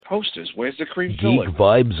Hostess, where's the cream filling? Geek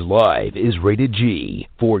Vibes Live is rated G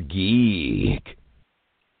for geek.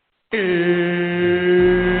 Hey,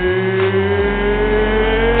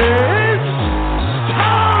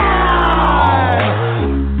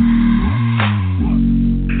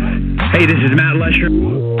 this is Matt Lesher.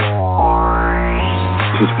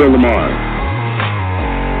 This is Phil Lamar.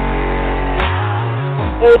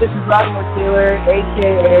 Hey, this is Rodney Taylor,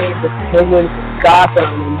 a.k.a. the Penguin from Gotham,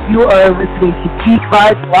 and you are listening to Geek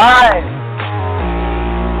Vibes Live.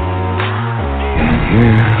 Here we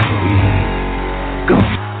go.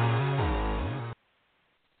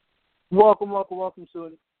 Welcome to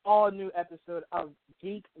an all-new episode of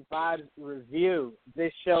Geek Vibes Review.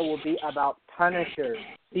 This show will be about Punisher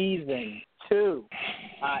Season 2.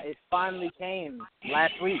 It finally came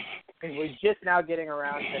last week, and we're just now getting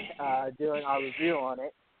around to doing our review on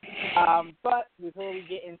it. But before we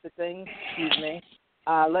get into things,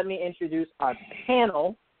 let me introduce our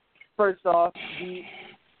panel. First off, the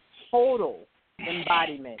total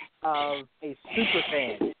embodiment of a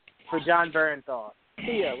superfan for Jon Bernthal.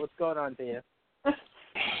 Tia, what's going on, Tia?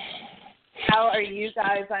 How are you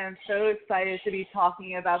guys? I am so excited to be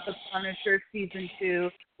talking about The Punisher Season 2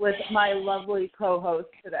 with my lovely co-host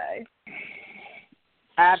today.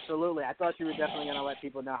 Absolutely. I thought you were definitely going to let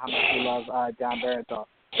people know how much you love Jon Bernthal.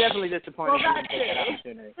 Definitely disappointed you didn't take that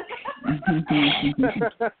opportunity.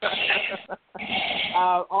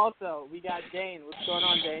 Also, we got Dane. What's going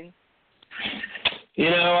on, Dane? You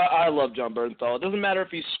know, I love Jon Bernthal. It doesn't matter if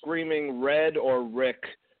he's screaming Red or Rick.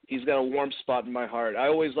 He's got a warm spot in my heart. I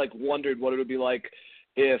always wondered what it would be like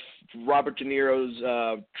if Robert De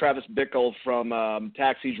Niro's Travis Bickle from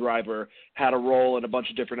Taxi Driver had a role in a bunch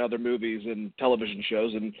of different other movies and television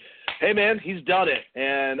shows. And hey, man, he's done it.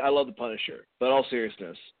 And I love the Punisher. But in all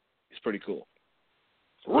seriousness, he's pretty cool.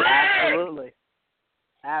 Absolutely.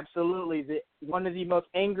 One of the most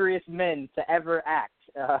angriest men to ever act,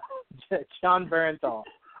 Jon Bernthal,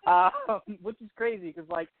 which is crazy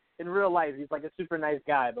because, in real life, he's a super nice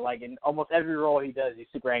guy, but in almost every role he does,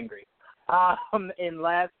 he's super angry. And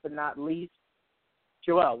last but not least,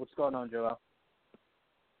 Joel. What's going on, Joel?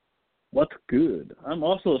 What's good? I'm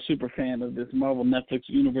also a super fan of this Marvel Netflix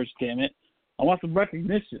universe, damn it. I want some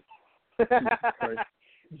recognition.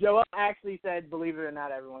 Joel actually said, believe it or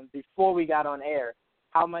not, everyone, before we got on air,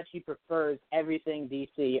 how much he prefers everything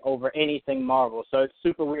DC over anything Marvel. So it's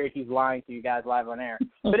super weird he's lying to you guys live on air.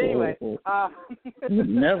 But anyway. You'd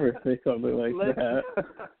never say something like that.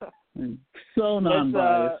 I'm so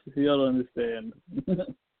non-biased. You don't understand.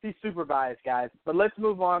 He's super biased, guys. But let's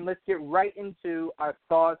move on. Let's get right into our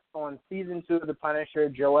thoughts on Season 2 of The Punisher.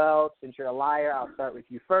 Joel, since you're a liar, I'll start with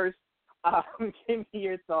you first. Give me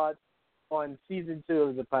your thoughts on Season 2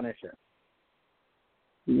 of The Punisher.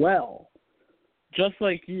 Well, just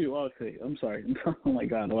like you, I'm sorry. Oh my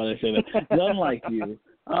God, why did I say that? Just like you,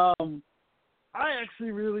 I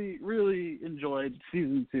actually really, really enjoyed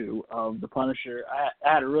Season 2 of The Punisher. I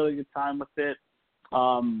had a really good time with it.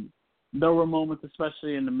 There were moments,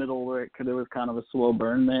 especially in the middle, where there was kind of a slow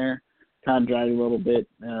burn there, kind of dragged a little bit.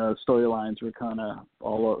 Storylines were kind of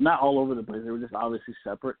not all over the place. They were just obviously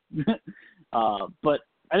separate. But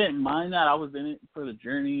I didn't mind that. I was in it for the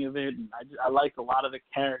journey of it, and I liked a lot of the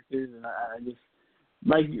characters, and I just,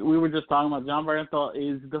 like we were just talking about, Jon Bernthal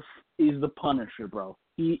is the Punisher, bro.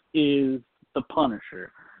 He is the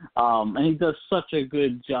Punisher, and he does such a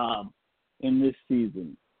good job in this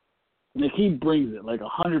season. He brings it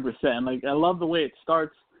 100%. I love the way it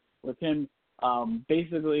starts with him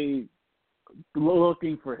basically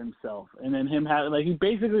looking for himself, and then him having he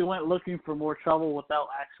basically went looking for more trouble without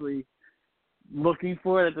actually looking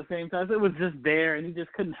for it at the same time. So it was just there, and he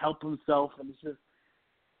just couldn't help himself, and it's just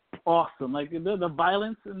awesome. The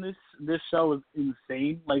violence in this show is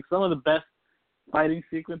insane. Some of the best fighting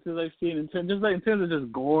sequences I've seen in terms of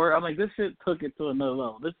just gore. I'm this shit took it to another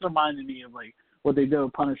level. This reminded me of what they did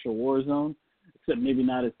with Punisher Warzone, except maybe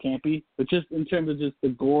not as campy, but just in terms of just the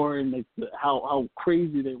gore and how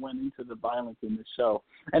crazy they went into the violence in this show.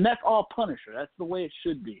 And that's all Punisher. That's the way it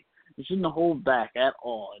should be. It shouldn't hold back at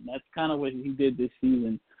all, and that's kind of what he did this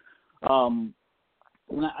season. And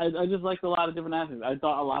I just liked a lot of different aspects. I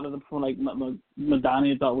thought a lot of them from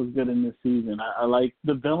Madani I thought was good in this season. I liked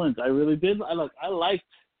the villains. I really did. I liked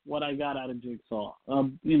what I got out of Jigsaw.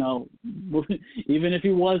 Even if he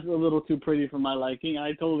was a little too pretty for my liking,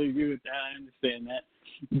 I totally agree with that. I understand that.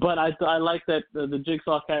 But I like that the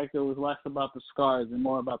Jigsaw character was less about the scars and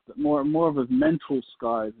more about more of his mental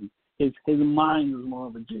scars. And his mind was more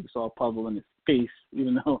of a jigsaw puzzle in his face,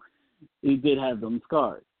 even though he did have them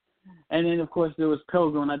scars. And then, of course, there was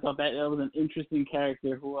Pilgrim. I thought that was an interesting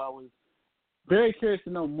character who I was very curious to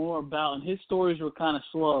know more about. And his stories were kind of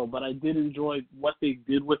slow, but I did enjoy what they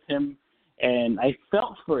did with him, and I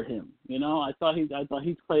felt for him. You know, I thought he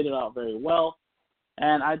played it out very well,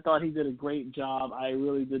 and I thought he did a great job. I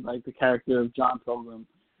really did like the character of John Pilgrim,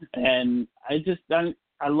 and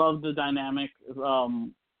I love the dynamic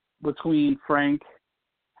between Frank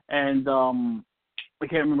and I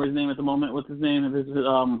can't remember his name at the moment. What's his name?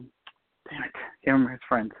 Damn it, can't remember his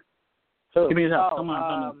friend. So, give me his help. Come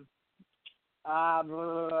on.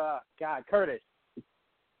 God, Curtis.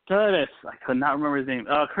 Curtis. I could not remember his name.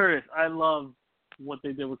 Curtis. I love what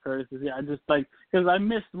they did with Curtis. Yeah, I just because I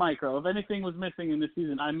missed Micro. If anything was missing in this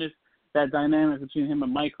season, I missed that dynamic between him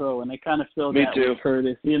and Micro, and they kind of filled that with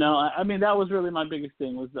Curtis. You know, I mean, that was really my biggest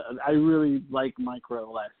thing. Was that I really liked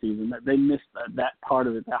Micro last season. That they missed that part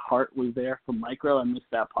of it. That heart was there for Micro. I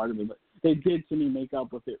missed that part of it, but they did to me make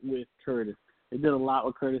up with it with Curtis. They did a lot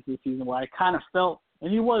with Curtis this season, where I kind of felt,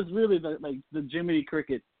 and he was really the Jiminy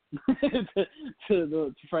Cricket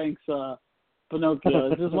to Frank's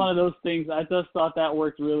Pinocchio. It's just one of those things. I just thought that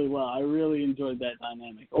worked really well. I really enjoyed that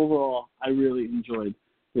dynamic. Overall, I really enjoyed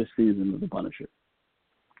this season of The Punisher.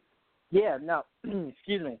 Yeah, no,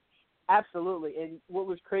 excuse me. Absolutely. And what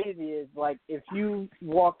was crazy is, like, if you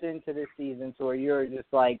walked into this season to where you're just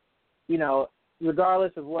like, you know,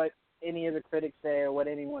 regardless of what any of the critics say or what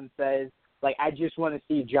anyone says, like, I just want to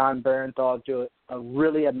see John Bernthal do a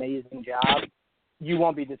really amazing job, you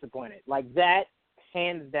won't be disappointed. Like, that,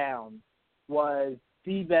 hands down, was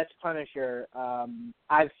the best Punisher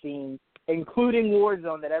I've seen, including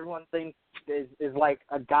Warzone, that everyone thinks is like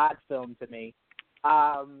a God film to me.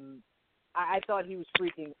 I thought he was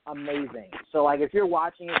freaking amazing. So, like, if you're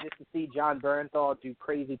watching it just to see John Bernthal do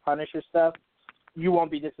crazy Punisher stuff, you won't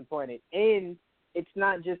be disappointed. And it's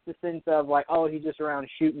not just the sense of, like, oh, he's just around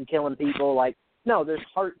shooting, killing people. Like, no, there's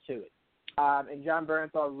heart to it. And John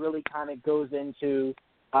Bernthal really kind of goes into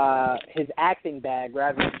his acting bag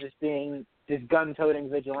rather than just being this gun-toting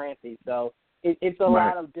vigilante. So it's a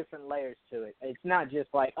lot of different layers to it. It's not just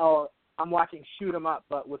like, oh, I'm watching Shoot 'em Up,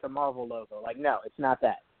 but with a Marvel logo. Like, no, it's not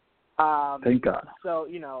that. Thank God. So,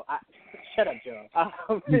 you know, shut up,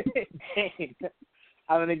 Joe. Jane,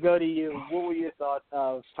 I'm going to go to you. What were your thoughts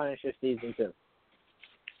of Punisher Season 2?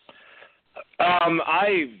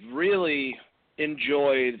 I really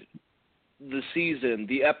enjoyed the season,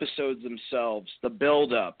 the episodes themselves, the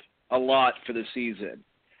build-up a lot for the season.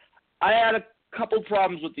 I had a couple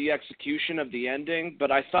problems with the execution of the ending,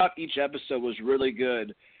 but I thought each episode was really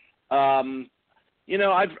good. You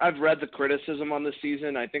know, I've read the criticism on this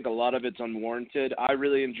season. I think a lot of it's unwarranted. I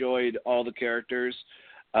really enjoyed all the characters.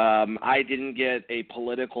 I didn't get a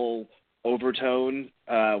political overtone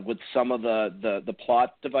with some of the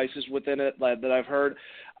plot devices within it that I've heard.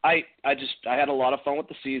 I had a lot of fun with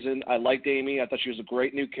the season. I liked Amy. I thought she was a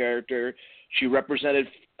great new character. She represented,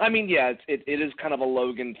 I mean, yeah, it is kind of a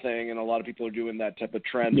Logan thing, and a lot of people are doing that type of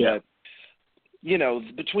trend. Yeah. But, you know,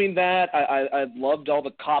 between that, I loved all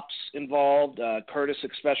the cops involved, Curtis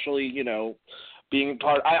especially, you know, being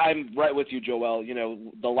part. I'm right with you, Joel. You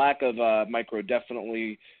know, the lack of Micro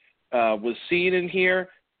definitely was seen in here.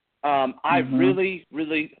 I really,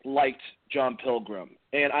 really liked John Pilgrim,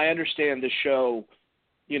 and I understand the show,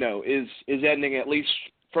 you know, is ending, at least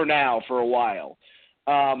for now, for a while.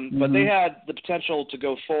 But they had the potential to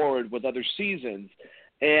go forward with other seasons,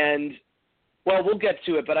 and, well, we'll get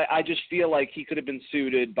to it, but I just feel like he could have been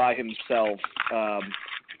suited by himself.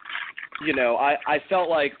 You know, I felt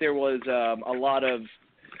like there was a lot of,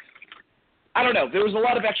 I don't know, there was a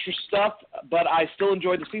lot of extra stuff, but I still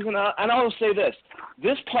enjoyed the season. And I'll say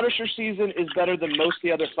this Punisher season is better than most of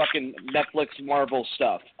the other fucking Netflix Marvel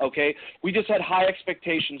stuff, okay? We just had high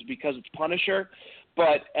expectations because it's Punisher,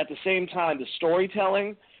 but at the same time, the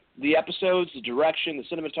storytelling, the episodes, the direction,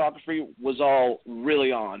 the cinematography was all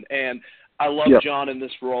really on. And I love John in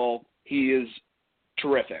this role. He is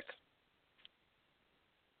terrific.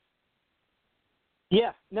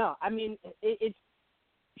 Yeah, no, I mean, it's.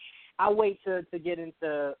 I'll wait to get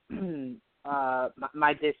into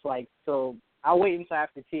my dislikes, so I'll wait until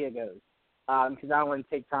after Tia goes, because I don't want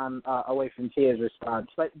to take time away from Tia's response.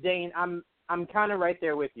 But Dane, I'm kind of right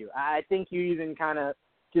there with you. I think you even kind of,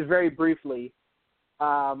 just very briefly,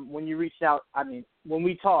 when you reached out, I mean, when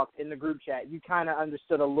we talked in the group chat, you kind of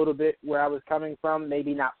understood a little bit where I was coming from,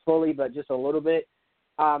 maybe not fully, but just a little bit.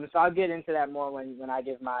 So I'll get into that more when I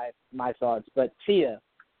give my thoughts. But Tia,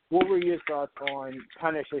 what were your thoughts on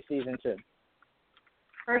Punisher Season 2?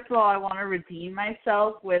 First of all, I want to redeem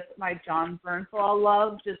myself with my John Bernthal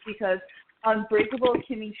love, just because Unbreakable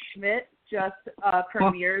Kimmy Schmidt just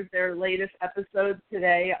premiered their latest episode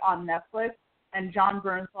today on Netflix. and John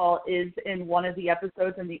Bernthal is in one of the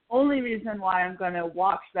episodes, and the only reason why I'm going to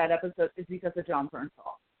watch that episode is because of John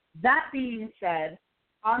Bernthal. That being said,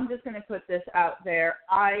 I'm just going to put this out there.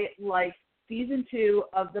 I like season 2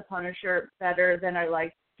 of The Punisher better than I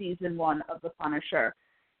like season 1 of The Punisher.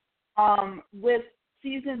 With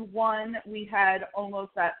season 1, we had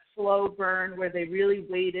almost that slow burn where they really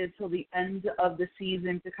waited till the end of the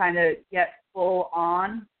season to kind of get full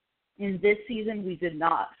on. In this season, we did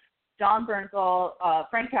not. John Bernthal,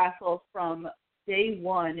 Frank Castle from day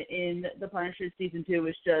one in The Punisher season 2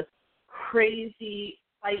 was just crazy,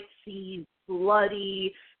 fight scenes,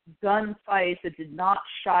 bloody, gunfights. It did not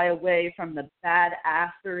shy away from the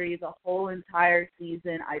badassery the whole entire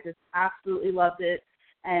season. I just absolutely loved it.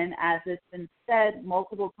 And as it's been said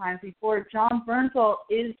multiple times before, John Bernthal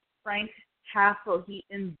is Frank Castle. He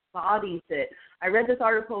embodies it. I read this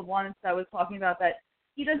article once that was talking about that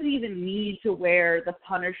he doesn't even need to wear the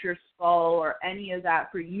Punisher skull or any of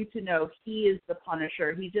that for you to know he is the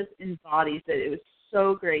Punisher. He just embodies it. It was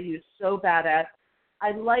so great. He was so badass.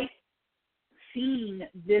 I like seeing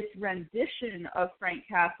this rendition of Frank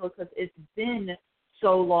Castle because it's been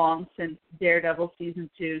so long since Daredevil season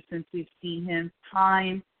 2, since we've seen him.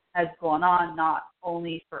 Time has gone on, not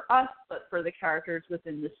only for us, but for the characters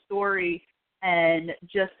within the story. And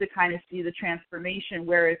just to kind of see the transformation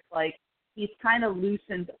where it's like he's kind of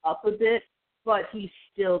loosened up a bit, but he's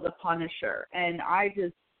still the Punisher. And I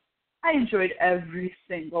enjoyed every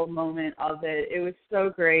single moment of it. It was so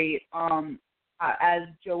great. As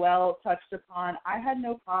Joelle touched upon, I had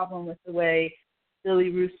no problem with the way Billy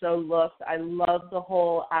Russo looked. I love the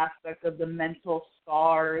whole aspect of the mental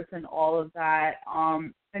scars and all of that.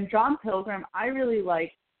 And John Pilgrim, I really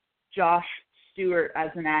like Josh Stewart as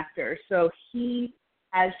an actor. So he,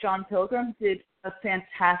 as John Pilgrim, did a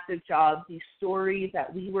fantastic job. These stories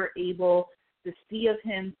that we were able to see of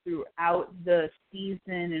him throughout the season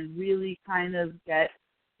and really kind of get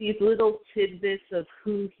these little tidbits of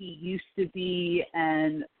who he used to be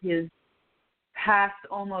and his past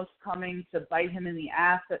almost coming to bite him in the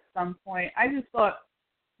ass at some point. I just thought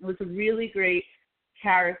it was a really great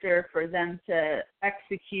character for them to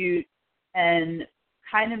execute and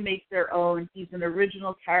kind of make their own. He's an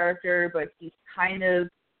original character, but he's kind of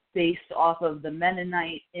based off of the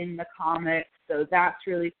Mennonite in the comics, so that's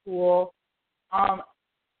really cool.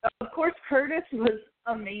 Of course, Curtis was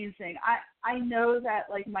amazing. I know that,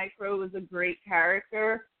 like, Micro was a great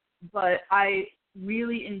character, but I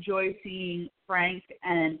really enjoy seeing Frank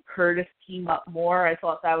and Curtis team up more. I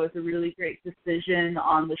thought that was a really great decision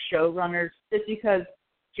on the showrunners, just because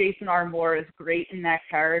Jason R. Moore is great in that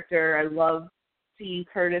character. I love seeing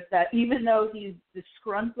Curtis, that even though he's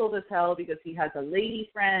disgruntled as hell because he has a lady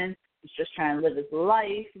friend, he's just trying to live his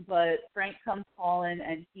life, but Frank comes calling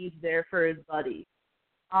and he's there for his buddy.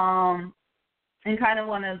 And kind of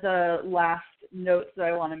one of the last notes that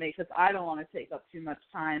I want to make, because I don't want to take up too much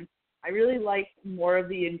time, I really like more of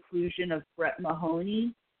the inclusion of Brett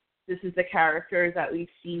Mahoney. This is the character that we've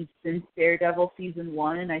seen since Daredevil season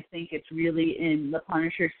 1, and I think it's really in The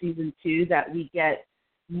Punisher season 2 that we get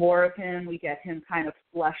more of him. We get him kind of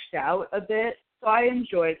fleshed out a bit. So I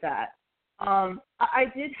enjoyed that. I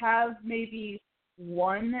did have maybe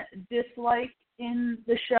one dislike in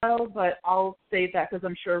the show, but I'll save that because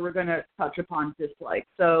I'm sure we're going to touch upon dislikes.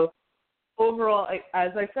 So overall,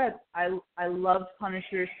 as I said, I loved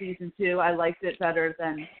Punisher season 2. I liked it better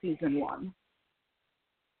than season 1.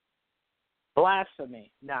 Blasphemy.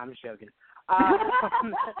 No, I'm just joking.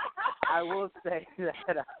 I will say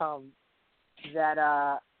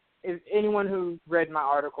that if anyone who read my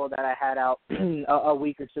article that I had out a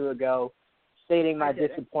week or two ago stating my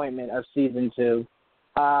disappointment of season 2,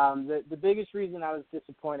 the biggest reason I was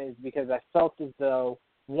disappointed is because I felt as though,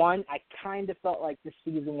 one, I kind of felt like the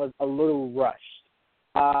season was a little rushed.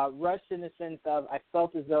 Rushed in the sense of I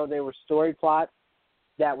felt as though there were story plots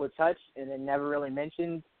that were touched and then never really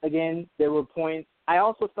mentioned again. There were points. I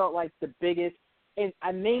also felt like the biggest, and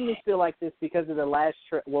I mainly feel like this because of the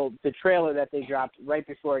the trailer that they dropped right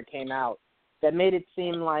before it came out, that made it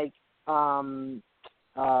seem like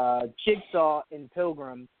Jigsaw and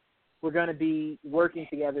Pilgrim were going to be working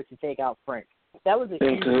together to take out Frank. That was a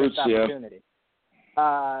huge missed opportunity.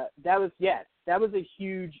 That was a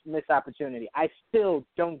huge missed opportunity. I still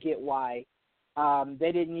don't get why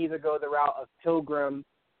they didn't either go the route of Pilgrim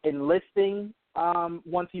enlisting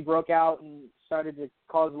once he broke out and started to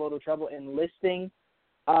cause a little trouble, enlisting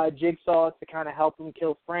Jigsaw to kind of help him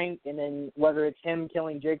kill Frank, and then whether it's him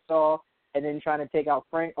killing Jigsaw and then trying to take out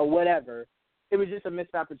Frank or whatever, it was just a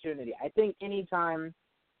missed opportunity. I think anytime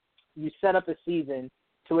you set up a season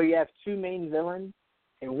to where you have two main villains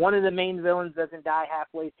and one of the main villains doesn't die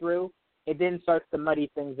halfway through, it then starts to muddy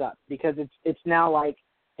things up because it's now like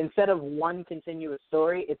instead of one continuous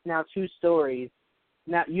story, it's now two stories.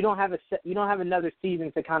 Now you don't have another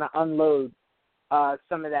season to kind of unload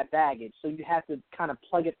some of that baggage, so you have to kind of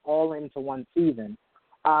plug it all into one season.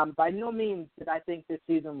 By no means did I think this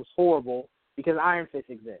season was horrible because Iron Fist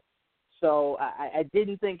exists. So I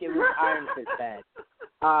didn't think it was Iron Fist bad.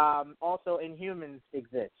 Also, Inhumans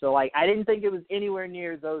exist. So, like, I didn't think it was anywhere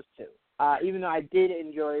near those two. Even though I did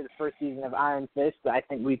enjoy the first season of Iron Fist, but I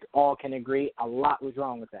think we all can agree a lot was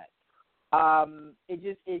wrong with that. Nothing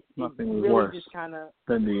was really worse just kind of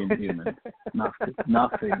than the Inhumans.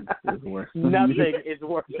 Nothing is worse. Nothing is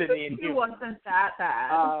worse than the Inhumans. It wasn't that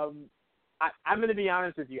bad. I'm going to be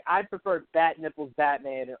honest with you. I prefer Bat Nipples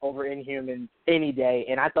Batman over Inhumans any day,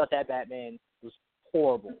 and I thought that Batman was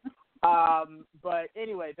horrible. But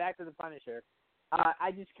anyway, back to the Punisher.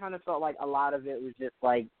 I just kind of felt like a lot of it was just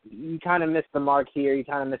like you kind of missed the mark here, you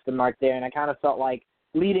kind of missed the mark there, and I kind of felt like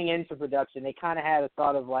leading into production, they kind of had a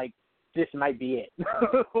thought of like, this might be it.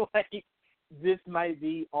 Like, this might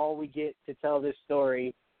be all we get to tell this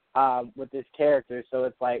story with this character. So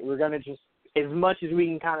it's like we're going to just, as much as we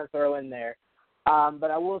can kind of throw in there.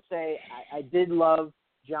 But I will say I did love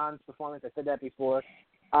John's performance. I said that before.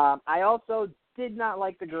 I also did not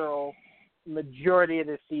like the girl majority of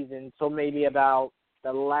this season, so maybe about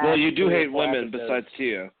the last. Well, you do hate women episodes. besides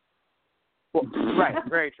Tia. Well, right,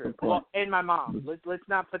 very true. Well, and my mom. Let's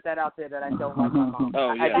not put that out there that I don't like my mom.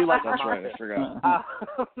 Oh, yeah, I do like that's my mom. right. I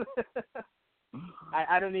forgot.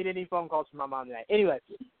 I don't need any phone calls from my mom tonight. Anyway,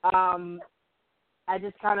 I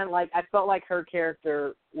just kind of like, I felt like her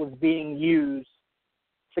character was being used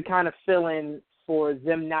to kind of fill in for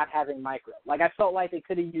them not having Micro. Like, I felt like they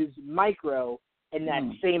could have used Micro in that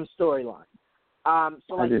same storyline.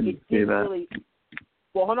 So, like, it didn't really.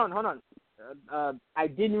 Well, hold on. I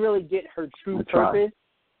didn't really get her true purpose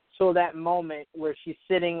till that moment where she's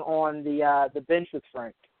sitting on the bench with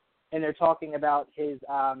Frank, and they're talking about his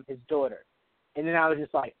daughter, and then I was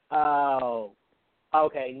just like, oh,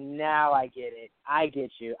 okay, now I get it. I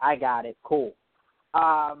get you. I got it. Cool.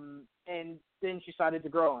 And then she started to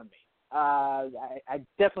grow on me. I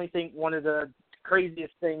definitely think one of the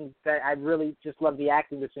craziest things that I really just love the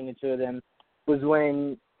acting between the two of them was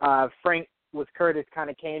when Frank with Curtis kind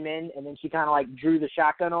of came in, and then she kind of like drew the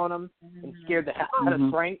shotgun on him and scared the hell out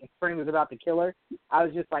of Frank, and Frank was about to kill her. I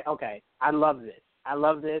was just like, okay, I love this. I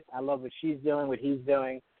love what she's doing, what he's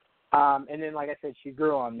doing. And then, like I said, she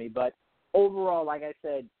grew on me. But overall, like I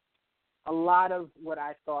said, a lot of what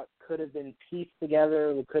I thought could have been pieced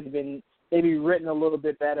together, could have been maybe written a little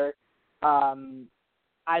bit better.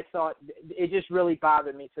 I thought it just really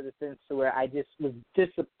bothered me to the sense to where I just was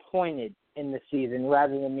disappointed in the season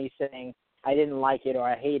rather than me saying I didn't like it or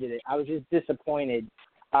I hated it. I was just disappointed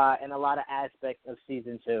in a lot of aspects of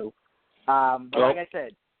season 2. But like I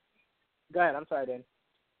said, go ahead. I'm sorry, Dan.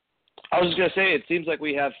 I was just going to say, it seems like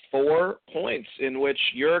we have 4 points in which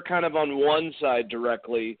you're kind of on one side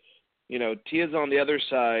directly. You know, Tia's on the other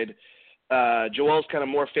side. Joelle's kind of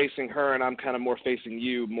more facing her, and I'm kind of more facing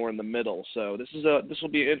you, more in the middle. So this will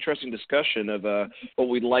be an interesting discussion of what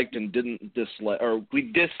we liked and didn't dislike, or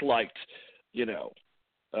we disliked,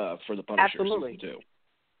 for the Punisher Absolutely. season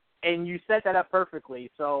 2. And you set that up perfectly.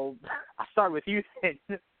 So I'll start with you then.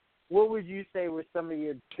 What would you say were some of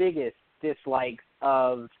your biggest dislikes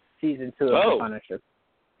of season 2 of The Punisher?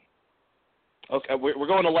 Okay, we're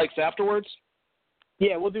going to likes afterwards?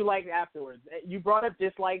 Yeah, we'll do likes afterwards. You brought up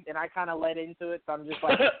dislikes, and I kind of led into it, so I'm just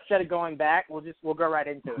like, instead of going back, we'll go right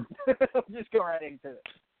into it. We'll just go right into it.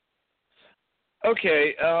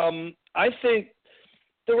 Okay, I think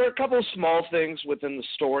there were a couple of small things within the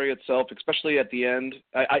story itself, especially at the end.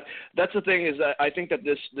 That's the thing is that I think that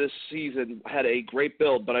this season had a great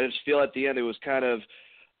build, but I just feel at the end it was kind of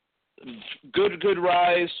good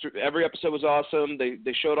rise. Every episode was awesome.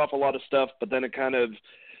 They showed off a lot of stuff, but then it kind of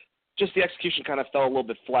just the execution kind of fell a little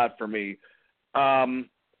bit flat for me.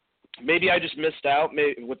 Maybe I just missed out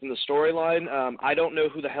within the storyline. I don't know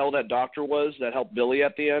who the hell that doctor was that helped Billy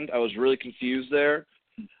at the end. I was really confused there.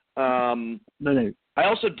 I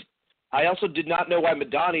also did not know why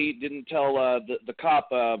Madani didn't tell the cop,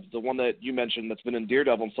 the one that you mentioned that's been in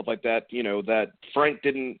Daredevil and stuff like that, that Frank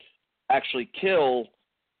didn't actually kill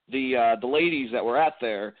the ladies that were at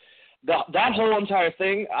there. That whole entire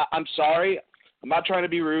thing, I'm sorry. I'm not trying to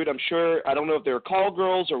be rude. I'm sure, I don't know if they were call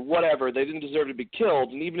girls or whatever. They didn't deserve to be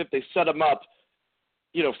killed. And even if they set them up,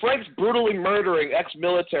 Frank's brutally murdering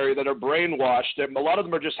ex-military that are brainwashed. And a lot of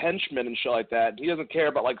them are just henchmen and shit like that. He doesn't care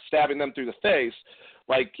about, stabbing them through the face.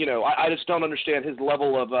 I just don't understand his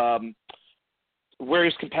level of where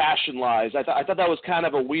his compassion lies. I thought that was kind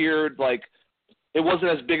of a weird, it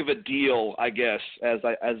wasn't as big of a deal, I guess, as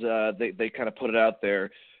they kind of put it out there.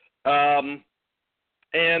 I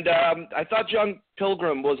thought John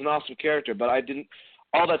Pilgrim was an awesome character, but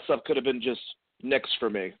all that stuff could have been just nixed for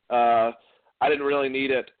me. I didn't really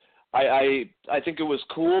need it. I think it was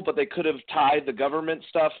cool, but they could have tied the government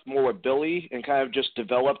stuff more with Billy and kind of just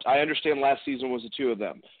developed. I understand last season was the two of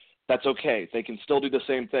them. That's okay. They can still do the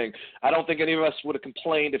same thing. I don't think any of us would have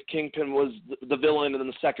complained if Kingpin was the villain in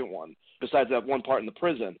the second one, besides that one part in the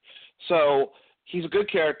prison. So he's a good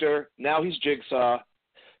character. Now he's Jigsaw.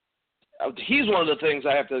 He's one of the things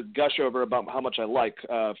I have to gush over about how much I like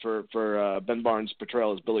for Ben Barnes'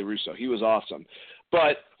 portrayal as Billy Russo. He was awesome.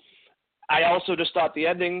 But I also just thought the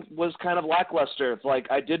ending was kind of lackluster. Like,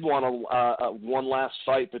 I did want a one last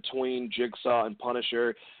fight between Jigsaw and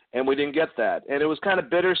Punisher, and we didn't get that. And it was kind of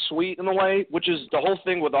bittersweet in a way, which is the whole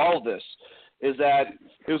thing with all of this, is that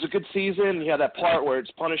it was a good season. You had that part where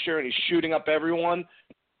it's Punisher and he's shooting up everyone,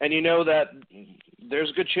 and you know that there's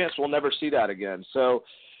a good chance we'll never see that again. So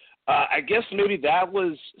I guess maybe that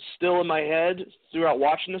was still in my head throughout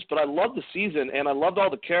watching this, but I loved the season, and I loved all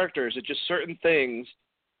the characters. It's just certain things,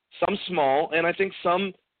 some small, and I think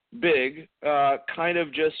some big, kind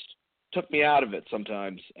of just took me out of it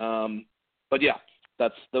sometimes. But yeah,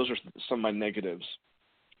 those are some of my negatives.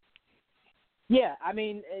 Yeah, I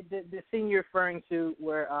mean, the thing you're referring to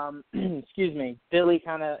where, excuse me, Billy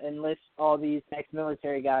kind of enlists all these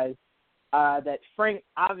ex-military guys, that Frank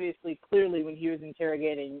obviously, clearly, when he was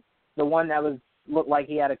interrogating the one that looked like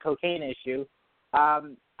he had a cocaine issue,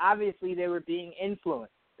 obviously they were being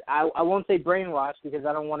influenced. I won't say brainwashed because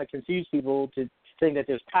I don't want to confuse people to think that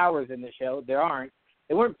there's powers in the show. There aren't.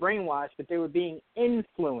 They weren't brainwashed, but they were being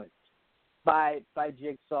influenced by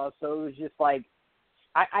Jigsaw. So it was just like,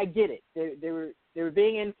 I get it. They were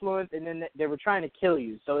being influenced, and then they were trying to kill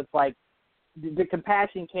you. So it's like the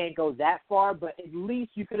compassion can't go that far, but at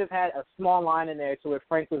least you could have had a small line in there to where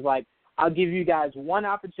Frank was like, I'll give you guys one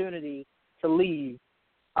opportunity to leave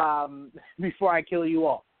before I kill you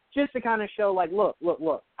all. Just to kind of show, like, look,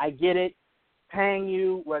 I get it. Paying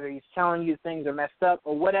you, whether he's telling you things are messed up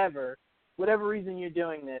or whatever reason you're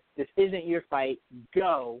doing this isn't your fight.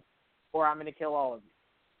 Go, or I'm going to kill all of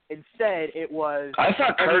you. Instead, it was... I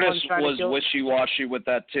thought Curtis was wishy-washy with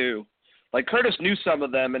that, too. Like, Curtis knew some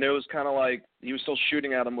of them, and it was kind of like he was still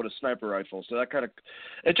shooting at them with a sniper rifle. So that kind of...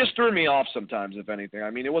 It just threw me off sometimes, if anything. I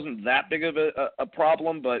mean, it wasn't that big of a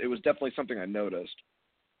problem, but it was definitely something I noticed.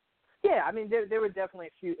 Yeah, I mean, there were definitely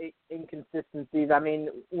a few inconsistencies. I mean,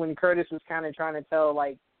 when Curtis was kind of trying to tell,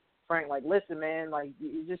 like, Frank, like, listen, man, like,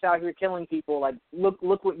 you're just out here killing people. Like, look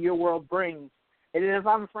what your world brings. And then if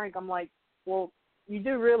I'm Frank, I'm like, well, you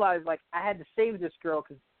do realize, like, I had to save this girl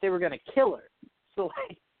because they were going to kill her. So,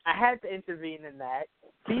 like, I had to intervene in that.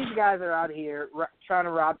 These guys are out here trying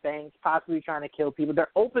to rob banks, possibly trying to kill people. They're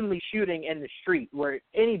openly shooting in the street where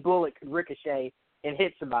any bullet could ricochet and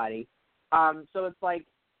hit somebody. So it's like,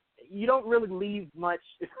 you don't really leave much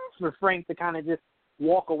for Frank to kind of just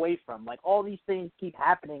walk away from. Like, all these things keep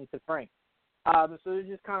happening to Frank. So it's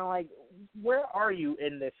just kind of like, where are you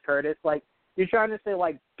in this, Curtis? Like, you're trying to say,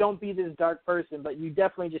 like, don't be this dark person, but you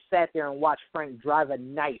definitely just sat there and watched Frank drive a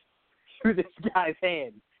knife through this guy's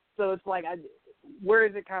hand. So it's like, where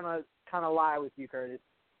does it kind of lie with you, Curtis?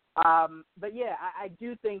 But, yeah, I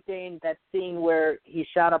do think, Dane, that scene where he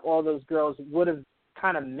shot up all those girls would have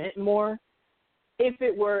kind of meant more. If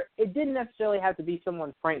it didn't necessarily have to be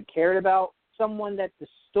someone Frank cared about, someone that the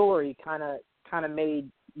story kind of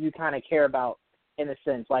made you kind of care about in a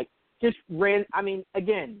sense. Like, I mean,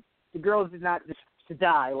 again, the girls did not just to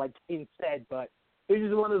die, like Dean said, but it was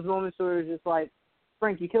just one of those moments where it was just like,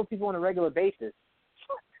 Frank, you kill people on a regular basis.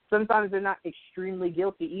 Sometimes they're not extremely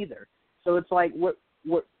guilty either. So it's like,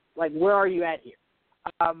 where are you at here?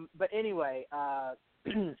 But anyway,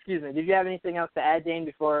 excuse me, did you have anything else to add, Dane,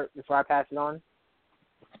 before I pass it on?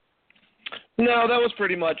 No, that was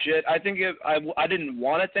pretty much it. I think I didn't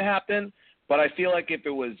want it to happen, but I feel like if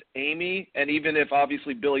it was Amy, and even if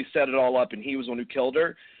obviously Billy set it all up and he was the one who killed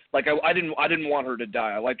her, like I didn't want her to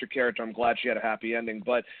die. I liked her character. I'm glad she had a happy ending,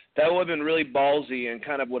 but that would have been really ballsy and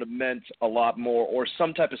kind of would have meant a lot more, or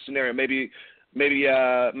some type of scenario, maybe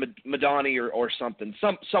Madani or something,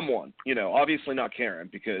 someone, you know, obviously not Karen,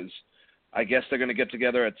 because I guess they're going to get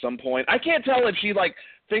together at some point. I can't tell if she, like,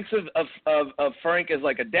 thinks of Frank as,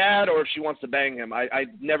 like, a dad or if she wants to bang him. I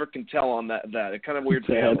never can tell on that. It kind of weirds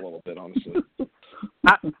me out a little bit, honestly.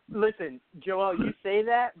 Listen, Joel, you say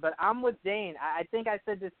that, but I'm with Dane. I think I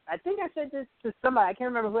said this to somebody. I can't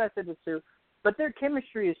remember who I said this to, but their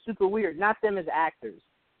chemistry is super weird. Not them as actors.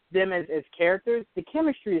 Them as characters. The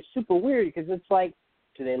chemistry is super weird because it's like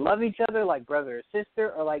do they love each other like brother or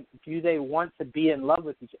sister, or like do they want to be in love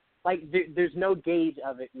with each other? Like there's no gauge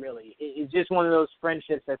of it really. It's just one of those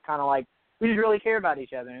friendships that's kind of like we just really care about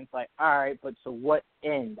each other, and it's like, all right, but to what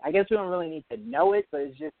end? I guess we don't really need to know it, but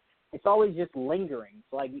it's always just lingering.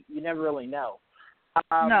 So like you never really know.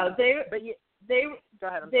 No, go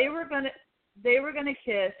ahead. They were gonna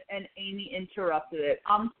kiss, and Amy interrupted it.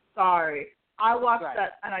 I'm sorry. I watched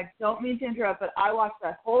that, and I don't mean to interrupt, but I watched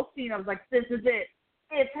that whole scene. I was like, this is it.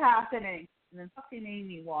 It's happening. And then fucking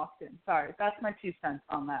Amy walked in. Sorry, that's my 2 cents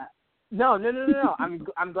on that. No.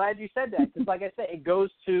 I'm glad you said that, because like I said, it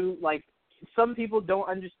goes to like some people don't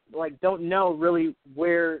know really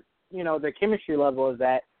where their chemistry level is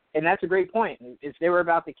at, and that's a great point. If they were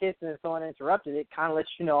about to kiss and then someone interrupted, it kind of lets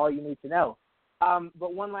you know all you need to know.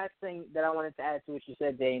 But one last thing that I wanted to add to what you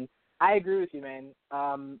said, Dane. I agree with you, man.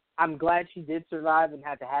 I'm glad she did survive and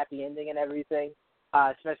had the happy ending and everything,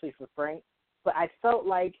 especially for Frank. But I felt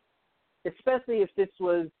like, especially if this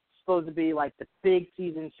was supposed to be like the big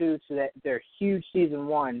season 2, so that their huge season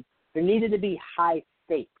 1, there needed to be high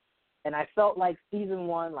stakes. And I felt like season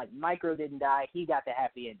 1, like Micro didn't die, he got the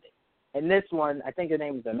happy ending. And this one, I think her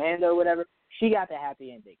name was Amanda or whatever, she got the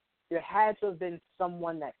happy ending. There had to have been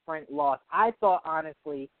someone that Frank lost. I thought,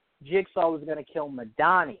 honestly, Jigsaw was going to kill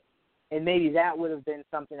Madani. And maybe that would have been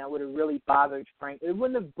something that would have really bothered Frank. It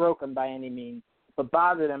wouldn't have broke him by any means, but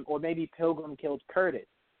bothered him. Or maybe Pilgrim killed Curtis.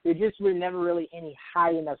 There just were never really any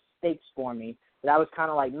high enough stakes for me that I was kind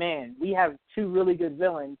of like, man, we have 2 really good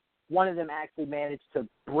villains. One of them actually managed to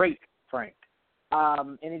break Frank.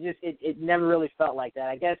 And it never really felt like that.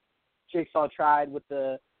 I guess Jigsaw tried with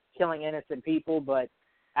the killing innocent people, but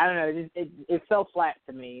I don't know. It fell flat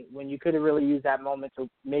to me when you could have really used that moment to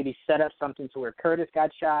maybe set up something to where Curtis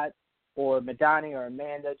got shot, or Madani or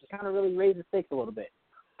Amanda, just kind of really raise the stakes a little bit.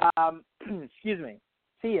 Excuse me.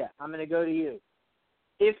 Tia, I'm going to go to you.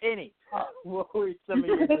 If any, what were some of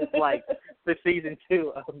your dislikes for season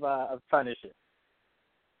 2 of Punisher?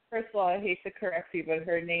 First of all, I hate to correct you, but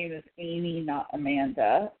her name is Amy, not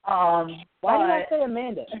Amanda. Why did I say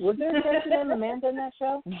Amanda? Was there a character named Amanda in that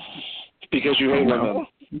show? Because you hate women.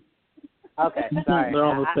 Okay, sorry. They're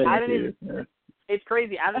all the same. It's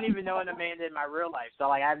crazy. I don't even know an Amanda in my real life, so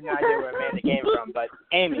like I have no idea where Amanda came from. But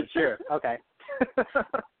Amy, sure, okay.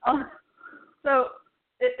 So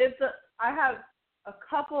I have a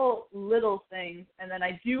couple little things, and then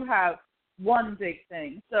I do have one big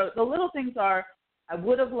thing. So the little things are, I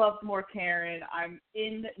would have loved more Karen. I'm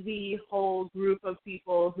in the whole group of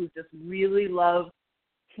people who just really love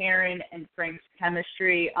Karen and Frank's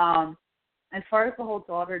chemistry. As far as the whole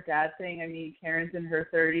daughter-dad thing, I mean, Karen's in her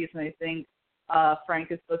 30s, and I think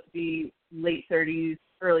Frank is supposed to be late 30s,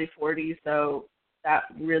 early 40s, so that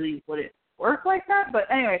really wouldn't work like that. But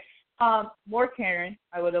anyway, more Karen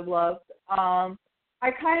I would have loved. I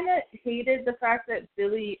kind of hated the fact that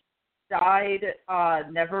Billy died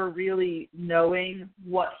never really knowing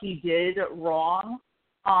what he did wrong.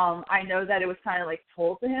 I know that it was kind of like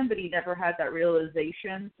told to him, but he never had that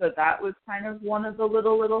realization, so that was kind of one of the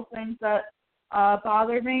little things that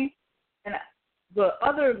bothered me. And the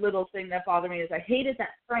other little thing that bothered me is I hated that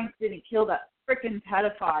Frank didn't kill that frickin'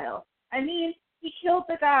 pedophile. I mean, he killed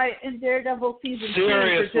the guy in Daredevil season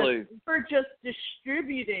 2 for just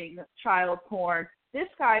distributing child porn. This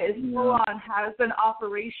guy is full on has an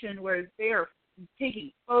operation where they are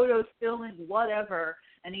taking photos, filming, whatever,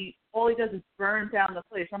 and all he does is burn down the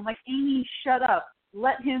place. I'm like, Amy, shut up.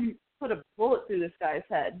 Let him put a bullet through this guy's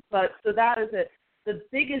head. But so that is it. The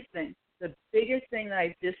biggest thing that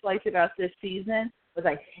I disliked about this season was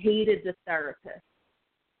I hated the therapist.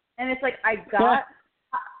 And it's like I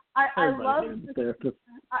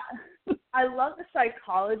love the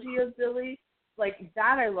psychology of Billy. Like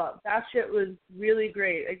that I love. That shit was really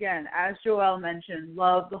great. Again, as Joelle mentioned,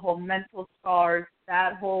 love the whole mental scars,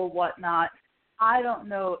 that whole whatnot. I don't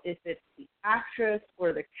know if it's the actress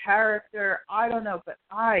or the character. I don't know, but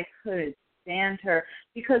I couldn't stand her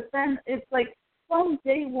because then it's like from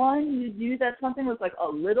day one you knew that something was like a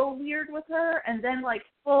little weird with her, and then like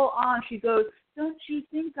full on she goes, "Don't you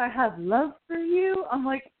think I have love for you?" I'm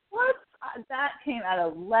like, what? That came out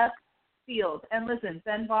of left field. And listen,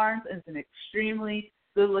 Ben Barnes is an extremely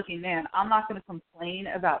good-looking man. I'm not going to complain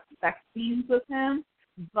about sex scenes with him,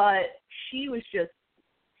 but she was just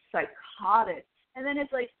psychotic. And then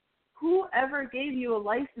it's like, whoever gave you a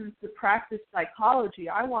license to practice psychology?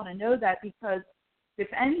 I want to know that, because if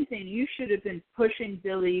anything, you should have been pushing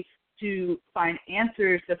Billy to find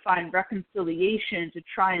answers, to find reconciliation, to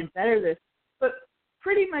try and better this. But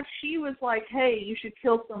pretty much she was like, hey, you should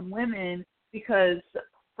kill some women because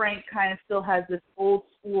Frank kind of still has this old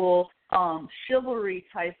school chivalry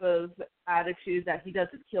type of attitude that he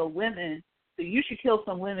doesn't kill women. So you should kill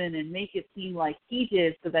some women and make it seem like he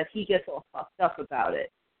did so that he gets all fucked up about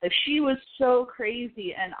it. Like, she was so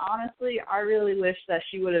crazy, and honestly, I really wish that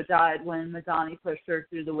she would have died when Madani pushed her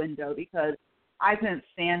through the window, because I couldn't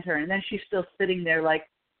stand her. And then she's still sitting there like,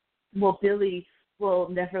 well, Billy will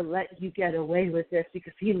never let you get away with this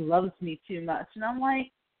because he loves me too much. And I'm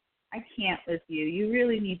like, I can't with you. You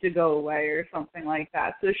really need to go away or something like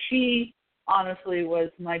that. So she honestly was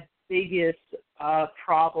my biggest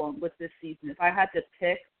problem with this season. If I had to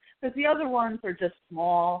pick, because the other ones are just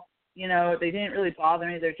small, you know, they didn't really bother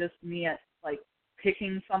me. They're just me at, like,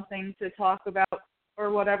 picking something to talk about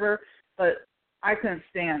or whatever. But I couldn't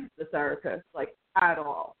stand the therapist, like, at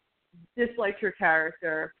all. Disliked her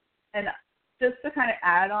character. And just to kind of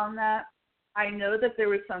add on that, I know that there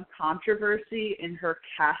was some controversy in her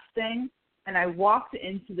casting, and I walked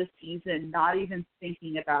into the season not even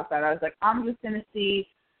thinking about that. I was like, I'm just going to see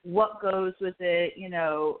what goes with it, you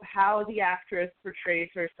know, how the actress portrays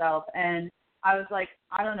herself. And I was like,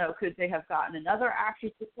 I don't know, could they have gotten another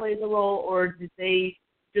actress to play the role, or did they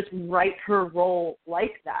just write her role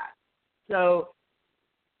like that? So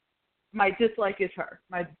my dislike is her.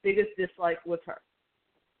 My biggest dislike was her.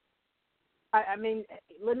 I mean,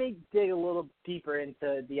 let me dig a little deeper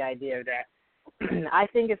into the idea of that. I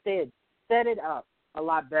think if they had set it up a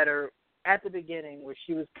lot better at the beginning, where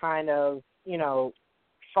she was kind of, you know,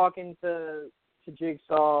 talking to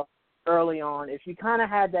Jigsaw early on, if you kind of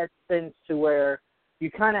had that sense to where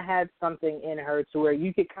you kind of had something in her to where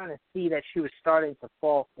you could kind of see that she was starting to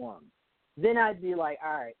fall for him, then I'd be like,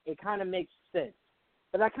 all right, it kind of makes sense.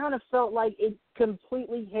 But I kind of felt like it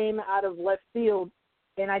completely came out of left field.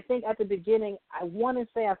 And I think at the beginning, I want to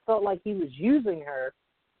say I felt like he was using her,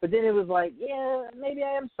 but then it was like, yeah, maybe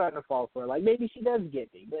I am starting to fall for her. Like, maybe she does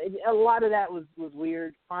get me. But a lot of that was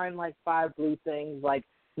weird. Find, like, 5 blue things. Like,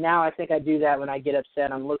 now I think I do that when I get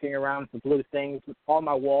upset. I'm looking around for blue things. All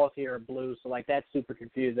my walls here are blue, so, like, that's super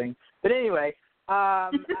confusing. But anyway,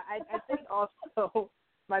 I think also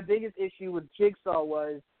my biggest issue with Jigsaw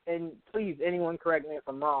was, and please, anyone correct me if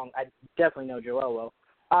I'm wrong, I definitely know Joel will.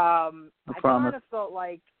 I kind of felt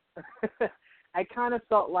like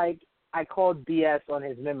I called BS on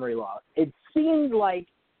his memory loss. It seemed like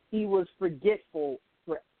he was forgetful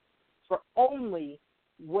for only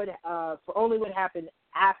what happened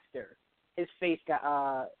after his face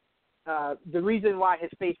got the reason why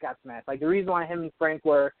his face got smashed, like the reason why him and Frank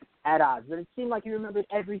were at odds. But it seemed like he remembered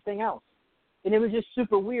everything else, and it was just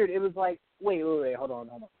super weird. It was like, wait, hold on.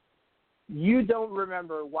 You don't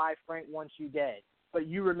remember why Frank wants you dead, but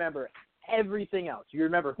you remember everything else. You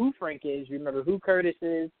remember who Frank is. You remember who Curtis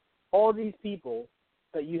is. All these people,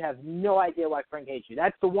 but you have no idea why Frank hates you.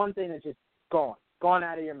 That's the one thing that's just gone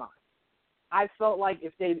out of your mind. I felt like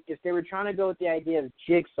if they were trying to go with the idea of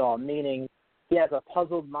Jigsaw, meaning he has a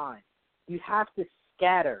puzzled mind, you have to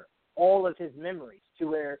scatter all of his memories to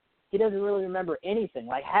where he doesn't really remember anything.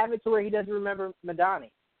 Like, have it to where he doesn't remember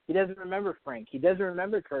Madani. He doesn't remember Frank. He doesn't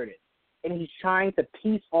remember Curtis. And he's trying to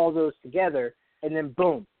piece all those together, and then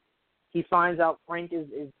boom, he finds out Frank is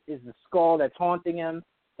the skull that's haunting him,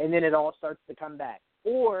 and then it all starts to come back.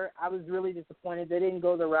 Or I was really disappointed they didn't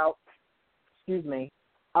go the route,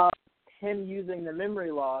 of him using the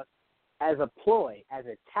memory loss as a ploy, as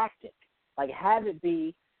a tactic. Like, have it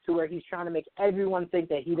be to where he's trying to make everyone think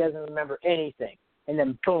that he doesn't remember anything, and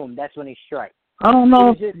then boom, that's when he strikes. I don't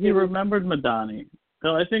know if he remembered Madani.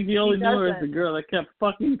 So I think he only knew her as the girl that kept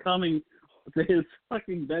fucking coming to his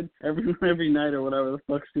fucking bed every night or whatever the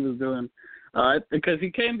fuck she was doing. Because he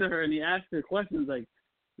came to her and he asked her questions like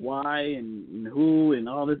why and who and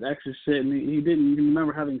all this extra shit, and he didn't even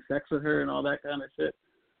remember having sex with her and all that kind of shit.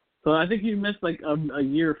 So I think he missed like a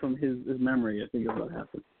year from his memory, I think is what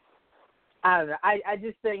happened. I don't know. I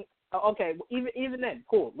just think, okay, even then,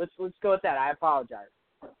 cool. Let's go with that. I apologize.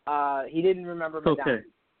 He didn't remember Madani. Okay.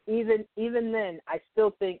 Even then, I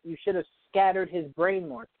still think you should have scattered his brain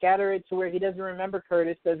more. Scatter it to where he doesn't remember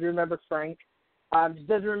Curtis, doesn't remember Frank, just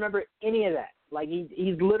doesn't remember any of that. Like,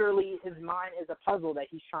 he's literally, his mind is a puzzle that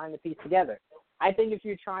he's trying to piece together. I think if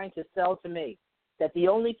you're trying to sell to me that the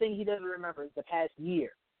only thing he doesn't remember is the past year,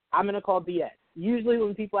 I'm going to call BS. Usually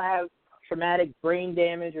when people have traumatic brain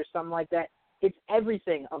damage or something like that, it's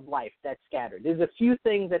everything of life that's scattered. There's a few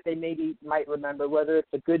things that they maybe might remember, whether it's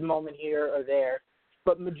a good moment here or there,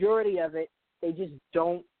 but majority of it, they just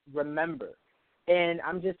don't remember. And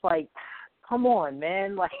I'm just like, come on,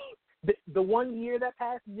 man. Like, the 1 year that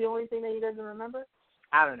passed is the only thing that he doesn't remember?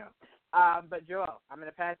 I don't know. But, Joel, I'm going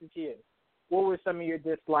to pass it to you. What were some of your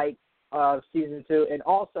dislikes of Season 2? And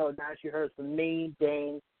also, now that you heard from me,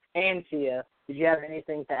 Dane, and Tia, did you have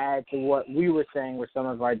anything to add to what we were saying were some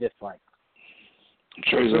of our dislikes? I'm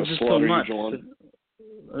sure he's going to slaughter you, John.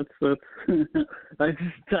 I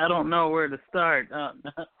don't know where to start. No,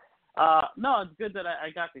 it's good that I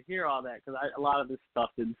got to hear all that because a lot of this stuff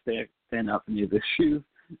didn't stand out to me as issues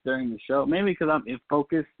during the show. Mainly because I'm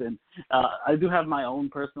focused and I do have my own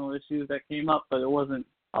personal issues that came up, but it wasn't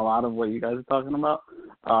a lot of what you guys are talking about.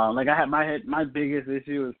 Like I had my biggest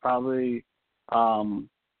issue is probably I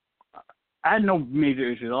had no major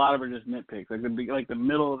issues. A lot of it just nitpicks. Like the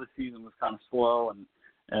middle of the season was kind of slow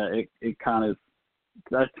and it kind of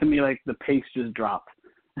to me like the pace just dropped.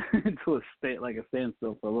 To a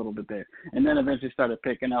standstill for a little bit there, and then eventually started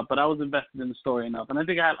picking up. But I was invested in the story enough, and I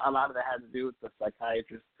think a lot of that had to do with the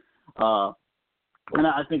psychiatrist. And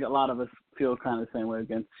I think a lot of us feel kind of the same way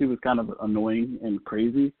against. She was kind of annoying and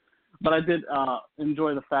crazy, but I did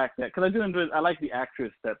enjoy the fact that because I like the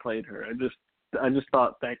actress that played her. I just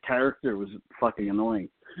thought that character was fucking annoying,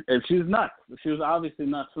 and she was nuts. She was obviously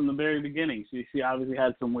nuts from the very beginning. She obviously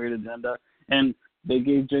had some weird agenda, and they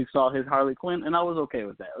gave Jigsaw his Harley Quinn, and I was okay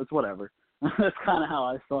with that. It's whatever. That's kind of how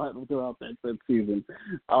I saw it throughout that season.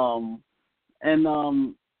 That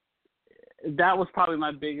was probably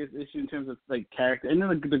my biggest issue in terms of like character. And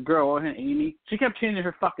then the girl, Amy, she kept changing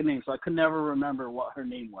her fucking name, so I could never remember what her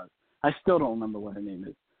name was. I still don't remember what her name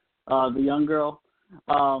is. The young girl,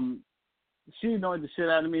 she annoyed the shit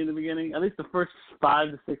out of me in the beginning. At least the first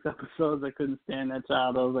 5 to 6 episodes, I couldn't stand that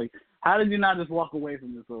child. I was like, how did you not just walk away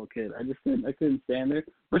from this little kid? I couldn't stand her.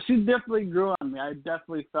 But she definitely grew on me. I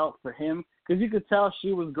definitely felt for him because you could tell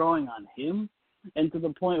she was growing on him, and to the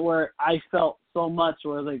point where I felt so much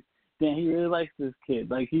where I was like, damn, he really likes this kid.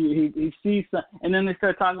 Like he sees some, and then they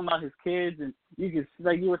start talking about his kids, and you could,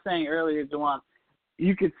 like you were saying earlier, Juwan,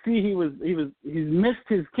 you could see he's missed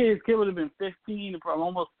his kid. His kid would have been 15,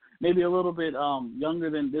 almost maybe a little bit younger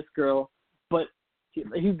than this girl, but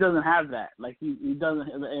he doesn't have that. Like he doesn't,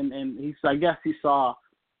 and he's, I guess he saw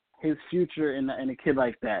his future in a kid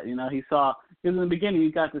like that. You know, he saw, because in the beginning you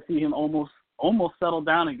got to see him almost settle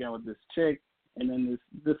down again with this chick, and then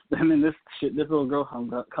this little girl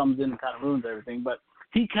comes in and kind of ruins everything. But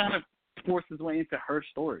he kind of forced his way into her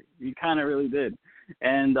story. He kind of really did,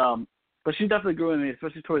 and but she definitely grew in me,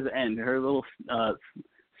 especially towards the end. Her little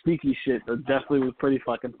sneaky shit definitely was pretty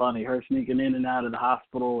fucking funny. Her sneaking in and out of the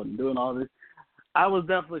hospital and doing all this.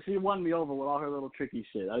 She won me over with all her little tricky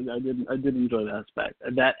shit. I did enjoy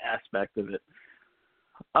that aspect of it.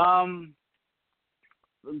 In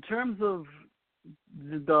terms of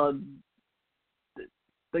the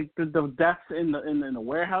deaths in the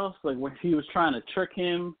warehouse, like when he was trying to trick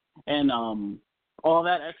him and all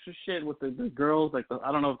that extra shit with the girls, like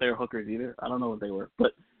I don't know if they were hookers either. I don't know what they were,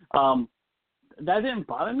 but that didn't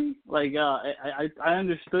bother me. Like I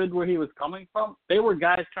understood where he was coming from. They were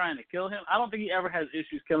guys trying to kill him. I don't think he ever has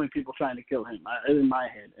issues killing people trying to kill him, in my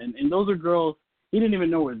head. And those are girls he didn't even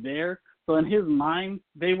know were there. So in his mind,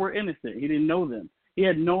 they were innocent. He didn't know them. He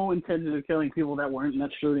had no intention of killing people that weren't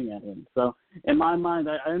not shooting at him. So in my mind,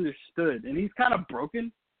 I understood. And he's kind of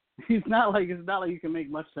broken. It's not like you can make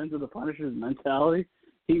much sense of the Punisher's mentality.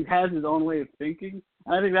 He has his own way of thinking.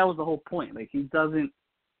 And I think that was the whole point. Like he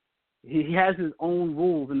has his own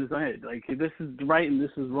rules in his head. Like this is right and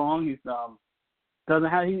this is wrong. He is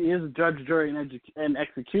a judge, jury, and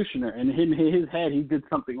executioner. And in his head, he did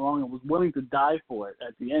something wrong and was willing to die for it.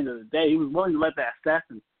 At the end of the day, he was willing to let that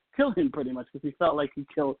assassin kill him pretty much because he felt like he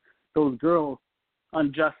killed those girls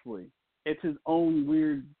unjustly. It's his own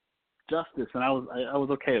weird justice, and I was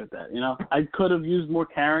okay with that. You know, I could have used more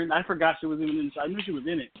Karen. I forgot she was even in the show. I knew she was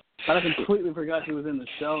in it, but I completely forgot she was in the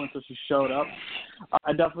show until she showed up.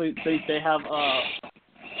 I definitely think they have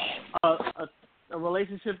a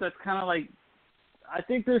relationship that's kind of like, I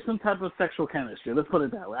think there's some type of sexual chemistry. Let's put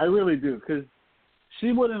it that way. I really do, because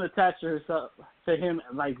she wouldn't attach herself to him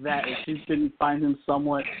like that if she didn't find him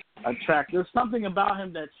somewhat attractive. There's something about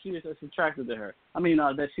him that she is attracted to her. I mean,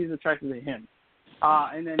 that she's attracted to him.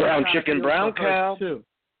 And then brown chicken, brown cow. Too.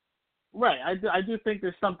 Right. I do think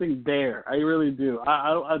there's something there. I really do.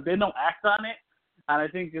 They don't act on it, and I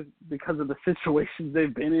think it's because of the situations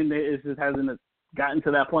they've been in, it just hasn't gotten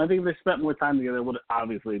to that point. I think if they spent more time together, it would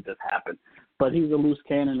obviously just happen. But he's a loose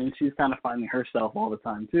cannon, and she's kind of finding herself all the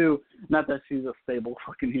time, too. Not that she's a stable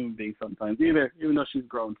fucking human being sometimes either, even though she's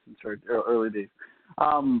grown since her early days.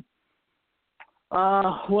 What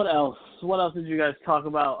else? What else did you guys talk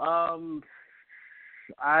about?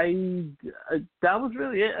 That was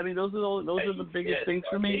really it. I mean, those are the biggest things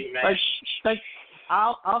for me. Like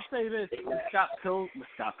I'll say this: the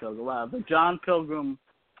John Pilgrim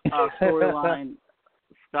storyline,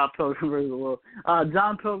 Scott Pilgrim versus the World,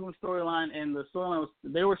 John Pilgrim storyline, and the storyline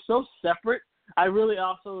they were so separate I really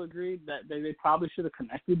also agreed that they probably should have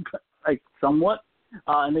connected, like, somewhat,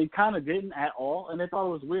 and they kind of didn't at all, and they thought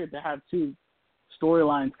it was weird to have two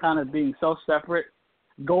storylines kind of being so separate,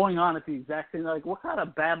 going on at the exact same, like, what kind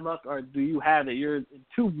of bad luck do you have that you're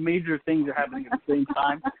two major things are happening at the same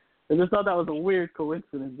time? I just thought that was a weird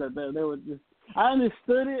coincidence that they were just. I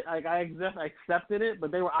understood it, like I accepted it,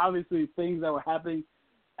 but they were obviously things that were happening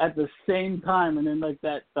at the same time, and then like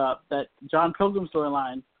that John Pilgrim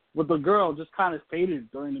storyline with the girl just kind of faded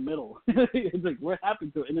during the middle. It's like, what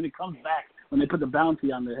happened to it? And then it comes back when they put the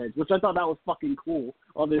bounty on their heads, which I thought that was fucking cool.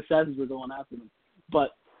 All the assassins were going after them,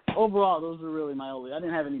 but overall, those were really my only. I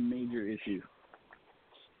didn't have any major issues.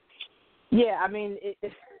 Yeah, I mean,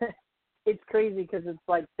 it's crazy because it's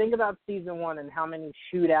like, think about season 1 and how many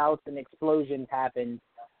shootouts and explosions happened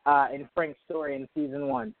in Frank's story in season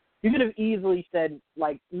 1. You could have easily said,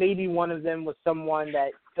 like, maybe one of them was someone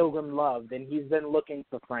that Pilgrim loved and he's been looking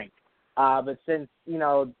for Frank. But since, you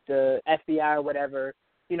know, the FBI or whatever,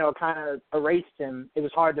 you know, kind of erased him, it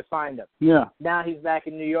was hard to find him. Yeah. Now he's back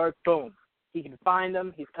in New York, boom. He can find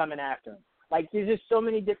him, he's coming after him. Like, there's just so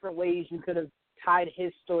many different ways you could have tied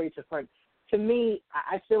his story to Frank. To me,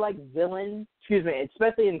 I feel like villains,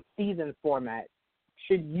 especially in season format,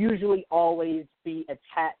 should usually always be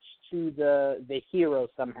attached to the hero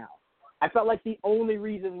somehow. I felt like the only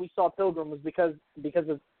reason we saw Pilgrim was because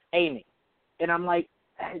of Amy. And I'm like,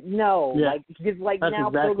 no. Yeah, like, because, like, that's now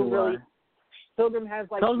exactly Pilgrim why. really, Pilgrim has,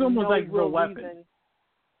 like, Pilgrim was no like the real weapon. reason.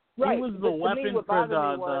 Right. He was the weapon for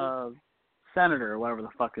the senator, or whatever the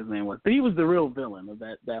fuck his name was. But he was the real villain of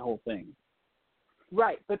that whole thing.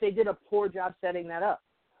 Right, but they did a poor job setting that up.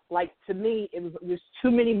 Like, to me, there's too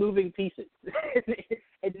many moving pieces,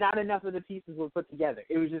 and not enough of the pieces were put together.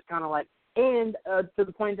 It was just kind of like, and to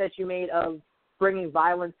the point that you made of bringing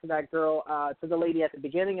violence to that girl, to the lady at the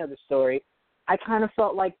beginning of the story, I kind of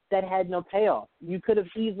felt like that had no payoff. You could have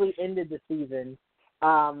easily ended the season,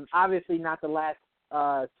 obviously not the last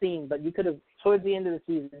scene, but you could have, towards the end of the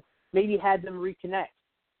season, maybe had them reconnect.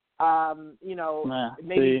 You know,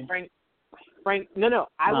 maybe Frank, no.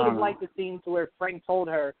 I would have liked the scene to where Frank told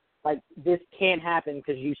her, like, this can't happen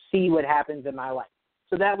because you see what happens in my life.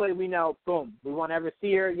 So that way we know, boom, we won't ever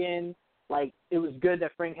see her again. Like, it was good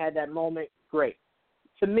that Frank had that moment. Great.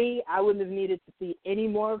 To me, I wouldn't have needed to see any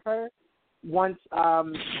more of her once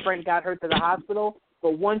Frank got her to the hospital.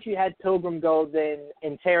 But once you had Pilgrim go then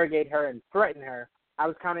interrogate her and threaten her, I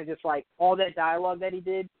was kind of just like, all that dialogue that he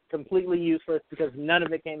did, completely useless because none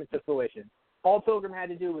of it came into fruition. All Pilgrim had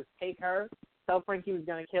to do was take her, tell Frank he was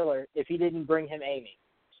going to kill her if he didn't bring him Amy.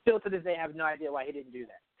 Still to this day, I have no idea why he didn't do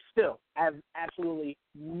that. Still, I have absolutely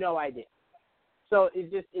no idea. So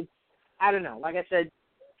it's I don't know. Like I said,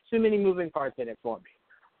 too many moving parts in it for me.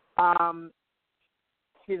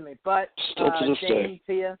 Excuse me. But Jane,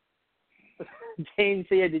 Tia,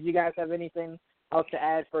 did you guys have anything else to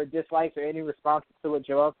add for dislikes or any responses to what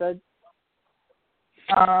Joel said?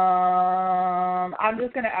 I'm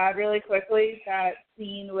just going to add really quickly that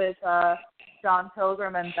scene with John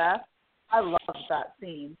Pilgrim and Beth. I loved that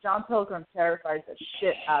scene. John Pilgrim terrifies the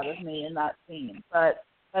shit out of me in that scene, but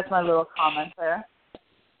that's my little comment there.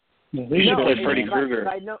 Yeah, he should play Freddy Krueger.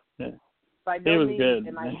 By no means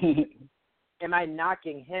am I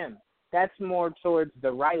knocking him. That's more towards the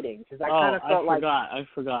writing because I kind of felt like I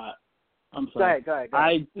forgot. I'm sorry. Go ahead.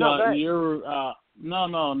 No.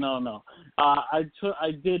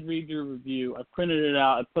 I did read your review. I printed it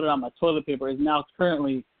out. I put it on my toilet paper. It's now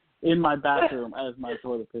currently in my bathroom as my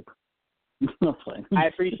toilet paper. No playing. I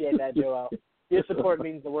appreciate that, Joel. Your support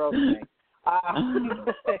means the world to me.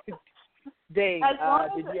 Dave,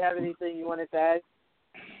 did you have anything you wanted to add?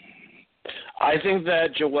 I think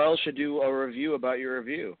that Joel should do a review about your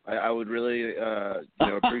review. I would really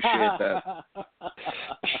appreciate that.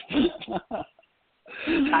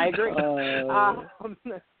 I agree.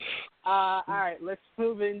 All right, let's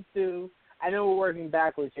move into, I know we're working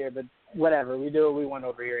backwards here, but whatever. We do what we want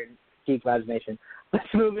over here in Geekvibes Nation.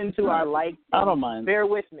 Let's move into our likes. I don't mind. Bear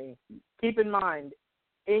with me. Keep in mind,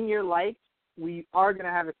 in your likes, we are going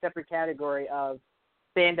to have a separate category of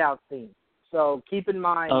standout scenes. So keep in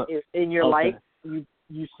mind, if in your likes, you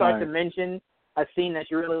start to mention a scene that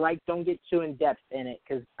you really like, don't get too in-depth in it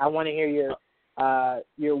because I want to hear your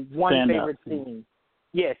one standout favorite scene.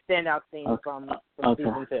 Yeah, standout scene from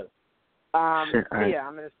season 2. Yeah,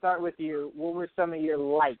 I'm going to start with you. What were some of your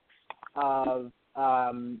likes of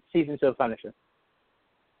season 2 of Punisher?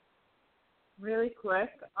 Really quick,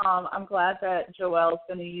 I'm glad that Joel's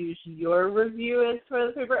going to use your review as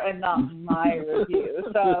toilet paper and not my review.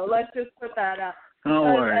 So let's just put that up. Don't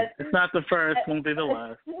worry. It's not the first, won't be the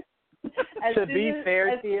last. To be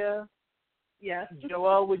fair to you, yes,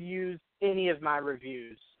 Joel would use any of my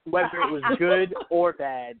reviews, whether it was good or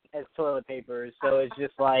bad, as toilet paper. So it's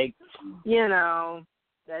just like,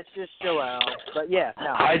 that's just Joel. But yeah,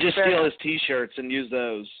 no. I just steal his T-shirts and use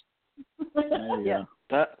those. Yeah.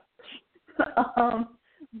 But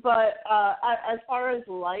as far as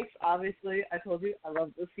likes, obviously, I told you I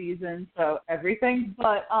love the season, so everything.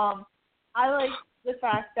 But I like the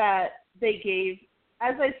fact that they gave,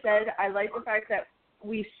 as I said, I like the fact that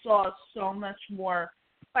we saw so much more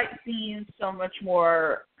fight scenes, so much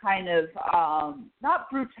more kind of not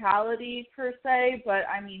brutality per se, but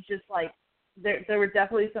I mean just like there were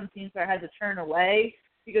definitely some scenes that I had to turn away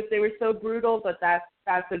because they were so brutal. But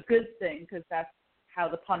that's a good thing because that's how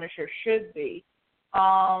the Punisher should be.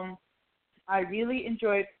 I really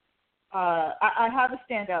enjoyed. I have a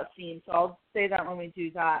standout scene, so I'll say that when we do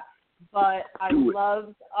that. But I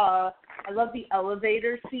loved the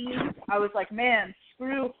elevator scenes. I was like, man,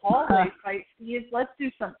 screw hallway fight scenes. Let's do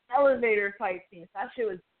some elevator fight scenes. That shit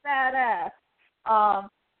was badass.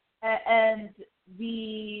 And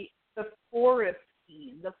the forest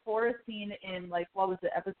scene. The forest scene in, like, what was it,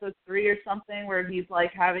 episode 3 or something, where he's,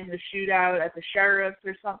 like, having the shootout at the sheriff's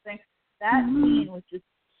or something. That scene was just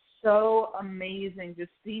so amazing,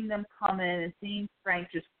 just seeing them come in and seeing Frank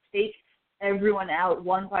just take everyone out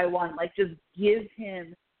one by one, like just give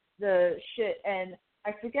him the shit. And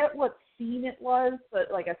I forget what scene it was,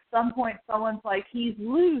 but like at some point someone's like, he's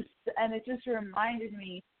loose, and it just reminded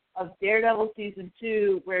me of Daredevil season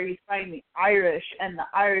 2 where he's fighting the Irish and the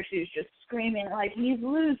Irish is just screaming like, he's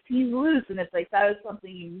loose, and it's like that is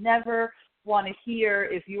something you never want to hear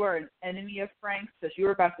if you are an enemy of Frank's, because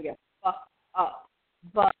you're about to get fucked up.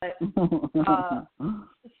 But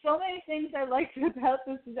so many things I liked about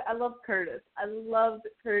this. I love Curtis. I loved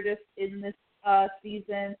Curtis in this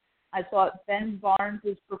season. I thought Ben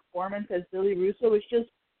Barnes' performance as Billy Russo was just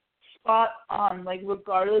spot on. Like,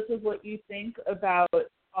 regardless of what you think about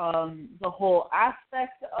the whole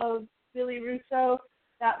aspect of Billy Russo,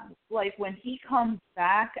 that, like, when he comes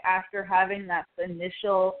back after having that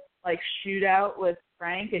initial, like, shootout with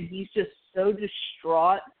Frank, and he's just so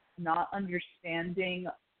distraught, not understanding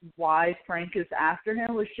why Frank is after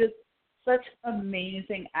him, was just such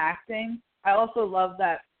amazing acting. I also love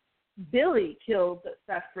that Billy killed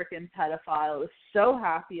that freaking pedophile. I was so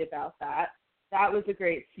happy about that. That was a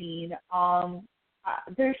great scene.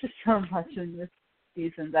 There's just so much in this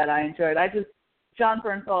season that I enjoyed. John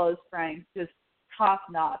Bernthal as Frank, just top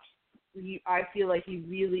notch. I feel like he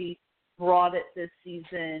really brought it this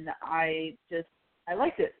season. I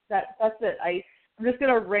liked it. That's it. I'm just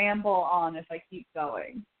going to ramble on if I keep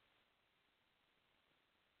going.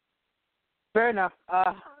 Fair enough.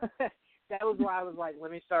 That was why I was like,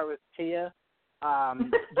 let me start with Tia.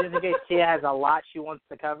 Just in case Tia has a lot she wants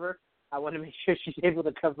to cover, I want to make sure she's able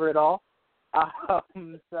to cover it all. But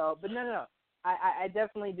no. I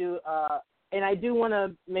definitely do. And I do want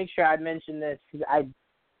to make sure I mention this because I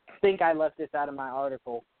think I left this out of my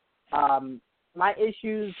article. My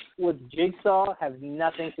issues with Jigsaw have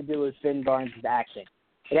nothing to do with Ben Barnes' acting.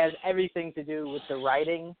 It has everything to do with the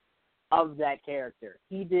writing of that character.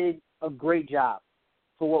 He did a great job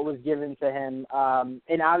for what was given to him.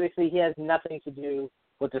 And obviously he has nothing to do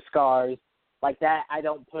with the scars. Like that I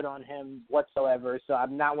don't put on him whatsoever. So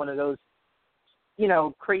I'm not one of those,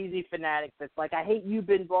 crazy fanatics that's like, I hate you,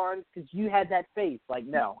 Ben Barnes, because you had that face. Like,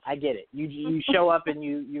 no, I get it. You show up and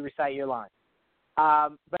you recite your lines.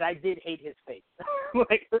 But I did hate his face.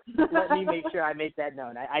 Let me make sure I make that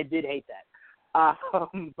known. I did hate that.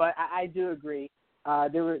 But I do agree.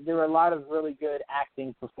 There were a lot of really good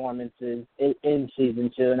acting performances in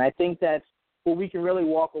season 2, and I think that's what we can really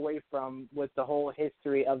walk away from with the whole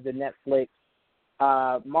history of the Netflix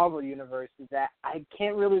Marvel universe is that I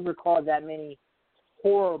can't really recall that many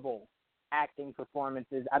horrible acting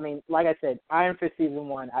performances. I mean, like I said, Iron Fist season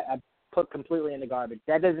 1, I put completely in the garbage.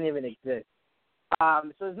 That doesn't even exist.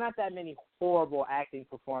 So there's not that many horrible acting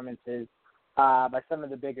performances by some of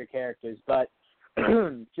the bigger characters. But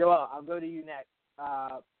Joel, I'll go to you next.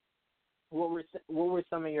 What were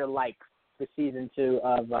some of your likes for season 2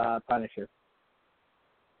 of Punisher?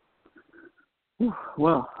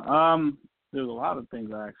 Well, there's a lot of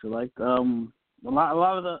things I actually liked. A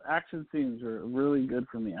lot of the action scenes were really good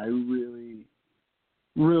for me. I really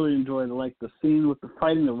enjoyed the scene with the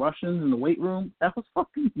fighting the Russians in the weight room. That was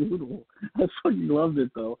fucking beautiful. I fucking loved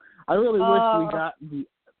it though. I really wish we got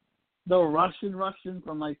the Russian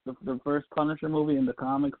from like the first Punisher movie in the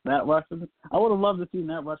comics. That Russian, I would have loved to see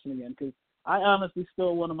that Russian again because I honestly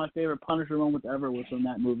still one of my favorite Punisher moments ever was from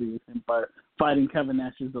that movie with him fighting Kevin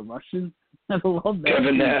Nash's the Russian. I love that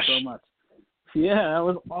Kevin Nash so much. Yeah, that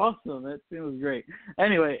was awesome. That scene was great.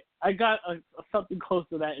 Anyway, I got something close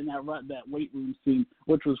to that in that weight room scene,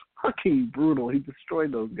 which was fucking brutal. He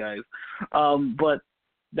destroyed those guys. But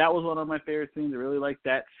that was one of my favorite scenes. I really liked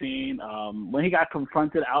that scene. When he got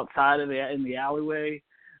confronted outside in the alleyway,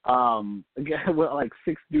 again with like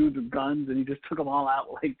 6 dudes with guns, and he just took them all out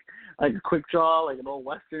like a quick draw, like an old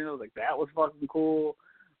western. I was like, that was fucking cool.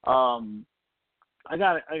 I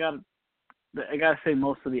gotta say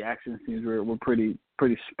most of the action scenes were pretty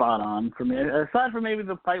spot on for me. Aside from maybe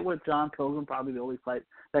the fight with John Pilgrim, probably the only fight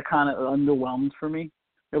that kind of underwhelmed for me.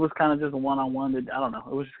 It was kind of just a one-on-one. I don't know.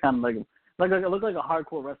 It was just kind of like it looked like a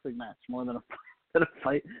hardcore wrestling match more than a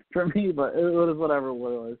fight for me. But it was whatever it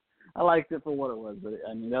was. I liked it for what it was. But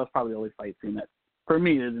I mean, that was probably the only fight scene that for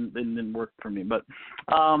me it didn't work for me. But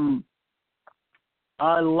I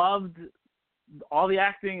loved all the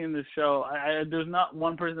acting in this show. There's not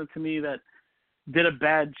one person to me that did a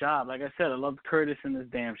bad job. Like I said, I loved Curtis in this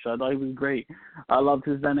damn show. I thought he was great. I loved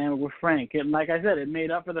his dynamic with Frank. And like I said, it made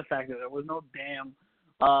up for the fact that there was no damn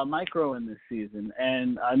Micro in this season.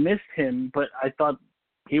 And I missed him, but I thought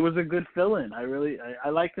he was a good fill-in. I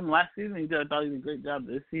liked him last season. I thought he did a great job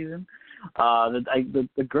this season.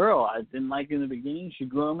 The girl I didn't like in the beginning. She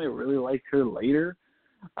grew on me. I really liked her later.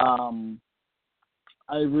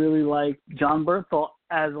 I really like John Bernthal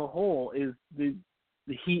as a whole.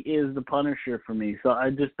 He is the Punisher for me. So I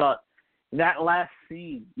just thought that last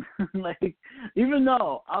scene, like, even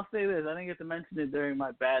though I'll say this, I didn't get to mention it during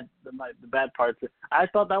the bad parts. I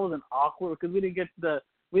thought that was an awkward because we didn't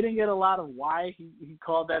get a lot of why he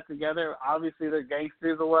called that together. Obviously they're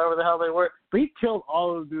gangsters or whatever the hell they were, but he killed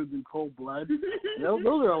all those dudes in cold blood. Those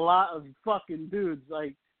are a lot of fucking dudes.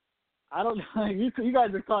 Like, I don't know. You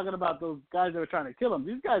guys are talking about those guys that were trying to kill him.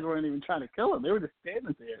 These guys weren't even trying to kill him. They were just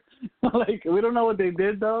standing there. Like, we don't know what they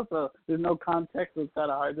did, though, so there's no context. So it's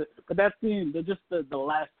kind of hard to. But that scene, the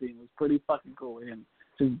last scene was pretty fucking cool with him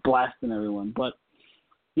just blasting everyone. But,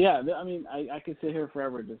 yeah, I mean, I could sit here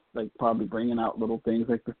forever just, like, probably bringing out little things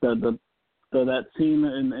like that scene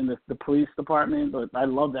in the police department. But I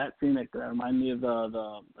love that scene. It reminded me of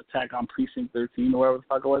the attack on Precinct 13 or whatever the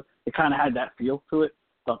fuck it was. It kind of had that feel to it.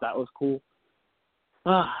 Thought that was cool.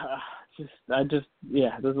 There's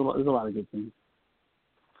a lot of good things.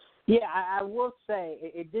 Yeah, I will say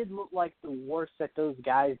it did look like the worst that those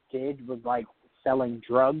guys did was like selling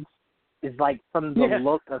drugs. Is like from the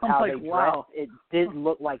look of how they dressed, it did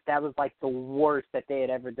look like that was like the worst that they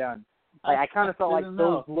had ever done. Like I kind of felt like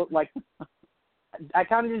those looked like. I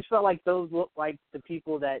kind of just felt like those looked like the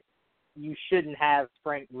people that you shouldn't have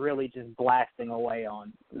Frank really just blasting away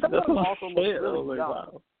on. Some of them also look really dumb.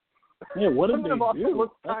 Wow. Yeah, what did they do?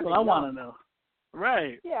 That's what I want to know.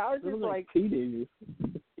 Right. Yeah, I was just like teenagers.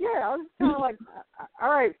 Yeah, I was kind of like, all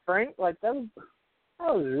right, Frank, like that was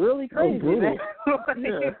really crazy, man.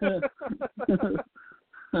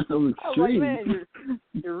 That was I was like, man,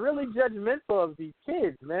 you're really judgmental of these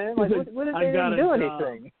kids, man. Like, what if they didn't do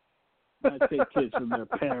anything? I take kids from their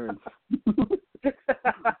parents.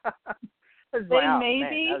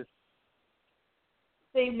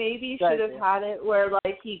 They maybe should have had it where,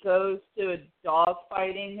 like, he goes to a dog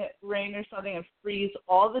fighting ring or something and frees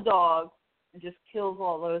all the dogs and just kills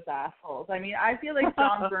all those assholes. I mean, I feel like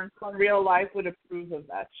John Bernthal in real life would approve of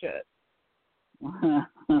that shit.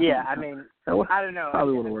 Yeah, I mean, I don't know.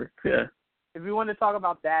 Probably would have worked, yeah. If we want to talk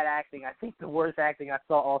about bad acting, I think the worst acting I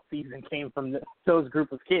saw all season came from those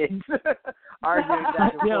group of kids. Arguing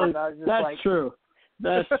back and forth. I was just that's like, true.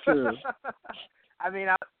 That's true. I mean,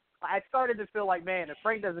 I started to feel like, man, if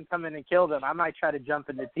Frank doesn't come in and kill them, I might try to jump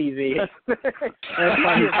into TV and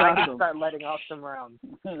start letting off some rounds.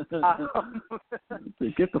 Get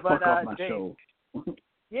the fuck off my show.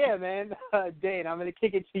 Yeah, man. Dane, I'm going to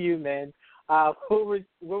kick it to you, man. What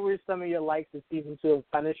were some of your likes of season 2 of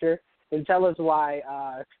Punisher? And tell us why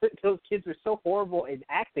those kids were so horrible in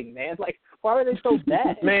acting, man. Like, why were they so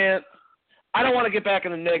bad? Man, I don't want to get back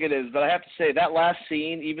in the negatives, but I have to say that last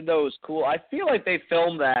scene, even though it was cool, I feel like they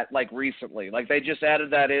filmed that, like, recently. Like, they just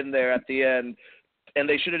added that in there at the end, and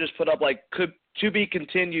they should have just put up, like, to be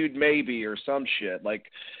continued maybe or some shit.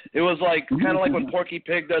 Like, it was, like, kind of like when Porky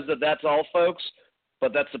Pig does the That's All, folks,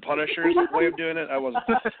 but that's the Punisher's way of doing it. I wasn't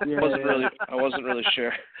really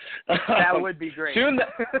sure. That would be great. Soon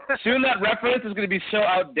that reference is going to be so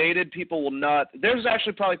outdated, people will not. There's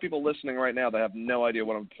actually probably people listening right now that have no idea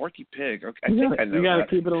what Porky Pig. Okay, I think I know. You got to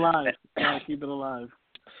keep it alive.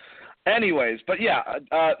 Anyways, but yeah,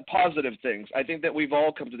 positive things. I think that we've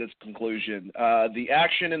all come to this conclusion. The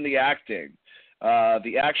action and the acting.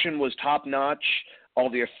 The action was top notch. All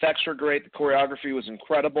the effects were great. The choreography was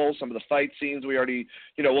incredible. Some of the fight scenes we already,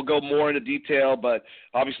 we'll go more into detail, but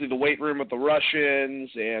obviously the weight room with the Russians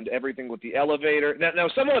and everything with the elevator. Now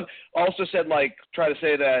someone also said, try to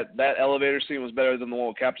say that elevator scene was better than the one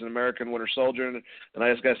with Captain America and Winter Soldier, and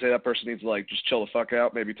I just got to say that person needs to, just chill the fuck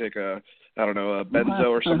out, maybe take a benzo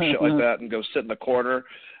or some shit like that and go sit in the corner.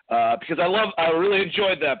 Because I really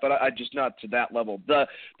enjoyed that, but I just not to that level. The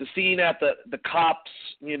scene at the cops,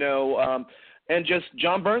 and just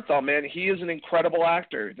Jon Bernthal, man, he is an incredible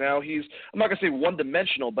actor. Now I'm not gonna say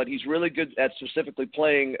one-dimensional, but he's really good at specifically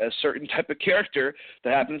playing a certain type of character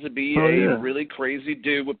that happens to be really crazy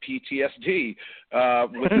dude with PTSD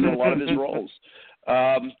within a lot of his roles.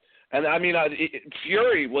 And I mean,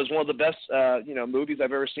 Fury was one of the best, movies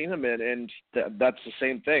I've ever seen him in, and that's the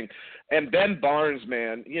same thing. And Ben Barnes,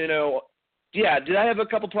 man, did I have a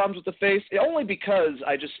couple problems with the face? Only because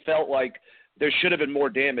I just felt like there should have been more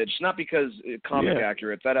damage, not because comic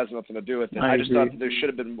accurate. That has nothing to do with it. I just thought that there should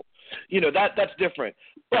have been, that's different.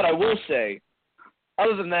 But I will say,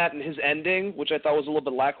 other than that, and his ending, which I thought was a little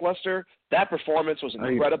bit lackluster, that performance was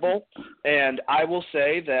incredible. And I will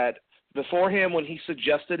say that beforehand, when he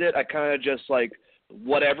suggested it, I kind of just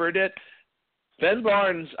whatevered it. Ben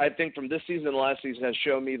Barnes, I think from this season and last season, has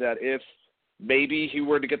shown me that if maybe he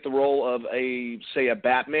were to get the role of a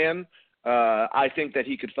Batman, I think that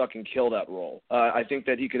he could fucking kill that role. I think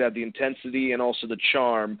that he could have the intensity and also the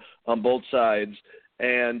charm on both sides.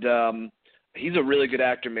 And he's a really good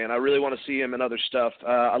actor, man. I really want to see him in other stuff.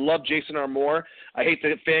 I love Jason R. Moore. I hate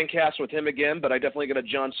the fan cast with him again, but I definitely get a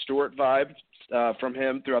Jon Stewart vibe from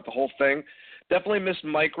him throughout the whole thing. Definitely missed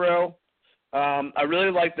Micro. I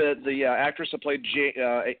really liked the actress that played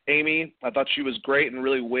Amy. I thought she was great and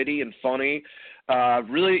really witty and funny.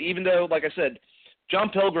 Really, even though, like I said, John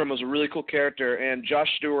Pilgrim was a really cool character, and Josh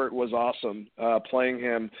Stewart was awesome playing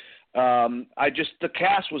him. The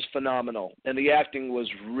cast was phenomenal, and the acting was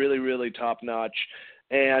really, really top-notch.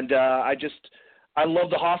 And I love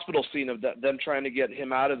the hospital scene of them trying to get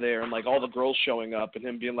him out of there and, all the girls showing up and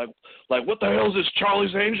him being like, what the hell is this,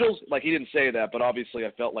 Charlie's Angels? He didn't say that, but obviously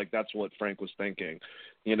I felt like that's what Frank was thinking.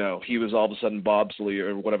 He was all of a sudden Bobsley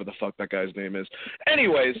or whatever the fuck that guy's name is.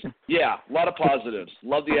 Anyways, a lot of positives.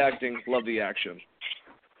 Love the acting, love the action.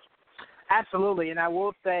 Absolutely, and I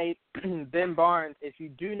will say, Ben Barnes, if you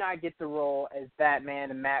do not get the role as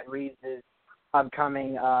Batman and Matt Reeves'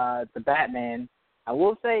 upcoming The Batman, I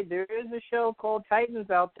will say there is a show called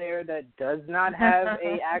Titans out there that does not have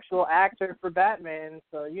a actual actor for Batman,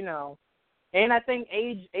 so, And I think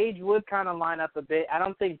age would kind of line up a bit. I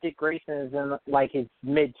don't think Dick Grayson is in, his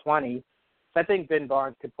mid-20s, so I think Ben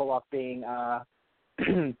Barnes could pull off being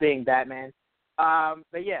being Batman.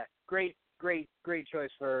 But, yeah, great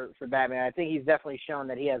choice for Batman. I think he's definitely shown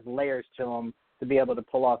that he has layers to him to be able to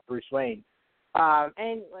pull off Bruce Wayne.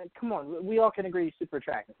 And come on, we all can agree he's super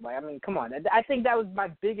attractive. Come on. I think that was my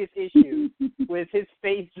biggest issue with his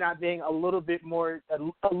face not being a little bit more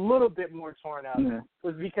torn up. Yeah.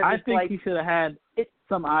 Was because I think he should have had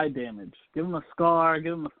some eye damage. Give him a scar,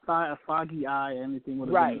 give him a foggy eye. Anything would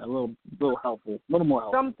have been a little helpful, a little more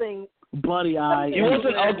helpful. Something bloody eye. He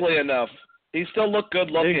wasn't ugly enough. He still looked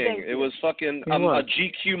good looking. It was fucking a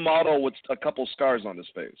GQ model with a couple scars on his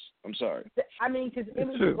face. I'm sorry. Because it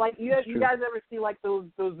was true. You guys ever see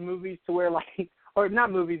those movies to where or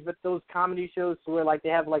not movies, but those comedy shows to where they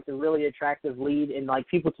have the really attractive lead and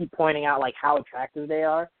people keep pointing out how attractive they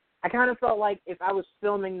are. I kind of felt like if I was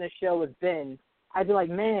filming this show with Ben, I'd be like,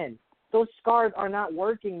 man, those scars are not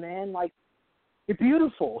working, man. You're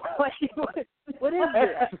beautiful. What is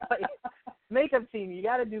this? Makeup team, you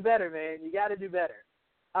got to do better, man. You got to do better.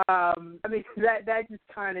 That just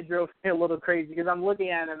kind of drove me a little crazy because I'm looking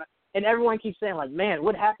at him and everyone keeps saying man,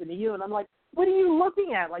 what happened to you? And I'm like, what are you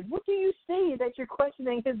looking at? What do you see that you're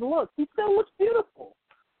questioning his looks? He still looks beautiful.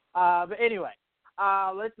 But anyway,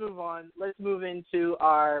 let's move on. Let's move into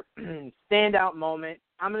our standout moment.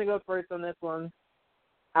 I'm going to go first on this one.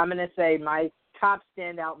 I'm going to say my top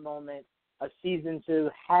standout moment of season 2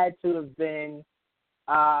 had to have been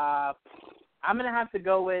I'm going to have to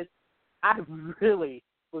go with, I really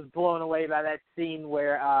was blown away by that scene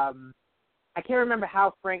where I can't remember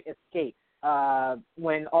how Frank escaped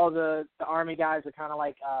when all the army guys are kind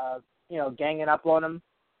of ganging up on him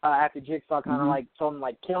after Jigsaw kind of told him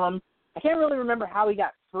kill him. I can't really remember how he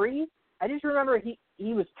got free. I just remember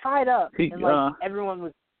he was tied up and everyone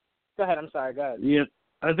was. Go ahead. I'm sorry. Go ahead. Yeah,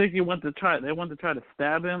 I think they wanted to try to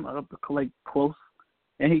stab him up close.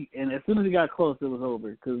 And as soon as he got close, it was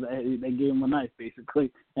over because they gave him a knife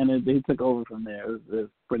basically, and they took over from there. It was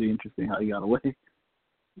pretty interesting how he got away.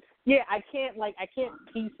 Yeah, I can't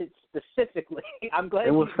piece it specifically. I'm glad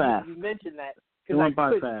you mentioned that. It went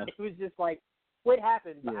by fast. It was just like, what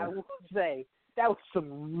happened? But Yeah. I will say that was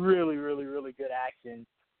some really, really, really good action.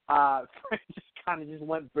 Frank just kind of just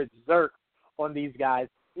went berserk on these guys.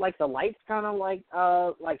 Like the lights kind of like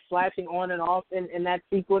flashing on and off in that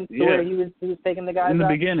sequence where he was taking the guys in the out.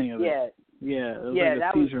 beginning of it. Yeah. Yeah, it was yeah, like a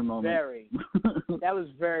that seizure was moment. that was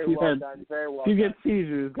very well done. Very well done. If you get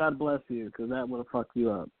seizures, God bless you, because that would have fucked you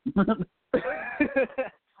up.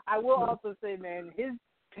 I will also say, man, his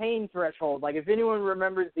pain threshold, like if anyone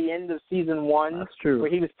remembers the end of season 1 That's true. where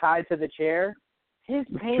he was tied to the chair, his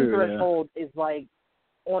pain threshold is like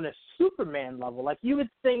on a Superman level. Like you would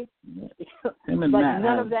think him and like Matt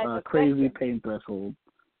none have of that a crazy pain threshold.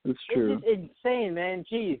 It's true. It's just insane, man.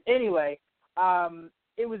 Jeez. Anyway,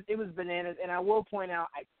 it was bananas, and I will point out,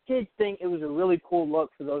 I did think it was a really cool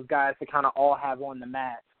look for those guys to kind of all have on the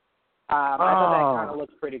masks. I thought that kind of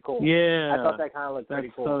looked pretty cool. Yeah. I thought that kind of looked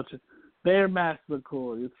pretty cool. So true. Their masks look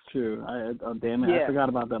cool. It's true. Damn it. Yeah. I forgot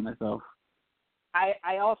about that myself.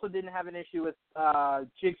 I also didn't have an issue with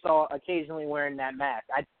Jigsaw occasionally wearing that mask.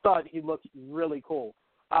 I thought he looked really cool.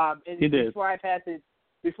 And he did. Before I pass it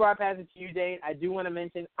to you, Dane, I do want to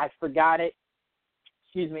mention, I forgot it,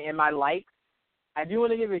 in my likes, I do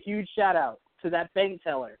want to give a huge shout-out to that bank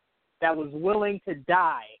teller that was willing to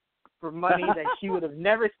die for money that she would have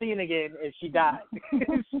never seen again if she died.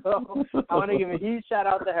 So I want to give a huge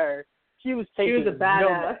shout-out to her. She was a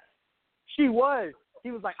badass. She was.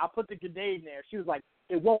 He was like, I'll put the grenade in there. She was like,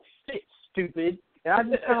 it won't fit, stupid. And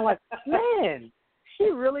I'm just kind of like, man, she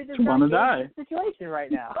really just got in the situation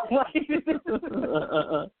right now.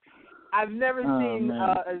 I've never seen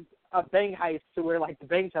a bank heist to where, like, the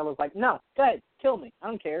bank teller's like, no, go ahead, kill me. I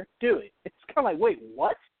don't care. Do it. It's kind of like, wait,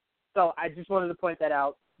 what? So I just wanted to point that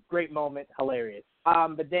out. Great moment. Hilarious.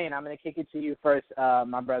 But, Dane, I'm going to kick it to you first,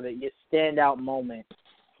 my brother. Your standout moment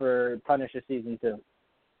for Punisher Season 2.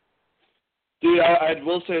 Dude, I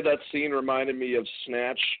will say that scene reminded me of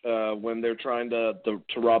Snatch when they're trying to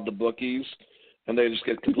rob the bookies, and they just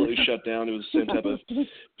get completely shut down. It was the same type of. Did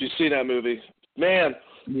you see that movie? Man,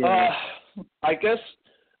 I guess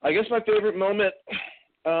my favorite moment.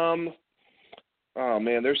 Oh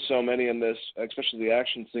man, there's so many in this, especially the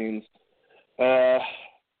action scenes.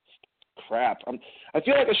 Crap. I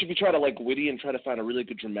feel like I should be trying to like witty and try to find a really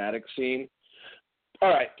good dramatic scene. All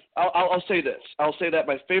right, I'll say this. I'll say that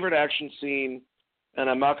my favorite action scene, and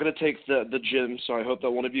I'm not going to take the gym, so I hope that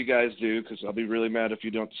one of you guys do, because I'll be really mad if you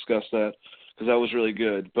don't discuss that, because that was really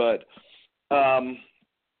good. But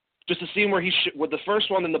just a scene where with the first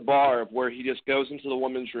one in the bar, where he just goes into the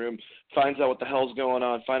woman's room, finds out what the hell's going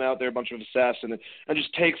on, find out they're a bunch of assassins, and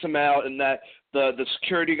just takes them out, and that the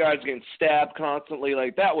security guard's getting stabbed constantly.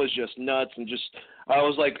 Like, that was just nuts, and just I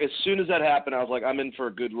was like, as soon as that happened, I was like, I'm in for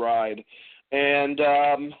a good ride. And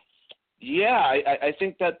I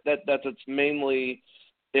think that's mainly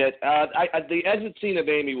it. The exit scene of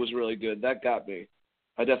Amy was really good. That got me.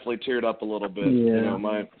 I definitely teared up a little bit. Yeah. You know,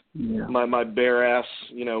 my bare ass.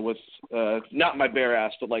 You know, with not my bare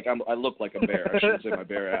ass, but like I look like a bear. I shouldn't say my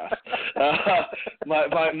bare ass. My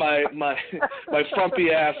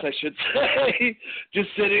frumpy ass, I should say. Just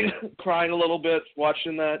sitting, crying a little bit,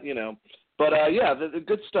 watching that. You know, but the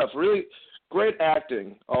good stuff. Really. Great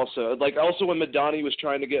acting also. Like, also when Madani was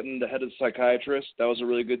trying to get in the head of the psychiatrist, that was a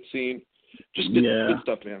really good scene. Just good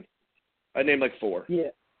stuff, man. I named like 4. Yeah.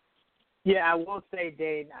 Yeah, I will say,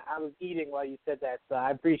 Dane, I was eating while you said that, so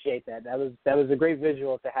I appreciate that. That was a great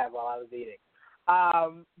visual to have while I was eating.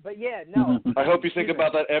 But yeah, no. I hope you think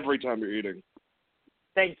about that every time you're eating.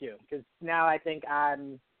 Thank you, because now I think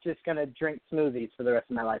I'm just going to drink smoothies for the rest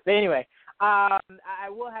of my life. But anyway, I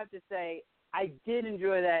will have to say, I did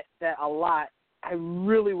enjoy that a lot. I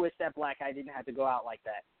really wish that black guy didn't have to go out like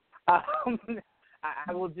that.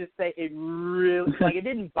 I will just say it really, like, it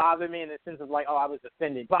didn't bother me in the sense of like, oh, I was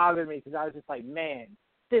offended. It bothered me because I was just like, man,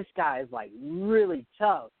 this guy is like really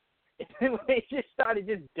tough. And then when they just started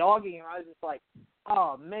just dogging him, I was just like,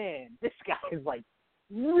 oh man, this guy is like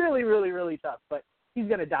really, really, really tough. But he's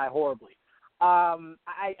gonna die horribly.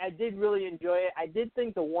 I did really enjoy it. I did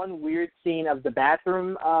think the one weird scene of the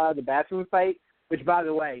bathroom fight, which, by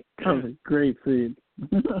the way, that was a great scene.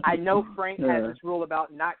 I know Frank has this rule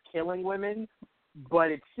about not killing women,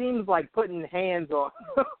 but it seems like putting hands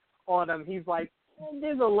on them. He's like,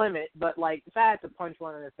 there's a limit, but like if I had to punch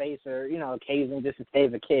one in the face or occasionally just to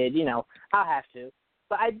save a kid, I'll have to.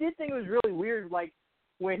 But I did think it was really weird, like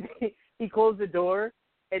when he closed the door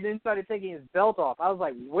and then started taking his belt off. I was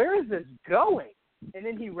like, where is this going? And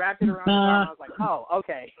then he wrapped it around his arm. I was like, oh,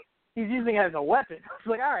 okay. He's using it as a weapon. I was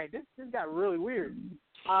like, all right, this got really weird.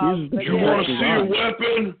 You want to see a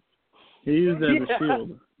weapon? He used it as a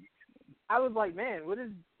shield. I was like, man, what is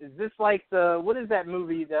this like what is that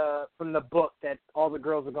movie from the book that all the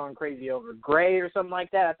girls are going crazy over? Grey or something like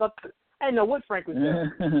that? I didn't know what Frank was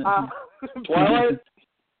doing. Twilight?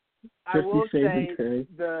 I will 50 Shades say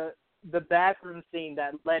of Grey. the bathroom scene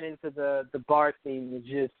that led into the bar scene was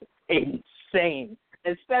just insane,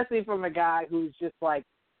 especially from a guy who's just like,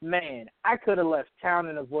 man, I could have left town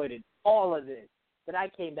and avoided all of this, but I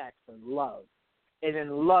came back for love. And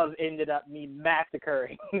then love ended up me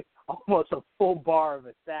massacring almost a full bar of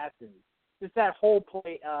assassins. Just that whole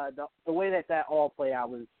play, the way that all played out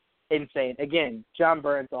was insane. Again, John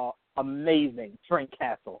Bernthal, amazing. Frank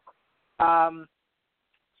Castle.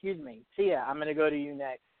 Excuse me. Tia, I'm going to go to you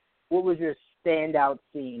next. What was your standout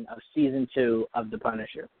scene of season 2 of The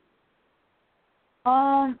Punisher?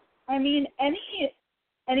 I mean,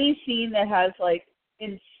 any scene that has like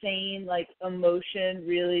insane like emotion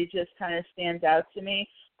really just kind of stands out to me.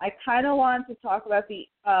 I kind of wanted to talk about the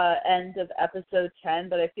end of episode 10,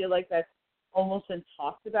 but I feel like that's almost been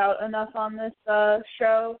talked about enough on this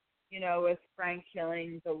show. You know, with Frank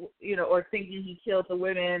killing or thinking he killed the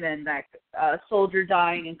women, and that soldier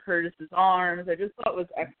dying in Curtis's arms. I just thought it was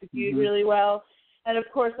executed really well. And of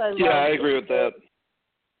course, I agree with that.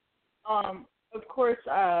 Of course,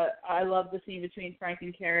 I love the scene between Frank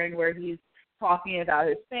and Karen where he's talking about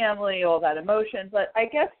his family, all that emotion. But I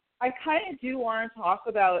guess I kind of do want to talk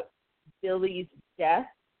about Billy's death,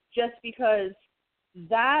 just because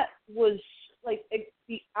that was like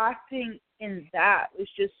the acting in that was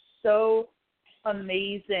just so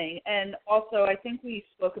amazing. And also, I think we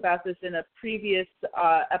spoke about this in a previous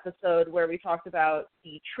episode where we talked about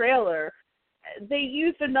the trailer. They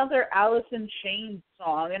used another Alice in Chains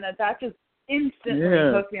song, and that just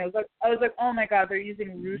instantly hooked me. I was like, oh my God, they're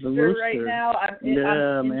using Rooster right now.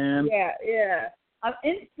 Man. Yeah. I'm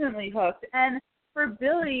instantly hooked. And for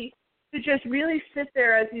Billy to just really sit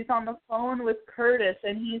there as he's on the phone with Curtis,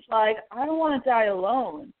 and he's like, I don't want to die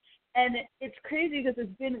alone. And it's crazy because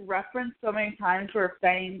it's been referenced so many times where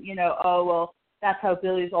saying, oh, well, that's how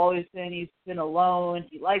Billy's always been. He's been alone.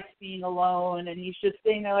 He likes being alone. And he's just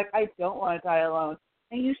sitting there like, I don't want to die alone.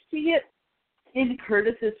 And you see it in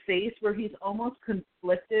Curtis's face where he's almost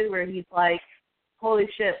conflicted, where he's like, holy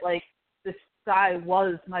shit, like, this guy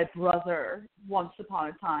was my brother once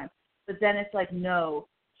upon a time. But then it's like, no,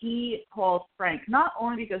 he calls Frank, not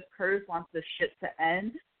only because Curtis wants this shit to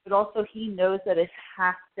end, but also he knows that it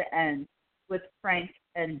has to end with Frank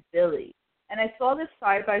and Billy. And I saw this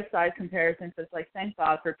side-by-side comparison because, like, thank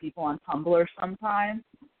God for people on Tumblr sometimes,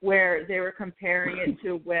 where they were comparing it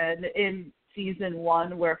to when in season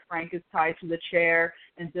 1 where Frank is tied to the chair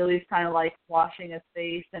and Billy's kind of like washing his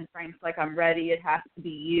face and Frank's like, I'm ready, it has to be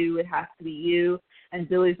you, it has to be you. And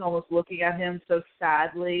Billy's almost looking at him so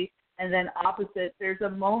sadly. And then opposite, there's a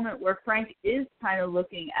moment where Frank is kind of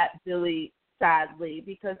looking at Billy sadly,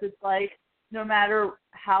 because it's like no matter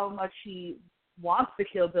how much he wants to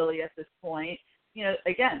kill Billy at this point,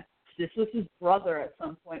 again, this was his brother at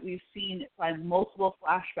some point. We've seen by multiple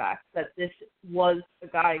flashbacks that this was a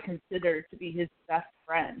guy considered to be his best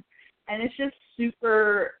friend. And it's just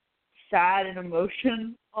super sad and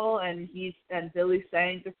emotional, and Billy's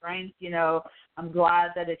saying to Frank, I'm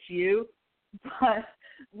glad that it's you. But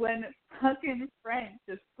when fucking Frank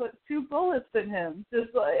just put 2 bullets in him,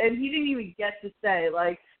 and he didn't even get to say,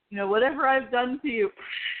 like, whatever I've done to you,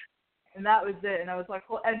 and that was it. And I was like,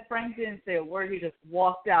 well, and Frank didn't say a word. He just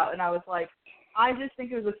walked out. And I was like, I just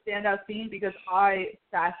think it was a standout scene because I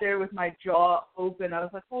sat there with my jaw open. I was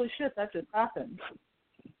like, holy shit, that just happened.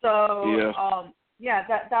 So,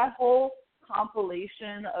 that whole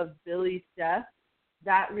compilation of Billy's death,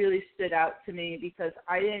 that really stood out to me because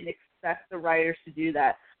I didn't expect the writers to do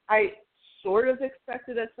that. I sort of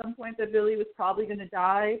expected at some point that Billy was probably going to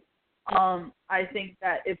die. I think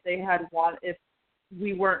that if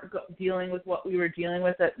we weren't dealing with what we were dealing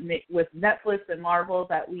with with Netflix and Marvel,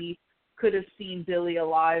 that we could have seen Billy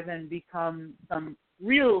alive and become some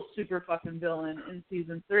real super fucking villain in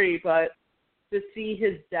season 3. But to see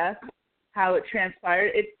his death, how it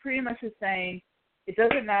transpired, it pretty much is saying it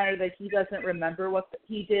doesn't matter that he doesn't remember what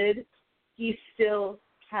he did. He's still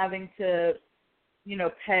having to,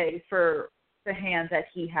 pay for the hand that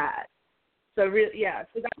he had. So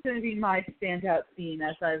so that's going to be my standout scene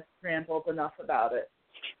as I've rambled enough about it.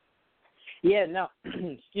 Yeah, no,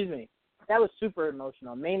 excuse me. That was super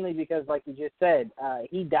emotional, mainly because, like you just said,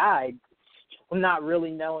 he died not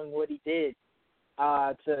really knowing what he did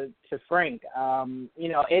to Frank. And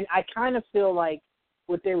I kind of feel like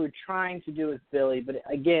what they were trying to do with Billy, but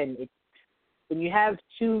again, when you have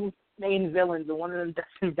 2 main villains and one of them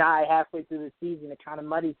doesn't die halfway through the season, it kind of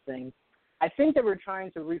muddies things. I think they were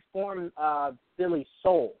trying to reform Billy's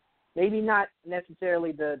soul maybe not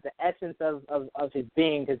necessarily the essence of his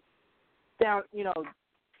being, because down,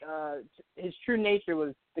 his true nature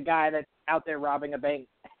was the guy that's out there robbing a bank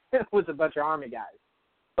with a bunch of army guys.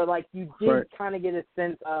 But, like, you did kind of get a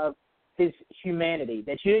sense of his humanity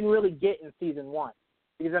that you didn't really get in season 1.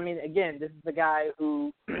 Because, I mean, again, this is the guy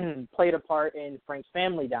who played a part in Frank's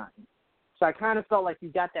family dying. So I kind of felt like you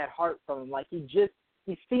got that heart from him. Like, he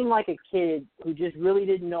seemed like a kid who just really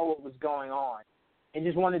didn't know what was going on and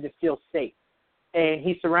just wanted to feel safe. And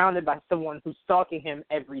he's surrounded by someone who's stalking him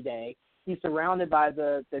every day. He's surrounded by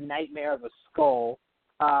the nightmare of a skull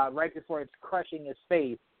right before it's crushing his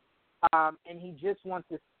face. And he just wants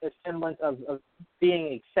a semblance of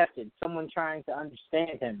being accepted, someone trying to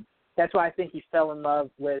understand him. That's why I think he fell in love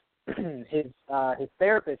with his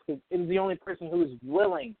therapist, because it was the only person who was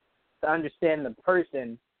willing to understand the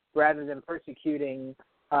person rather than persecuting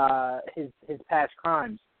his past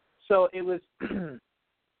crimes. So it was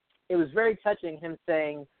very touching, him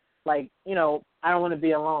saying, like, I don't want to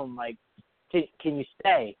be alone. Like, can you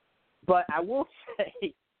stay? But I will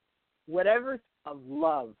say, whatever of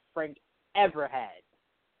love Frank ever had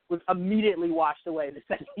was immediately washed away the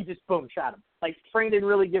second he just boom shot him. Like, Frank didn't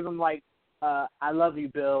really give him like, I love you,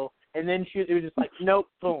 Bill, and then it was just like, nope,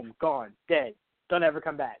 boom, gone, dead, don't ever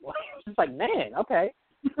come back. Like, it was just like, man, okay.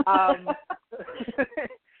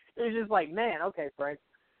 It was just like, man, okay, Frank.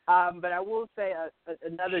 But I will say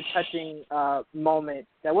another touching moment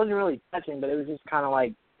that wasn't really touching, but it was just kind of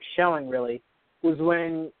like showing really, was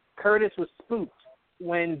when Curtis was spooked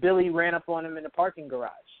when Billy ran up on him in the parking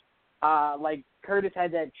garage. Like, Curtis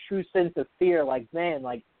had that true sense of fear, like, man,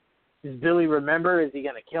 like, does Billy remember? Is he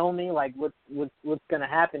going to kill me? Like, what's going to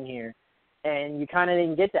happen here? And you kind of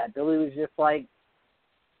didn't get that. Billy was just like,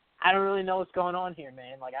 I don't really know what's going on here,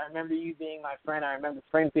 man. Like, I remember you being my friend. I remember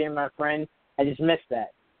Frank being my friend. I just missed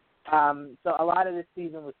that. So a lot of this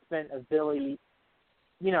season was spent of Billy,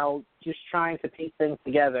 just trying to piece things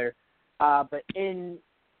together. But in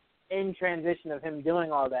transition of him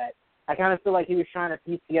doing all that, I kind of feel like he was trying to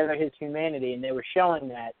piece together his humanity, and they were showing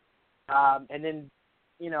that. And then,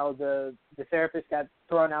 the therapist got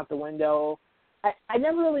thrown out the window. I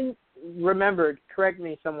never really remembered, correct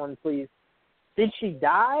me someone please, did she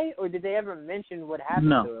die, or did they ever mention what happened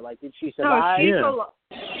to her? Like, did she survive? No,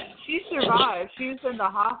 she survived. She was in the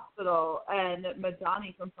hospital, and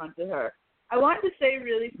Madani confronted her. I wanted to say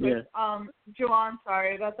really quick, Joanne,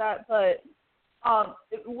 sorry about that, but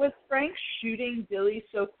with Frank shooting Billy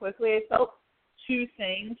so quickly, I felt two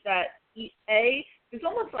things. That it's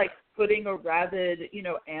almost like putting a rabid,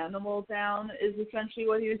 animal down is essentially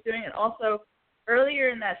what he was doing. And also, earlier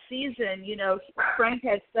in that season, Frank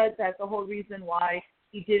had said that the whole reason why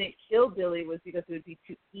he didn't kill Billy was because it would be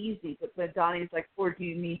too easy. But Donnie's like, or do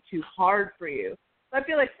you mean too hard for you? So I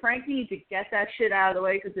feel like Frank needs to get that shit out of the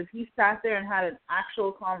way, because if he sat there and had an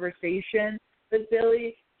actual conversation with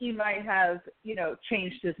Billy, he might have,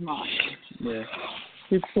 changed his mind. Yeah.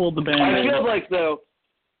 He pulled the band.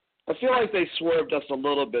 I feel like they swerved us a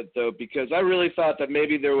little bit, though, because I really thought that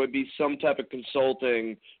maybe there would be some type of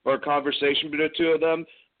consulting or conversation between the two of them.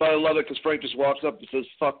 But I love it because Frank just walks up and says,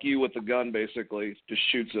 fuck you with a gun, basically. Just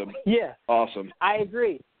shoots him. Yeah. Awesome. I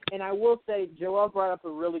agree. And I will say, Joel brought up a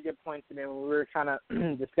really good point today when we were kind of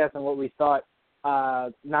discussing what we thought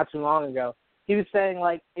not too long ago. He was saying,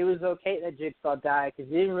 like, it was okay that Jigsaw died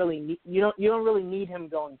because you don't really need him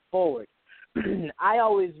going forward. I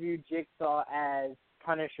always viewed Jigsaw as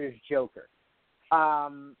Punisher's Joker.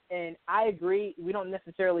 And I agree, we don't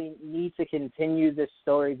necessarily need to continue this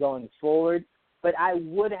story going forward, but I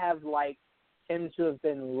would have liked him to have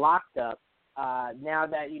been locked up. Now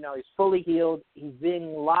that, he's fully healed, he's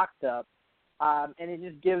being locked up, and it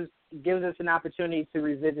just gives us an opportunity to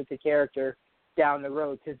revisit the character down the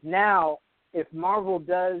road. Because now, if Marvel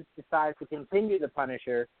does decide to continue the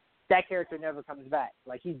Punisher, that character never comes back.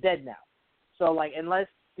 Like, he's dead now. So, like, unless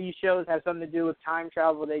these shows have something to do with time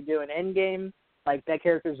travel they do in Endgame, like, that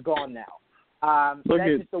character's gone now.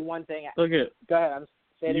 That's just the one thing. Go ahead. I'm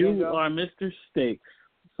saying you are Mr. Stakes.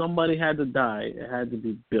 Somebody had to die. It had to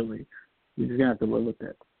be Billy. You're just going to have to live with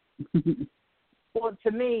that. Well,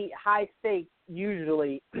 to me, high stakes,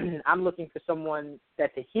 usually, I'm looking for someone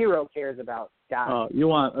that the hero cares about dying. Oh, you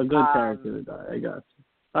want a good character to die. I got you.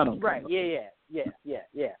 I don't Right, yeah.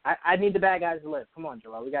 I need the bad guys to live. Come on,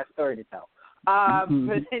 Joel. We got a story to tell.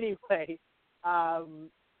 But anyway, I'm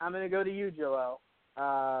going to go to you, Joel.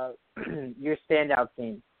 Your standout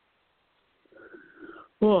scene.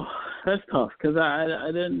 Well, that's tough because I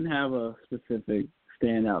didn't have a specific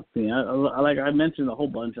standout scene. Like I mentioned a whole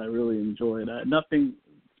bunch I really enjoyed. Nothing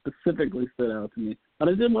specifically stood out to me. But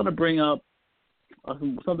I did want to bring up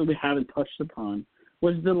something we haven't touched upon,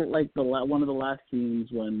 was one of the last scenes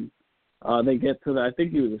when they get to I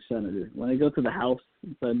think he was a senator, when they go to the house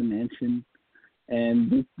inside the mansion,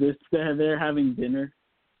 and they're having dinner,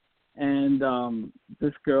 and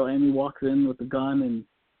this girl Amy walks in with a gun,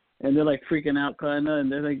 and they're like freaking out kinda,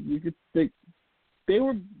 and they're like, they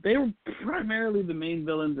were primarily the main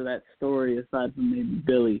villains of that story aside from maybe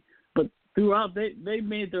Billy, but throughout they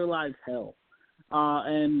made their lives hell,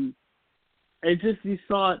 and it just, you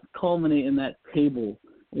saw it culminate in that table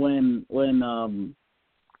when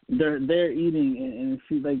they're eating, and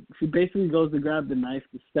she basically goes to grab the knife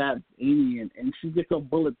to stab Amy, and she gets a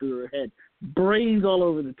bullet through her head, brains all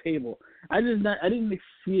over the table. I didn't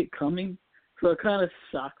see it coming, so it kind of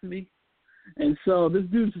shocked me. And so this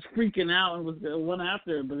dude's just freaking out and went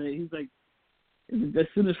after her, but he's like, as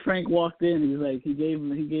soon as Frank walked in, he's like, he gave him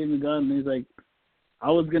the gun, and he's like, I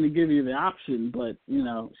was gonna give you the option, but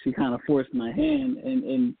she kind of forced my hand,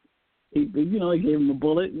 and he gave him a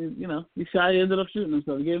bullet. And, he shot. He ended up shooting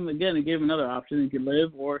himself. He gave him another option. He could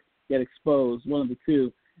live or get exposed, one of the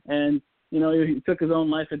two. And he took his own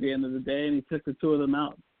life at the end of the day, and he took the two of them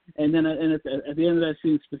out. And then at the end of that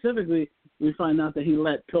scene specifically, we find out that he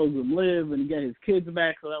let Pilgrim live and get his kids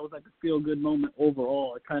back. So that was like a feel-good moment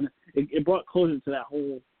overall. It brought closure to that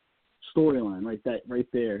whole storyline right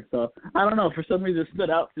there. So I don't know. For some reason, it stood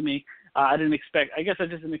out to me. I just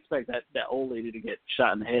didn't expect that old lady to get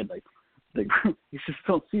shot in the head. Like you just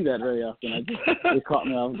don't see that very often. It caught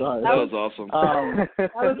me off guard. That was awesome.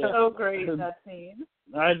 That was so great, that scene.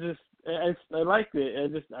 I liked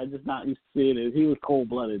it. I just not used to seeing it. He was cold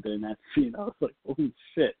blooded in that scene. I was like, holy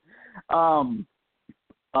shit. But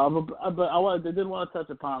I did want to touch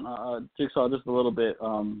upon Jigsaw just a little bit.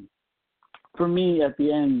 For me, at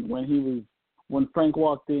the end, when Frank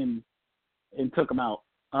walked in and took him out,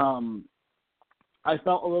 I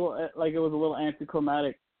felt a little like it was a little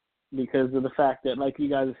anticlimactic because of the fact that, like you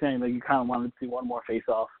guys are saying, that you kind of wanted to see one more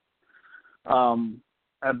face-off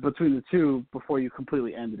between the two before you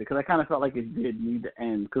completely ended it. Because I kind of felt like it did need to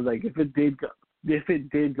end. Because like if it did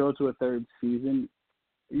go to a third season,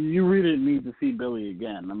 you really didn't need to see Billy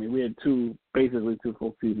again. I mean, we had basically two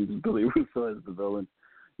full seasons of Billy Russo as the villain.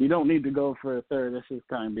 You don't need to go for a third. This is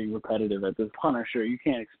kind of being repetitive at this Punisher. You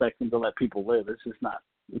can't expect him to let people live. It's just not.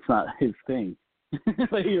 It's not his thing.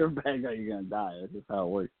 Like, you're a bad guy, you're gonna die. That's just how it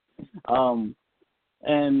works.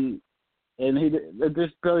 And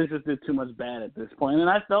Billy just did too much bad at this point. And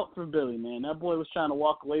I felt for Billy, man. That boy was trying to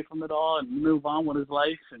walk away from it all and move on with his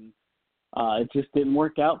life, and it just didn't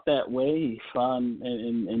work out that way.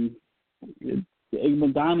 And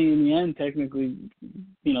Madani in the end technically,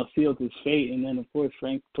 sealed his fate, and then of course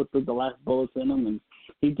Frank put the last bullets in him, and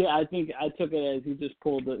he did. I think I took it as he just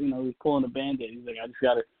pulled he was pulling a Band-Aid. He's like, I'm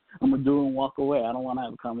gonna do it and walk away. I don't want to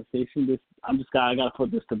have a conversation. I gotta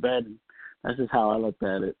put this to bed, and that's just how I looked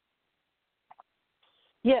at it.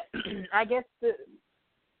 Yeah, I guess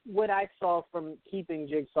what I saw from keeping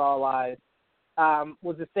Jigsaw alive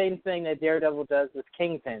was the same thing that Daredevil does with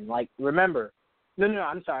Kingpin. Like, remember. No,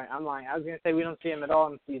 I'm sorry. I'm lying. I was going to say we don't see him at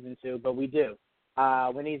all in season 2, but we do.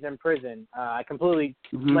 When he's in prison. I completely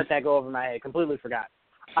let that go over my head. Completely forgot.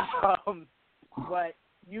 But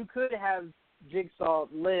you could have Jigsaw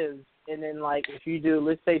live, and then, like, if you do,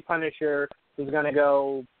 let's say Punisher is going to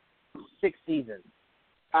go 6 seasons.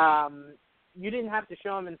 You didn't have to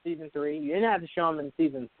show him in season 3. You didn't have to show him in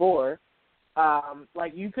season 4.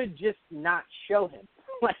 Like, you could just not show him.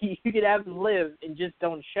 Like, you could have him live and just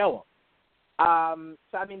don't show him.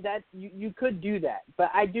 So, I mean, that you could do that.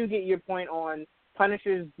 But I do get your point on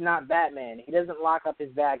Punisher's not Batman. He doesn't lock up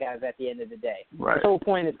his bad guys at the end of the day. Right. The whole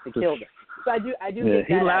point is to kill them. So I do Yeah, get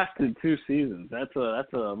that. he lasted 2 seasons. That's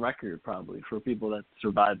a record probably for people that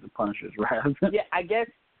survived the Punisher's wrath. Yeah, I guess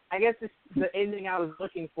it's the ending I was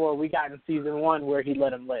looking for. We got in season 1 where he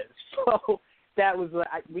let him live. So that was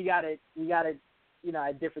we got it.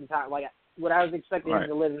 At different time. Like, what I was expecting him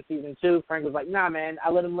to live in season 2, Frank was like, "Nah, man, I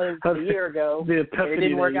let him live a year ago. The epiphany it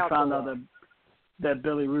didn't work out." Found out that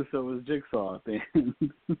Billy Russo was Jigsaw thing.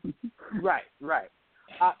 Right.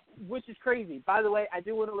 Which is crazy. By the way, I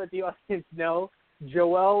do want to let the audience know,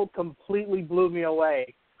 Joel completely blew me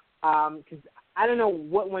away. Because I don't know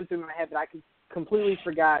what went through my head, but I completely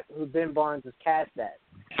forgot who Ben Barnes was cast as.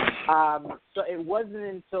 So it wasn't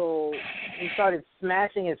until he started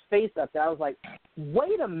smashing his face up that I was like,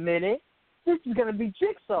 wait a minute, this is going to be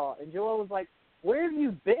Jigsaw. And Joel was like, where have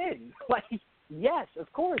you been? Like, yes,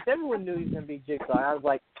 of course, everyone knew he was going to be Jigsaw. And I was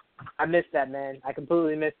like, I missed that, man. I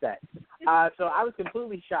completely missed that. So I was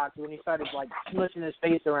completely shocked when he started, like, smushing his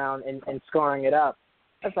face around and scarring it up.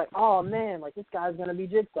 I was like, oh, man, like, this guy's going to be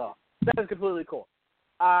Jigsaw. That was completely cool.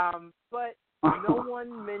 But no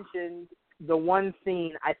one mentioned the one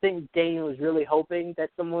scene, I think Dane was really hoping that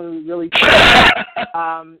someone would really. So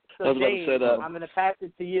I was about Dane, to say that. I'm going to pass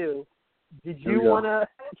it to you. Did you want to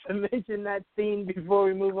mention that scene before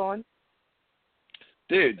we move on?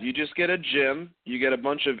 Dude, you just get a gym, you get a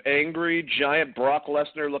bunch of angry, giant Brock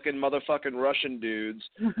Lesnar-looking motherfucking Russian dudes,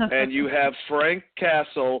 and you have Frank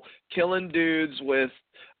Castle killing dudes with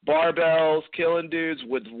barbells, killing dudes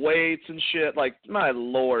with weights and shit. Like, my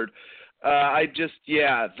lord, that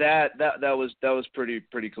was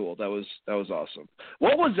pretty cool. That was awesome.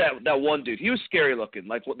 What was that one dude? He was scary looking.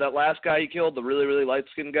 Like that last guy he killed, the really really light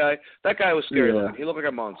skinned guy. That guy was scary looking. He looked like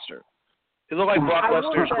a monster. He looked like Brock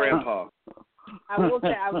Lesnar's grandpa. I will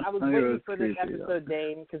say I was waiting for this episode,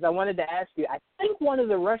 Dane, because I wanted to ask you. I think one of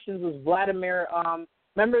the Russians was Vladimir.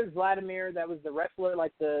 Remember Vladimir? That was the wrestler,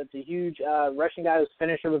 like the huge Russian guy whose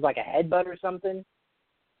finisher was like a headbutt or something.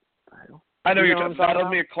 I know you're talking about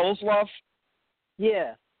Vladimir Kozlov.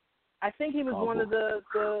 Yeah, I think he was one of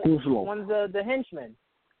the henchmen.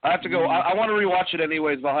 I have to go. I want to rewatch it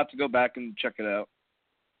anyways, but I'll have to go back and check it out.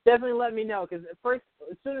 Definitely let me know, because at first,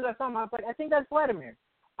 as soon as I saw him, I was like, I think that's Vladimir.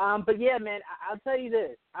 But yeah, man, I'll tell you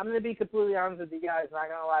this. I'm going to be completely honest with you guys. I'm not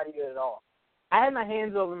going to lie to you at all. I had my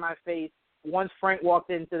hands over my face once Frank walked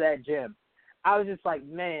into that gym. I was just like,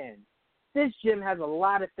 man, this gym has a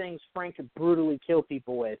lot of things Frank could brutally kill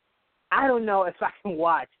people with. I don't know if I can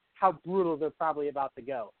watch how brutal they're probably about to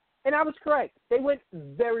go. And I was correct. They went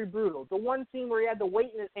very brutal. The one scene where he had the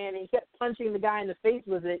weight in his hand and he kept punching the guy in the face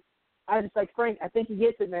with it, I was just like, Frank, I think he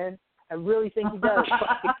gets it, man. I really think he does.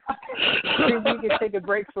 I think we can take a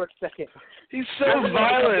break for a second. He's so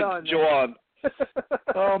violent, Juwan.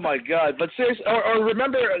 Oh, my God. But seriously, or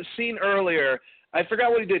remember a scene earlier, I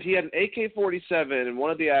forgot what he did. He had an AK-47 in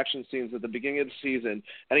one of the action scenes at the beginning of the season,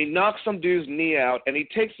 and he knocks some dude's knee out, and he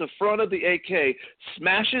takes the front of the AK,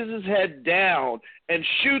 smashes his head down, and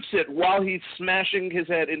shoots it while he's smashing his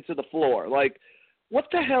head into the floor. Like, what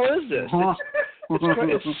the hell is this?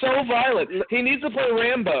 It's so violent. He needs to play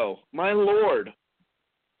Rambo. My lord.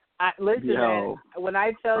 Listen, man, when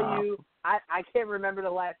I tell you, I can't remember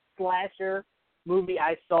the last slasher movie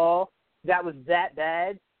I saw that was that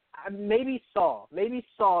bad. Maybe Saw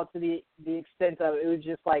to the extent of it was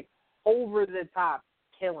just like over the top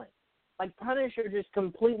killing. Like Punisher just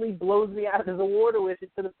completely blows me out of the water with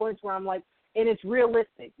it to the point where I'm like, and it's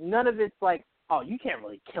realistic. None of it's like, oh, you can't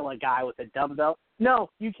really kill a guy with a dumbbell. No,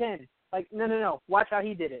 you can. Like, no. Watch how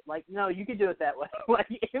he did it. Like, no, you could do it that way. Like,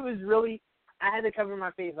 it was really, I had to cover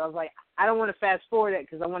my face. I was like, I don't want to fast forward it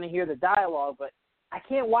because I want to hear the dialogue, but I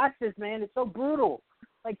can't watch this, man. It's so brutal.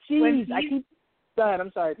 Like, geez, Go ahead.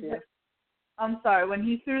 I'm sorry, Tia. I'm sorry. When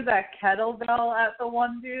he threw that kettlebell at the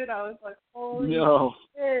one dude, I was like, holy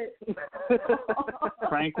shit.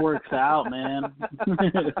 Frank works out, man.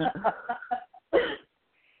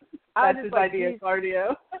 That's his idea of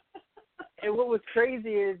cardio. And what was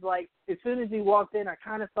crazy is, like, as soon as he walked in, I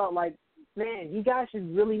kind of felt like, man, you guys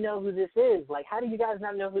should really know who this is. Like, how do you guys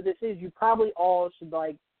not know who this is? You probably all should,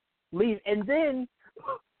 like, leave. And then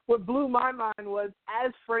what blew my mind was,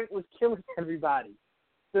 as Frank was killing everybody,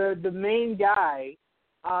 the main guy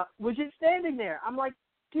was just standing there. I'm like,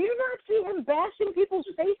 do you not see him bashing people's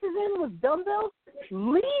faces in with dumbbells?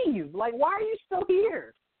 Leave. Like, why are you still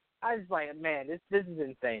here? I was like, man, this is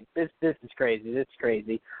insane. This is crazy. This is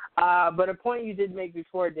crazy. But a point you did make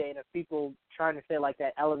before, Dane, of people trying to say like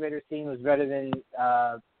that elevator scene was better than,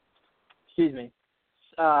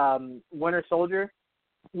 Winter Soldier.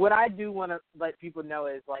 What I do want to let people know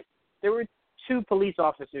is like there were 2 police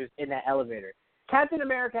officers in that elevator. Captain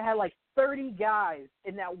America had like 30 guys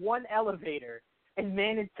in that one elevator and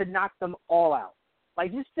managed to knock them all out.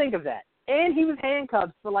 Like, just think of that. And he was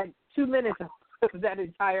handcuffed for like 2 minutes of that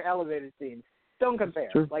entire elevator scene. Don't compare.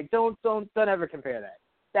 Sure. Like, don't ever compare that.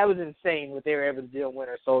 That was insane what they were able to do in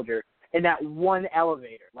Winter Soldier in that one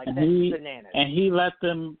elevator. Like, that's bananas. And he let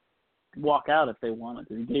them walk out if they wanted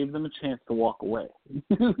to. He gave them a chance to walk away.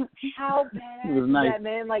 How bad it was nice. That,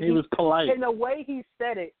 man? Like, he was polite. And the way he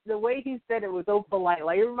said it was so polite.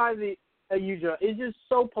 Like, it reminds me of you, Joe. It's just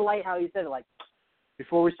so polite how he said it. Like,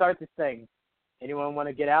 before we start this thing, anyone want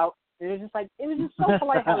to get out? And it was just like, it was just so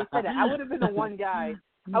polite how he said it. I would have been the one guy.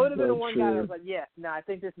 that was like, yeah, no, I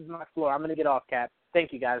think this is my floor. I'm going to get off, Cap.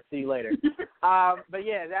 Thank you, guys. See you later. But,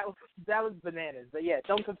 yeah, that was bananas. But, yeah,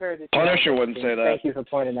 don't compare it to Punisher wouldn't say that. Thank you for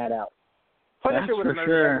pointing that out. Punisher would have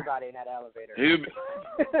murdered everybody in that elevator.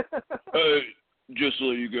 Just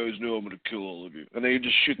so you guys know, I'm going to kill all of you. And then you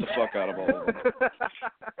just shoot the fuck out of all of them.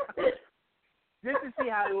 Just to see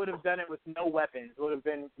how he would have done it with no weapons would have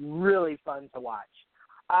been really fun to watch.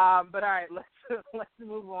 But, all right, let's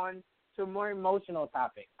move on to a more emotional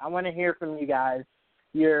topic. I want to hear from you guys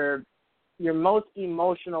your your most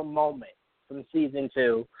emotional moment from season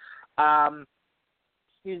 2.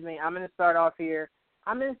 Excuse me. I'm going to start off here.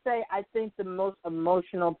 I'm going to say I think the most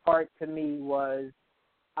emotional part to me was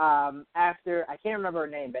after, I can't remember her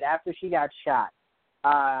name, but after she got shot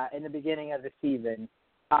in the beginning of the season,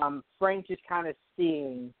 Frank just kind of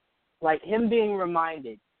seeing, like him being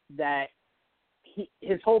reminded that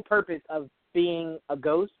his whole purpose of being a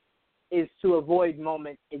ghost is to avoid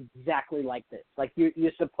moments exactly like this. Like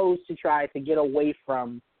you're supposed to try to get away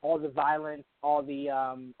from all the violence, all the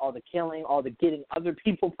killing, all the getting other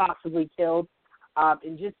people possibly killed,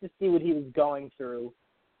 and just to see what he was going through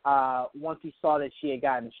once he saw that she had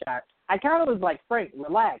gotten shot. I kind of was like, Frank,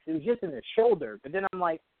 relax. It was just in the shoulder. But then I'm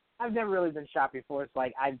like, I've never really been shot before. It's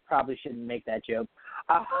like I probably shouldn't make that joke.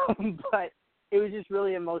 But it was just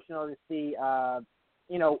really emotional to see,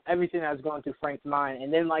 everything that was going through Frank's mind.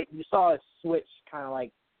 And then, like, you saw a switch kind of,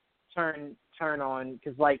 like, turn on.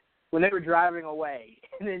 Because, like, when they were driving away,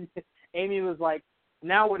 and then Amy was like,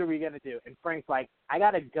 now what are we going to do? And Frank's like, I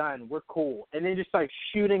got a gun. We're cool. And then just starts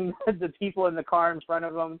shooting the people in the car in front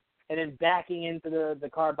of him and then backing into the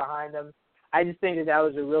car behind them. I just think that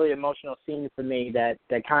was a really emotional scene for me that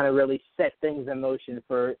kind of really set things in motion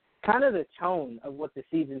for kind of the tone of what the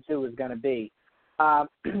season 2 is going to be.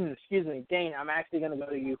 Excuse me, Dane, I'm actually going to go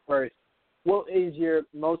to you first. What is your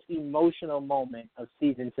most emotional moment of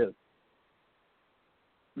season 2?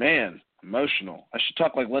 Man, emotional. I should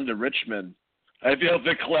talk like Linda Richmond. I feel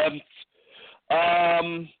verklempt.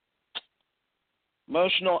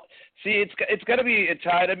 Emotional. See, it's got to be a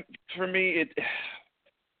tie for me.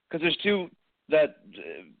 Because there's two that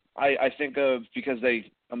I think of because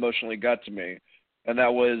they emotionally got to me, and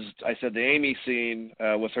that was, I said, the Amy scene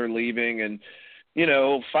with her leaving, and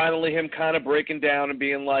finally him kind of breaking down and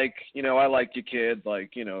being like, I like you, kid,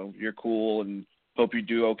 like, you're cool and hope you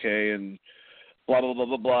do okay, and blah blah blah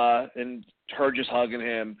blah blah, and her just hugging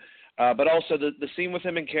him. But also the scene with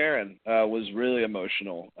him and Karen was really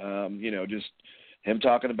emotional. Just him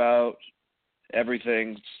talking about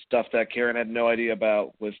everything, stuff that Karen had no idea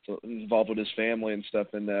about, with involved with his family and stuff.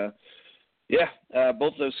 And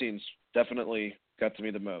both those scenes definitely got to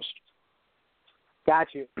me the most.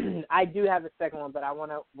 Got you. I do have a second one, but I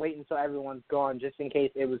want to wait until everyone's gone, just in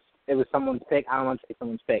case it was someone's pick. I don't want to take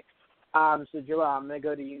someone's pick. So Joel, I'm going to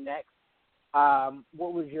go to you next.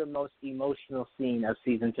 What was your most emotional scene of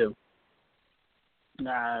season 2?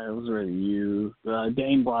 Nah, it was really you.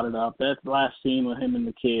 Dane brought it up. That last scene with him and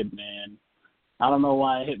the kid, man. I don't know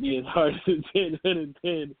why it hit me as hard as it did, but it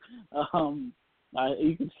did.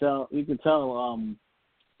 You could tell.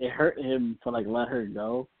 It hurt him to let her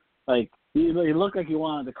go. Like he looked like he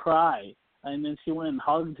wanted to cry, and then she went and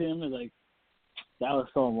hugged him, and that was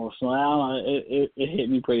so emotional. I don't know. It hit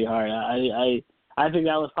me pretty hard. I think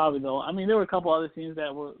that was probably there were a couple other scenes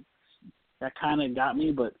that kind of got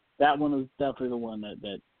me, but that one was definitely the one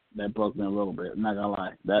that broke me a little bit. I'm not gonna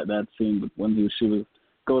lie. That scene when she was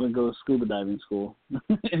going to go to scuba diving school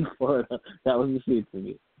in Florida, that was the scene for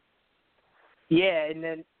me. Yeah, and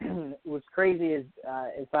then what's crazy is,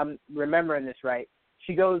 if I'm remembering this right,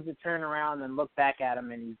 she goes to turn around and look back at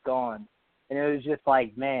him, and he's gone. And it was just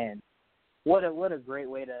like, man, what a great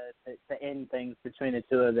way to end things between the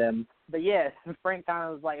two of them. But yeah, Frank kind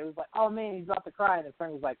of was like, oh man, he's about to cry, and then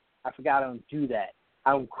Frank was like, I forgot I don't do that.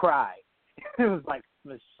 I don't cry. It was like,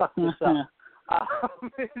 I'm gonna suck this up.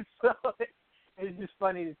 So it's just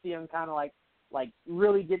funny to see him kind of like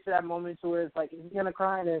really get to that moment to where it's like, is he gonna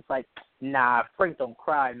cry? And it's like, nah, Frank don't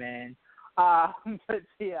cry, man. But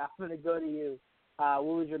yeah, I'm gonna go to you. What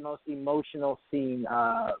was your most emotional scene?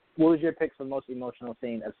 What was your pick for most emotional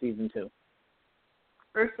scene of season 2?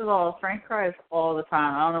 First of all, Frank cries all the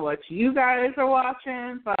time. I don't know what you guys are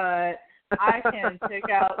watching, but I can pick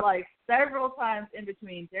out several times in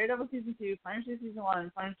between Daredevil season 2, Punisher season 1,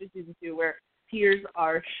 and Punisher season 2 where tears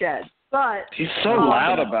are shed. But he's so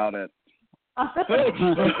loud about it. Like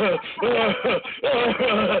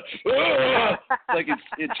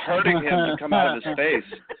it's hurting him to come out of his face.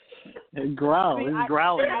 He's growling. I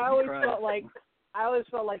always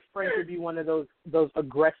felt like Frank would be one of those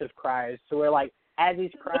aggressive cries, to where as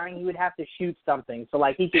he's crying, he would have to shoot something. So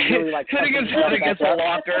he could really hitting his head against a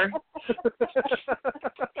locker.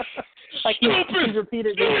 he's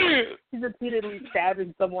repeatedly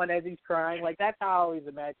stabbing someone as he's crying. That's how I always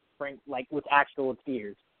imagine Frank, with actual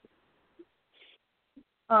tears.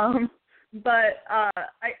 But I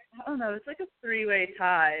don't know. It's a three-way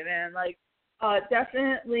tie, man.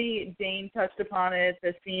 Definitely Dane touched upon it.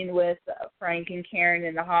 The scene with Frank and Karen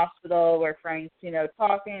in the hospital where Frank's,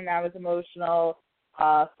 talking, that was emotional.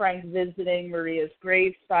 Frank visiting Maria's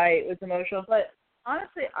gravesite was emotional. But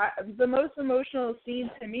honestly, the most emotional scene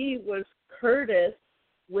to me was Curtis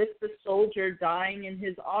with the soldier dying in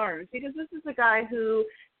his arms, because this is a guy who,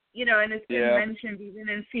 you know, and it's been mentioned even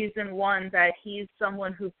in season 1 that he's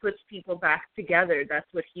someone who puts people back together. That's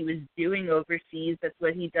what he was doing overseas. That's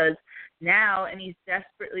what he does now, and he's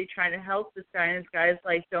desperately trying to help this guy, and this guy's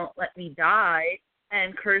like, don't let me die,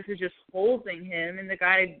 and Curtis is just holding him, and the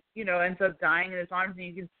guy, you know, ends up dying in his arms, and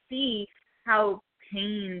you can see how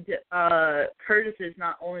pained Curtis is,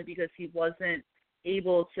 not only because he wasn't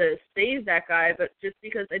able to save that guy, but just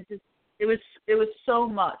because it was so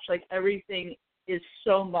much, like everything is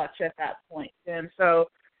so much at that point. And so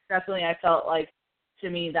definitely I felt like, to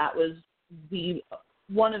me, that was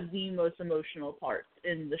one of the most emotional parts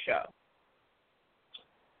in the show.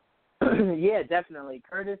 Yeah, definitely.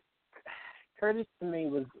 Curtis to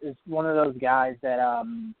me is one of those guys that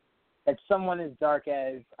someone as dark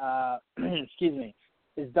as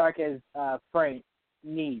Frank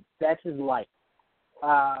needs. That's his life.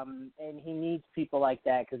 And he needs people like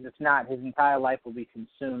that, because if not, his entire life will be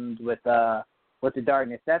consumed with the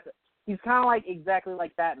darkness. He's kind of like exactly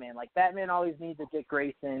like Batman. Like Batman always needs a Dick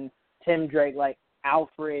Grayson, Tim Drake, like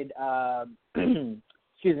Alfred, Catwoman,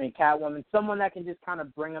 someone that can just kind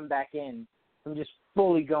of bring him back in from just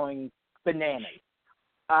fully going bananas.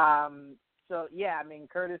 So yeah, I mean,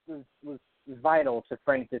 Curtis was vital to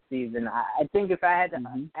Frank this season. I think if I had to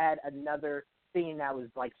add another scene that was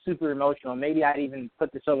like super emotional, maybe I'd even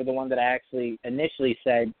put this over the one that I actually initially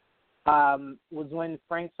said, was when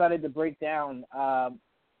Frank started to break down.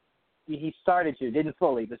 He didn't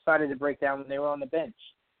fully, but started to break down when they were on the bench.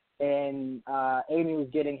 And Amy was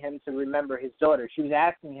getting him to remember his daughter. She was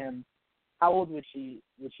asking him, how old would she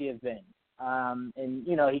have been? And,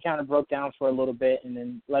 you know, he kind of broke down for a little bit and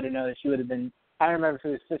then let her know that she would have been, I don't remember if it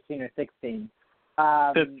was 15 or 16.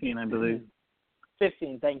 15, I believe.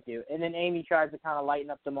 15, thank you. And then Amy tries to kind of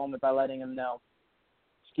lighten up the moment by letting him know,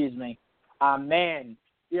 man,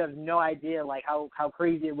 you have no idea like how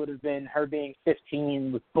crazy it would have been, her being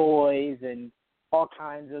 15 with boys and all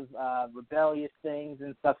kinds of rebellious things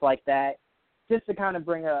and stuff like that, just to kind of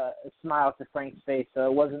bring a smile to Frank's face, so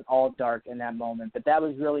it wasn't all dark in that moment. But that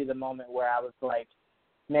was really the moment where I was like,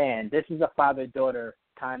 man, this is a father-daughter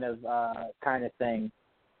kind of thing.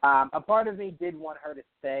 A part of me did want her to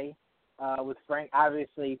stay with Frank.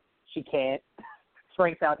 Obviously, she can't.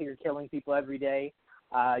 Frank's out here killing people every day.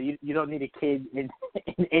 You don't need a kid in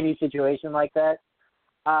any situation like that.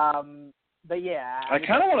 But yeah, I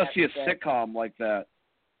kind of want to see a sitcom like that.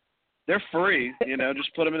 They're free, you know.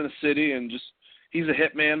 Just put him in the city, and just he's a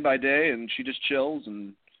hitman by day, and she just chills,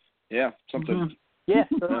 and something. Mm-hmm. Yeah,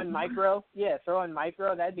 throw in Micro. Yeah, throw in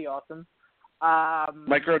Micro. That'd be awesome.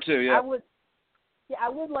 Micro too. Yeah. I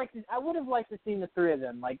would have liked to see the three of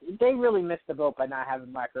them. Like, they really missed the boat by not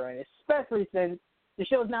having Micro in it, especially since the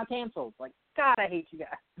show's now canceled. Like, God, I hate you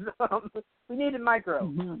guys. We needed Micro.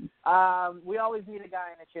 Mm-hmm. We always need a guy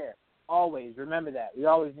in a chair. Always. Remember that. We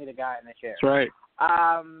always need a guy in a chair. That's right.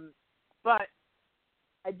 But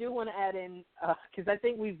I do want to add in, because I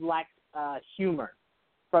think we've lacked humor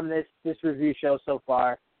from this review show so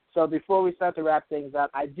far. So before we start to wrap things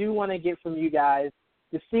up, I do want to get from you guys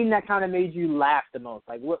the scene that kind of made you laugh the most.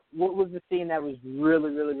 Like, what was the scene that was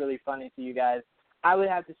really, really, really funny to you guys? I would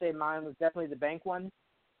have to say mine was definitely the bank one.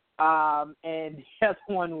 And the other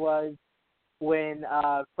one was when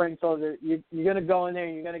Frank told her, you're going to go in there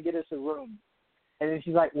and you're going to get us a room. And then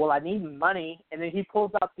she's like, well, I need money. And then he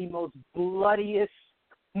pulls out the most bloodiest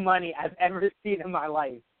money I've ever seen in my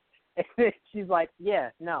life. And then she's like, yeah,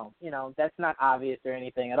 no, that's not obvious or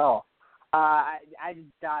anything at all. I just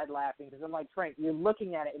died laughing because I'm like, Frank, you're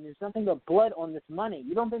looking at it and there's nothing but blood on this money.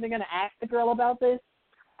 You don't think they're going to ask the girl about this?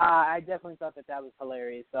 I definitely thought that was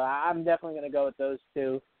hilarious. So I'm definitely going to go with those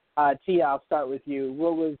two. Tia, I'll start with you.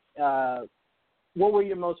 What were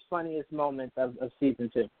your most funniest moments of season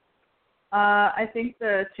 2? I think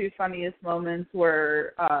the two funniest moments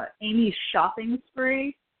were Amy's shopping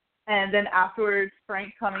spree, and then afterwards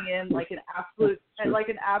Frank coming in like an absolute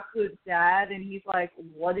dad, and he's like,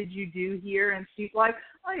 "What did you do here?" And she's like,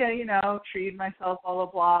 "Oh yeah, treated myself, blah blah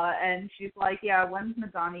blah." And she's like, "Yeah, when's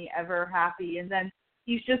Madani ever happy?" And then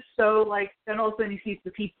he's just so like, then all of a sudden he sees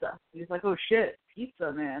the pizza. He's like, "Oh shit,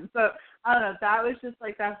 pizza, man." So I don't know. That was just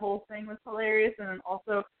like, that whole thing was hilarious, and then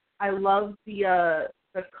also I love the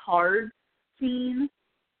card scene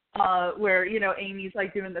where Amy's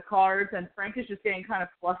like doing the cards and Frank is just getting kind of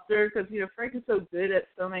flustered because Frank is so good at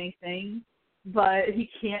so many things, but he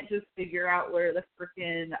can't just figure out where the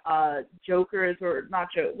freaking Joker is, or not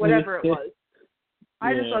Joker, whatever it was.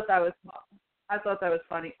 I just thought that was fun. I thought that was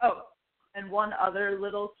funny. Oh, And one other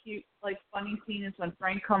little cute, like, funny scene is when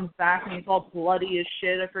Frank comes back and he's all bloody as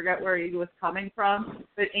shit. I forget where he was coming from.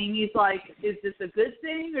 But Amy's like, is this a good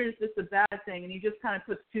thing or is this a bad thing? And he just kind of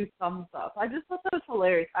puts 2 thumbs up. I just thought that was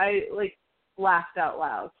hilarious. I, like, laughed out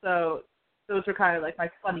loud. So those are kind of, like, my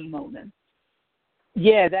funny moments.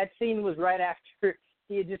 Yeah, that scene was right after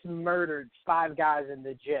he had just murdered 5 guys in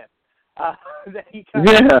the gym. That he comes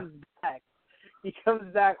back. He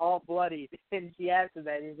comes back all bloody, and she asks him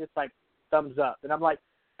that, and he's just like, thumbs up. And I'm like,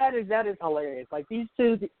 that is hilarious. Like, these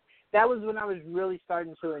two, that was when I was really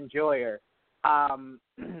starting to enjoy her. And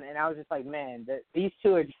I was just like, man, these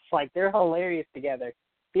two are just like, they're hilarious together.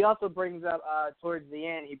 He also brings up, towards the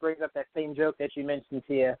end, he brings up that same joke that you mentioned,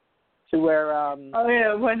 Tia, to where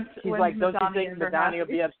when she's like, don't you think Madani will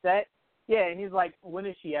be upset? Yeah, and he's like, when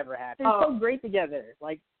is she ever happy? They're so great together.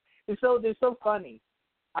 Like, they're so funny.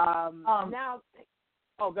 Now,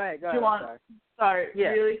 go ahead. Sorry,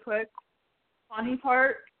 really quick. Funny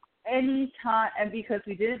part, anytime, and because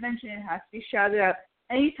we didn't mention it, has to be shouted out,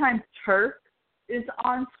 anytime Turk is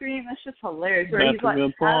on screen, that's just hilarious. Where That's he's like, a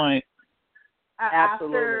good point.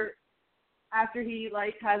 Absolutely. After he,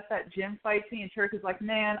 like, has that gym fight scene, and Turk is like,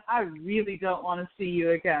 man, I really don't want to see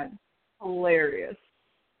you again. Hilarious.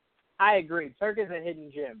 I agree. Turk is a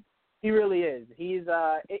hidden gem. He really is. He's,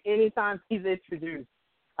 anytime he's introduced,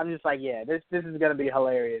 I'm just like, yeah, this is going to be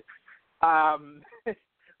hilarious.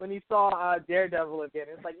 When he saw Daredevil again,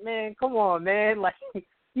 it's like, man, come on, man. Like,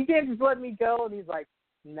 you can't just let me go. And he's like,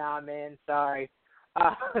 nah, man, sorry.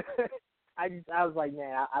 I was like,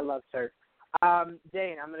 man, I love Turk.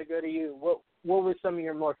 Dane, I'm going to go to you. What were some of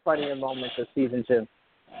your more funnier moments of season 2?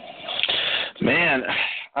 Man,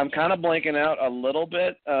 I'm kind of blanking out a little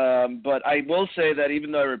bit, but I will say that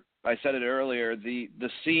even though I said it earlier, the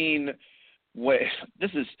scene where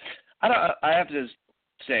I have to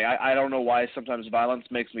say I don't know why sometimes violence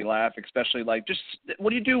makes me laugh, especially like just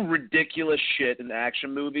when you do ridiculous shit in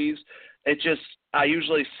action movies. I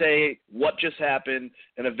usually say what just happened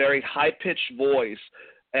in a very high pitched voice.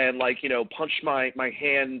 And, like, punch my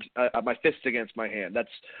hand, my fist against my hand.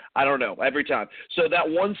 I don't know, every time. So that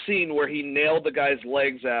one scene where he nailed the guy's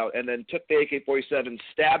legs out and then took the AK-47,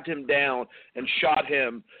 stabbed him down, and shot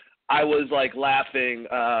him, I was, like, laughing,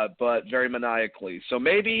 but very maniacally. So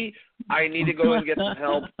maybe I need to go and get some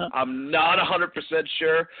help. I'm not 100%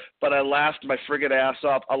 sure, but I laughed my friggin' ass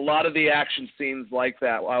off. A lot of the action scenes like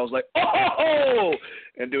that, I was like, oh,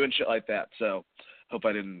 and doing shit like that. So hope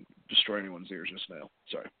I didn't destroy anyone's ears just now.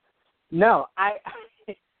 Sorry. No,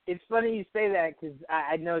 it's funny you say that because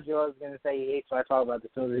I know Joel's going to say he hates when I talk about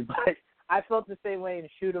this movie, but I felt the same way in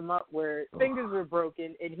Shoot 'Em Up where fingers were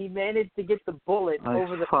broken and he managed to get the bullet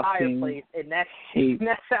over the fireplace, and that's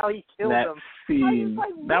how he killed him. Scene.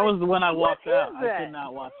 Like, that was when I walked out. That? I could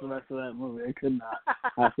not watch the rest of that movie. I could not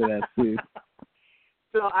after that scene.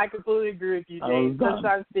 So I completely agree with you, Dave.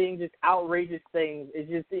 Sometimes seeing just outrageous things, it's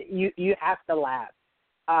just you have to laugh.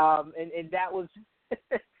 And that was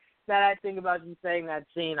that I think about you saying that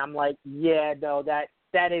scene. I'm like, yeah, no,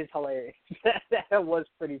 that is hilarious. that was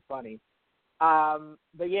pretty funny.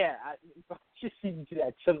 But yeah, I just need to do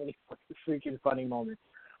that. So many freaking funny moments.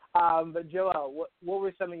 But Joel, what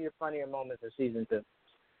were some of your funnier moments of season 2?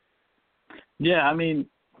 Yeah, I mean,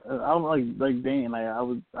 I'm like Dane. Like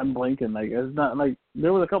I'm blanking. Like it's not like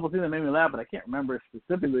there was a couple things that made me laugh, but I can't remember it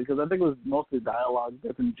specifically because I think it was mostly dialogue,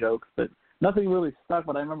 different jokes, but nothing really stuck.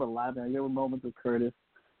 But I remember laughing. Like, there were moments with Curtis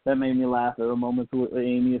that made me laugh. There were moments with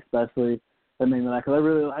Amy, especially, that made me laugh.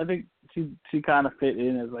 Because I think she kind of fit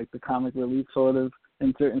in as like the comic relief sort of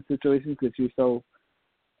in certain situations because she's so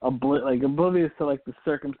oblivious to like the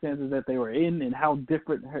circumstances that they were in and how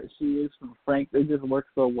different she is from Frank. They just work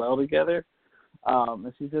so well together.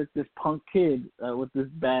 And she's like this punk kid with this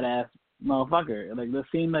badass motherfucker. Like the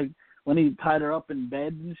scene, like when he tied her up in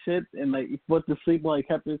bed and shit, and like he put to sleep while he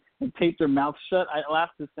kept her and taped her mouth shut. I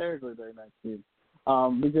laughed hysterically during that scene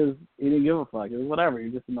because he didn't give a fuck. It was whatever. He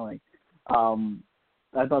was just annoying.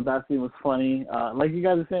 I thought that scene was funny. Like you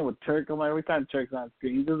guys are saying with Turk, I'm like, every time Turk's on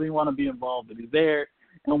screen, he doesn't even want to be involved, but he's there,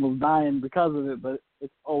 almost dying because of it. But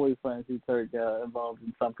it's always funny to see Turk involved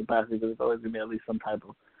in some capacity because it's always gonna be at least some type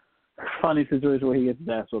of funny situation where he gets his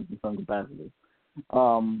ass whooped in some capacity.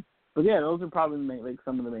 But yeah, those are probably like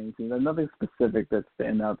some of the main scenes. There's nothing specific that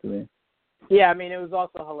stand out to me. Yeah, I mean, it was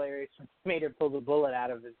also hilarious when he made her pull the bullet out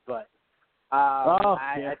of his butt.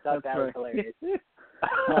 I thought that was hilarious.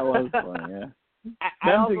 That was funny, yeah.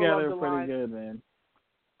 Them together are pretty good, man.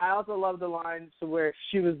 I also love the line to where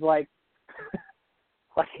she was like,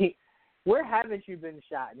 where haven't you been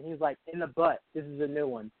shot? And he was like, in the butt. This is a new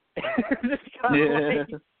one.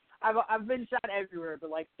 I've been shot everywhere, but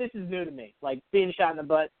like this is new to me. Like being shot in the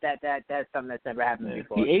butt, that's something that's never happened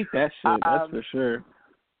before. He ate that shit. That's for sure.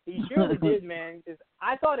 He surely did, man. Because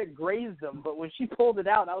I thought it grazed him, but when she pulled it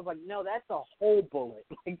out, I was like, no, that's a whole bullet.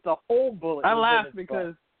 Like the whole bullet. I laughed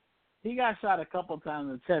because he got shot a couple times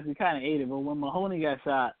in the chest. He kind of ate it, but when Mahoney got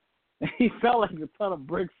shot, he felt like a ton of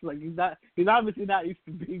bricks. Like he's obviously not used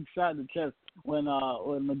to being shot in the chest. When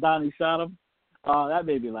Madani shot him, that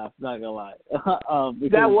made me laugh. Not gonna lie.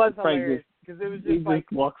 That was hilarious because it was just he like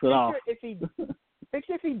just walks it off.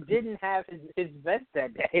 Picture if he didn't have his vest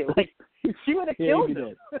that day. Like she would have killed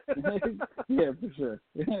him. Yeah, for sure.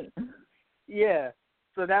 Yeah.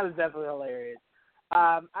 So that was definitely hilarious.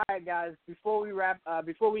 All right, guys. Before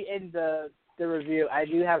we end the review, I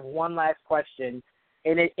do have one last question,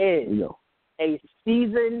 and it is a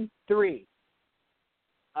season 3.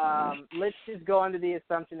 Let's just go under the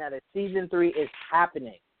assumption that a season 3 is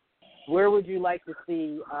happening. Where would you like to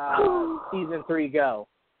see season 3 go?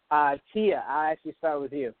 Tia, I'll actually start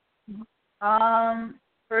with you.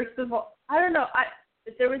 First of all, I don't know.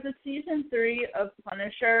 If there was a season 3 of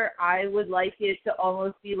Punisher, I would like it to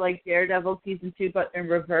almost be like Daredevil season 2, but in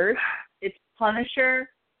reverse. It's Punisher,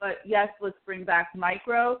 but yes, let's bring back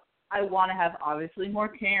Micro. I want to have obviously more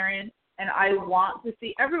Karen, and everyone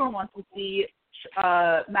wants to see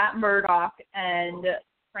Matt Murdock and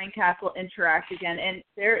Frank Castle interact again, and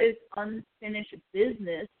there is unfinished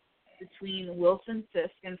business between Wilson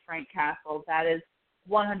Fisk and Frank Castle. That is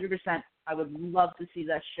 100%. I would love to see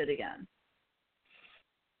that shit again.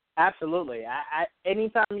 Absolutely. I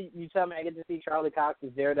anytime you tell me I get to see Charlie Cox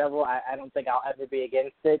as Daredevil, I don't think I'll ever be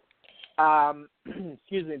against it.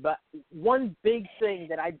 Excuse me, but one big thing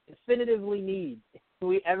that I definitively need if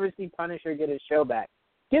we ever see Punisher get his show back,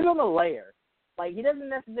 give him a lair. Like, he doesn't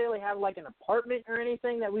necessarily have, like, an apartment or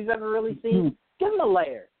anything that we've ever really seen. Give him a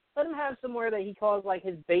lair. Let him have somewhere that he calls, like,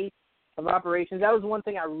 his base of operations. That was one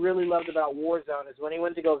thing I really loved about Warzone is when he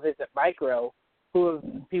went to go visit Micro, who are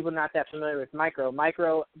people not that familiar with Micro.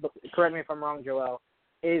 Micro, correct me if I'm wrong, Joel,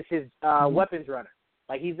 is his weapons runner.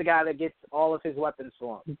 Like, he's the guy that gets all of his weapons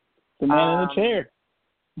for him. The man in the chair.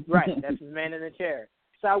 Right, that's his man in the chair.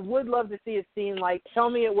 So I would love to see a scene like, tell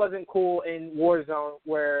me it wasn't cool in Warzone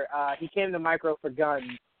where he came to Micro for guns.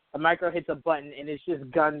 A Micro hits a button and it's just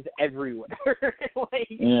guns everywhere. Like,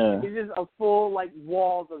 it's just a full, like,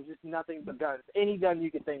 walls of just nothing but guns. Any gun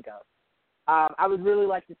you could think of. I would really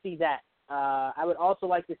like to see that. I would also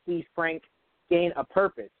like to see Frank gain a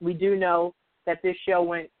purpose. We do know that this show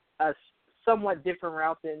went a somewhat different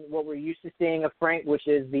route than what we're used to seeing of Frank, which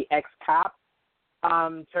is the ex-cop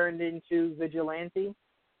turned into vigilante.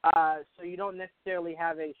 So you don't necessarily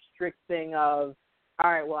have a strict thing of,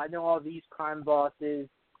 all right, well, I know all these crime bosses,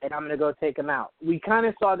 and I'm going to go take them out. We kind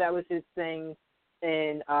of saw that was his thing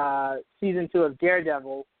in season 2 of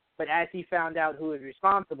Daredevil, but as he found out who was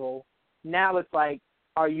responsible, now it's like,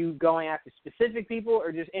 are you going after specific people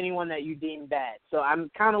or just anyone that you deem bad? So I'm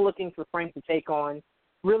kind of looking for Frank to take on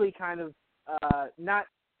really kind of, not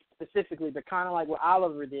specifically, but kind of like what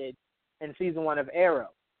Oliver did in season 1 of Arrow.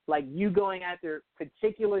 Like you going after a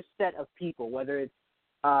particular set of people, whether it's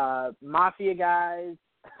mafia guys,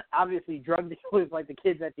 obviously drug dealers like the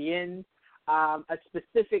kids at the end, a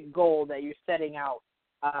specific goal that you're setting out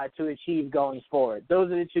to achieve going forward.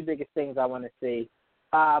 Those are the 2 biggest things I want to see.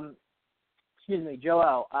 Excuse me,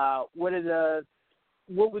 Joel, what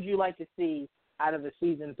would you like to see out of a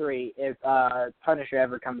season 3 if Punisher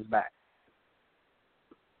ever comes back?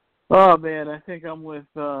 Oh man, I think I'm with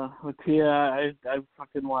Tia. I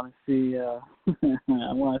fucking want to see. I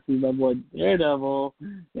want to see my boy Daredevil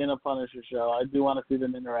in a Punisher show. I do want to see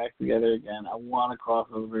them interact together again. I want to cross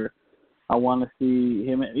over. I want to see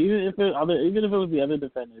him, even if it was the other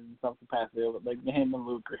defenders in some capacity, like him and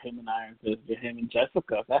Luke or him and Iron Fist or him and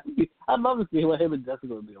Jessica. I'd love to see what him and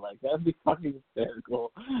Jessica would be like. That'd be fucking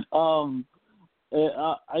hysterical.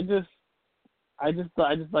 I just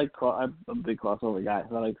like I'm a big crossover guy.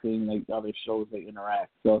 So I like seeing like other shows that interact.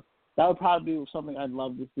 So that would probably be something I'd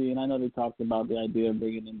love to see. And I know they talked about the idea of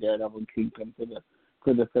bringing in Daredevil and Kingpin for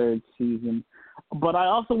the 3rd season. But I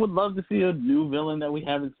also would love to see a new villain that we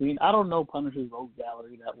haven't seen. I don't know Punisher's rogue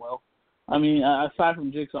gallery that well. I mean, aside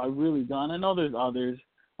from Jigsaw, I really don't. I know there's others.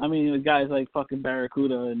 I mean, the guys like fucking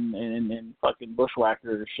Barracuda and fucking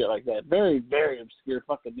Bushwhacker or shit like that. Very, very obscure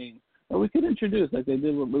fucking names that we could introduce like they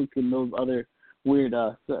did with Luke and those other weird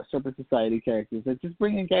Serpent Society characters. Like, just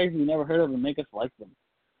bring in characters you never heard of and make us like them.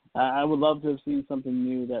 I would love to have seen something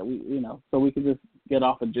new that we, so we could just get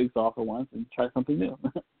off of Jigsaw for once and try something new.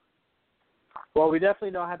 Well, we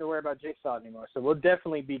definitely don't have to worry about Jigsaw anymore, so we'll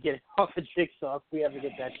definitely be getting off of Jigsaw if we ever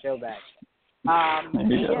get that show back.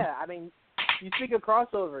 Yeah, I mean, you speak of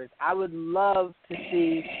crossovers, I would love to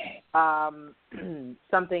see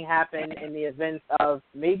something happen in the events of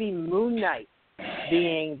maybe Moon Knight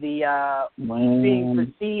being being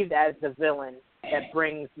perceived as the villain that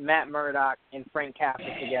brings Matt Murdock and Frank Castle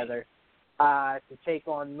together to take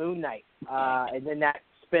on Moon Knight, and then that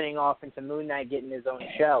spinning off into Moon Knight getting his own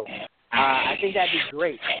show. I think that'd be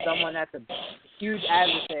great. Someone that's a huge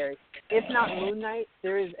adversary. If not Moon Knight,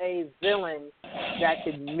 there is a villain that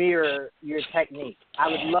could mirror your technique. I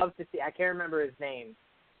would love to see. I can't remember his name,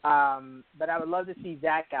 but I would love to see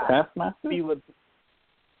that guy. Taskmaster?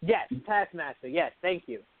 Yes, Taskmaster. Yes, thank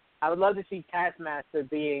you. I would love to see Taskmaster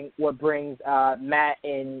being what brings Matt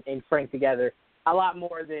and Frank together a lot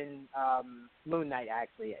more than Moon Knight,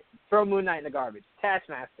 actually. Throw Moon Knight in the garbage.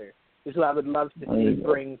 Taskmaster is who I would love to see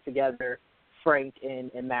bring together Frank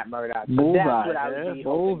and Matt Murdock. So that's what I would be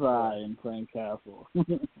Bullseye and Frank Castle.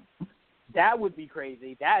 That would be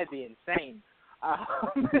crazy. That would be insane. I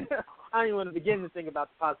don't even want to begin to think about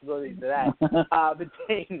the possibilities of that. But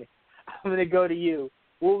Dane, I'm going to go to you.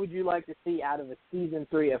 What would you like to see out of a season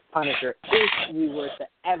 3 of Punisher if we were to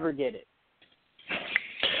ever get it?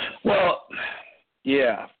 Well,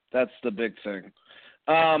 yeah, that's the big thing.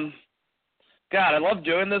 God, I love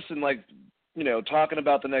doing this and talking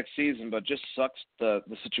about the next season, but just sucks the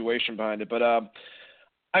situation behind it. But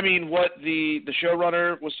I mean, what the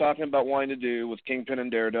showrunner was talking about wanting to do with Kingpin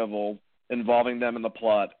and Daredevil, involving them in the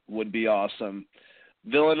plot, would be awesome.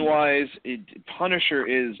 Villain-wise, Punisher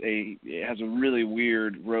has a really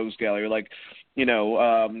weird rogues gallery.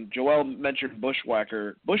 Joel mentioned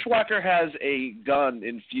Bushwhacker. Bushwhacker has a gun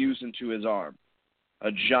infused into his arm, a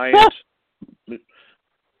giant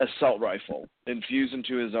assault rifle infused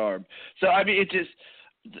into his arm. So I mean,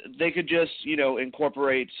 they could just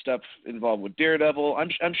incorporate stuff involved with Daredevil.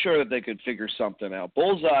 I'm sure that they could figure something out.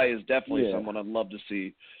 Bullseye is definitely someone I'd love to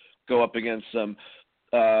see go up against them.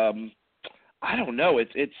 I don't know.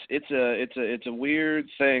 It's a weird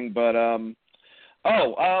thing, but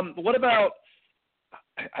what about?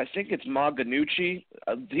 I think it's Mob Ganucci.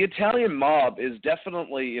 The Italian Mob is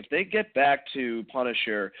definitely, if they get back to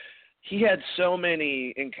Punisher, he had so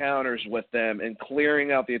many encounters with them and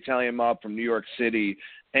clearing out the Italian Mob from New York City,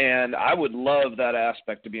 and I would love that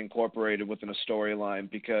aspect to be incorporated within a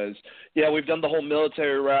storyline because, we've done the whole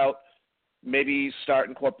military route. Maybe start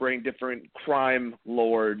incorporating different crime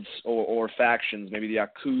lords or factions, maybe the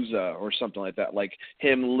Yakuza or something like that, like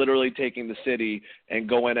him literally taking the city and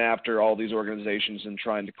going after all these organizations and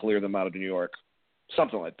trying to clear them out of New York.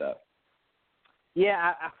 Something like that.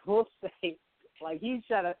 Yeah, I will say, he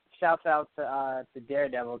shouts out to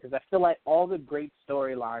Daredevil because I feel like all the great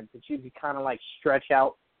storylines that you could kind of stretch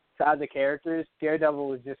out to other characters, Daredevil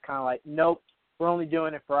was just kind of nope, we're only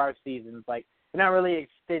doing it for our seasons. We're not really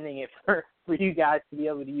extending it for you guys to be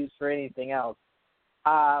able to use for anything else.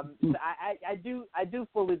 So I do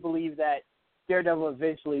fully believe that Daredevil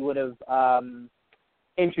eventually would have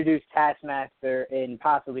introduced Taskmaster and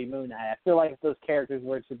possibly Moon Knight. I feel like if those characters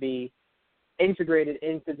were to be integrated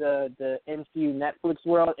into the MCU Netflix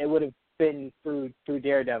world, it would have been through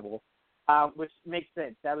Daredevil, which makes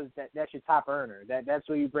sense. That's your top earner. That's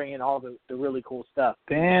where you bring in all the really cool stuff.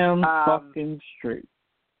 Damn fucking straight.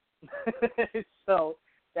 So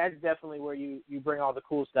that's definitely where you bring all the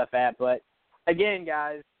cool stuff at. But again,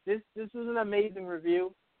 guys, this was an amazing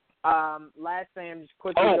review. Last thing, I'm just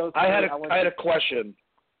quickly go through. I had a question.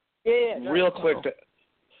 Yeah. Real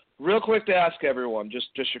quick to ask everyone, just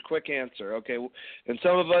your quick answer, okay? And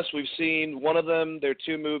some of us, we've seen one of them. There are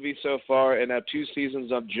 2 movies so far, and have 2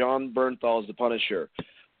 seasons of Jon Bernthal's The Punisher.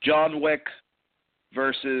 John Wick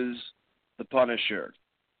versus The Punisher.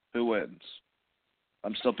 Who wins?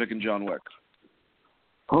 I'm still picking John Wick.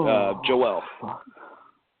 Joel.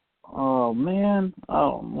 Oh man.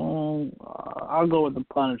 I'll go with The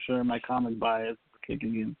Punisher. My comic bias is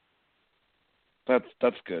kicking in.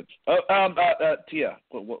 That's good. Tia,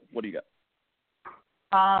 what do you got?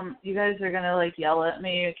 You guys are gonna yell at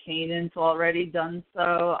me. Kanan's already done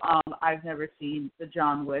so. I've never seen the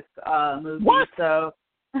John Wick movie, so.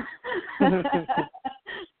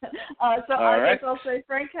 I guess I'll say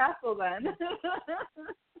Frank Castle then.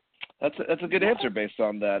 That's a good answer based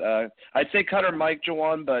on that. I'd say Cutter Mike,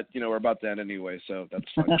 Jawan, but we're about to end anyway, so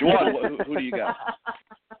that's fine. Jawan, who do you got?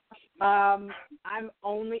 I'm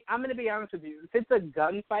going to be honest with you. If it's a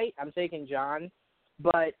gunfight, I'm taking John.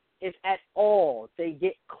 But if at all they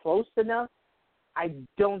get close enough, I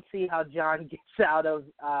don't see how John gets out of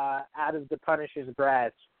the Punisher's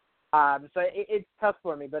grasp. So it's tough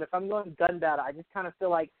for me. But if I'm going gun battle, I just kind of feel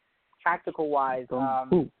like tactical-wise,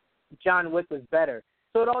 John Wick was better.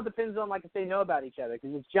 So it all depends on if they know about each other.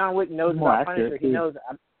 Because if John Wick knows about Punisher, he knows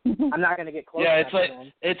I'm not going to get close. Yeah, enough to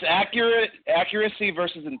him. it's accuracy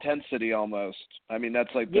versus intensity almost. I mean, that's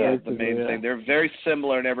like the main thing. They're very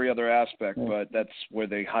similar in every other aspect, but that's where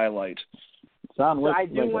they highlight. So I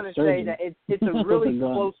do want to say that it's a really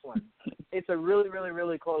close one. It's a really, really,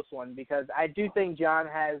 really close one because I do think John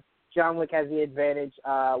Wick has the advantage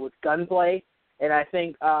with gunplay, and I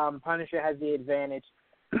think Punisher has the advantage.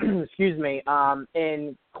 excuse me,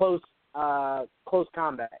 in close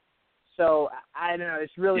combat. So I don't know.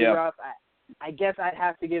 It's really rough. I guess I'd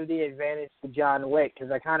have to give the advantage to John Wick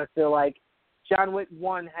because I kind of feel like John Wick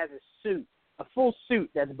 1 has a full suit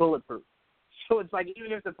that's bulletproof. So it's like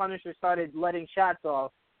even if the Punisher started letting shots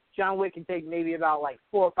off, John Wick can take maybe about like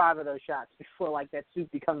 4 or 5 of those shots before like that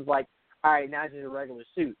suit becomes like, all right, now it's just a regular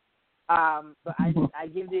suit. But I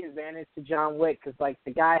give the advantage to John Wick because like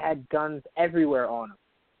the guy had guns everywhere on him.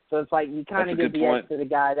 So it's like you kind of give the edge to the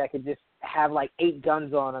guy that could just have like 8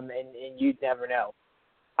 guns on him and you'd never know.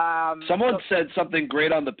 Someone said something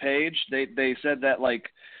great on the page. They said that like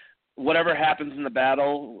whatever happens in the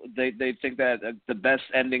battle, they think that the best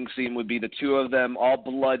ending scene would be the 2 of them all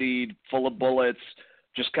bloodied, full of bullets,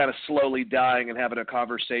 just kind of slowly dying and having a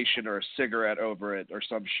conversation or a cigarette over it or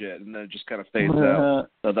some shit, and then it just kind of fades out.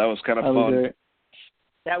 So that was kind of fun. Great.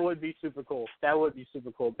 That would be super cool.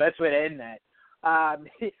 Best way to end that. I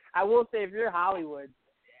will say, if you're Hollywood,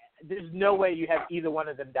 there's no way you have either one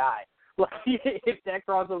of them die. Like, if that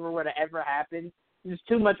crossover were to ever happen, there's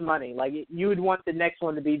too much money. Like, you would want the next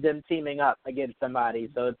one to be them teaming up against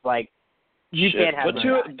somebody. So it's like, you can't have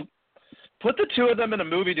Put the 2 of them in a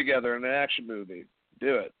movie together, in an action movie.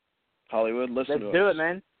 Do it. Hollywood, listen to us. Let's do it,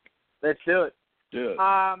 man. Let's do it. Do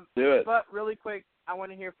it. But really quick, I want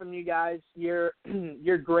to hear from you guys your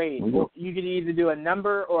grade. You could either do a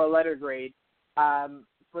number or a letter grade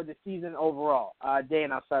for the season overall.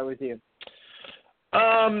 Dan, I'll start with you.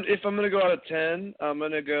 If I'm going to go out of 10, I'm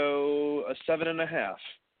going to go a 7.5.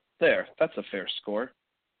 There, that's a fair score.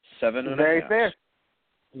 7.5. Very fair.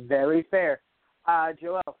 Very fair.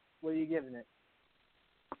 Joel, what are you giving it?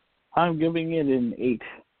 I'm giving it an 8.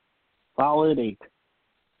 Solid 8.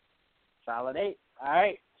 Solid 8. All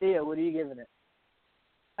right. Tia, what are you giving it?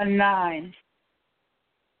 A 9.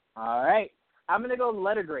 All right. I'm going to go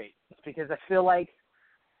letter grade because I feel like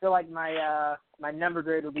my number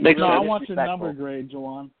grade will be No, I want your number grade,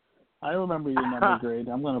 Joanne. I remember your number grade.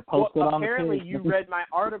 I'm going to post it on the page. Apparently you read my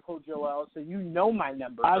article, Joel, so you know my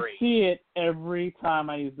number grade. I see it every time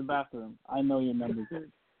I use the bathroom. I know your number grade.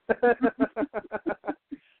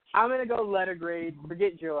 I'm going to go letter grade.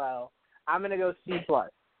 Forget Joel. I'm going to go C+.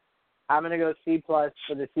 I'm going to go C+ for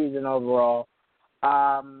the season overall.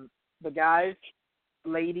 But guys,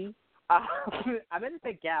 lady, I meant to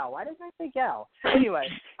say gal. Why did I say gal? Anyway.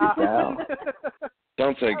 Gal.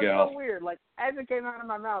 Don't say gal. That was so weird. Like, as it came out of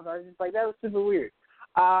my mouth, I was just like, that was super weird.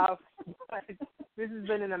 This has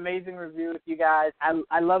been an amazing review with you guys.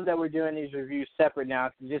 I love that we're doing these reviews separate now.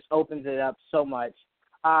 It just opens it up so much.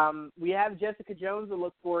 We have Jessica Jones to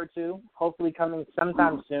look forward to, hopefully coming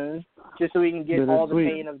sometime soon, just so we can get all the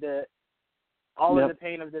pain of the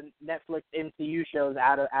Netflix MCU shows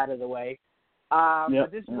out of the way.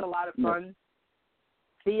 But this is a lot of fun.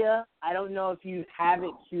 Thea, I don't know if you have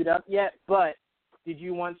it queued up yet, but did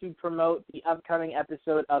you want to promote the upcoming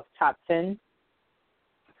episode of Top 10?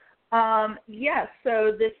 Yes.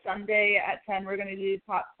 So this Sunday at 10, we're going to do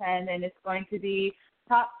Top 10, and it's going to be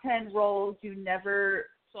Top 10 roles you never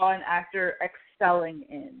saw an actor excelling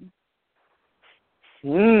in.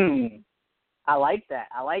 I like that.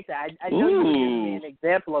 I know you can give me an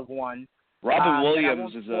example of one. Robin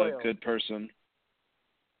Williams is a good person.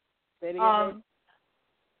 Say it again.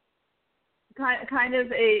 Kind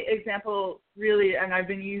of a example, really, and I've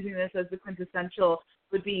been using this as the quintessential,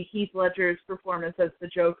 would be Heath Ledger's performance as the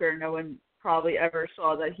Joker. No one probably ever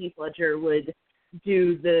saw that Heath Ledger would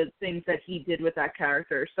do the things that he did with that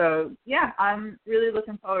character. So, yeah, I'm really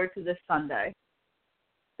looking forward to this Sunday.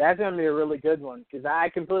 That's going to be a really good one because I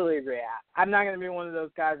completely agree. I'm not going to be one of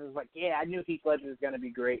those guys who's like, yeah, I knew Heath Ledger was going to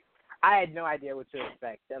be great. I had no idea what to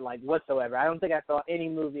expect, whatsoever. I don't think I saw any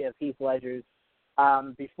movie of Heath Ledger's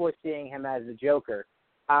before seeing him as the Joker.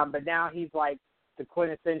 But now he's like the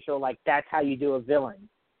quintessential, like, that's how you do a villain.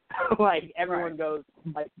 Like, everyone goes,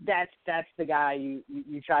 like, that's the guy you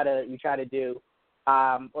try to do.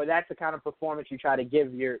 Or that's the kind of performance you try to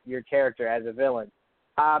give your character as a villain.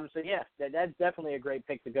 So, yeah, that's definitely a great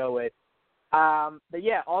pick to go with. But,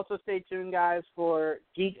 yeah, also stay tuned, guys, for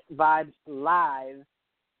Geek Vibes Live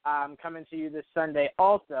coming to you this Sunday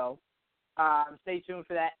also. Stay tuned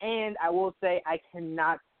for that. And I will say I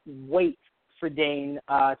cannot wait for Dane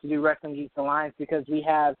to do Wrestling Geeks Alliance because we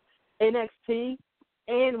have NXT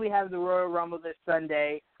And we have the Royal Rumble this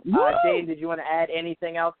Sunday. Woo! Dane, did you want to add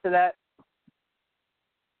anything else to that?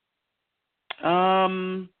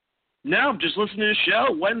 No, just listen to the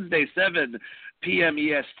show. Wednesday, 7 p.m.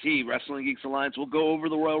 EST, Wrestling Geeks Alliance. We'll go over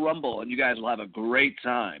the Royal Rumble, and you guys will have a great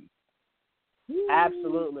time.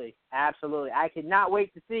 Absolutely. Absolutely. I cannot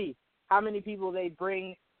wait to see how many people they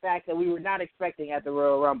bring back that we were not expecting at the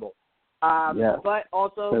Royal Rumble. But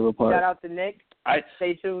also, shout out to Nick.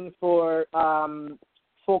 Stay tuned for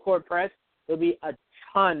Full Court Press. There'll be a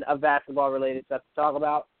ton of basketball-related stuff to talk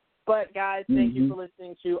about. But, guys, thank you for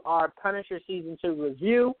listening to our Punisher Season 2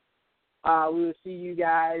 review. We will see you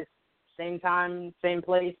guys same time, same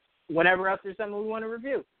place, whenever else there's something we want to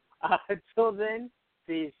review. Until then,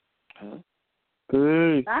 peace.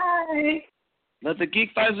 Peace. Bye. Let the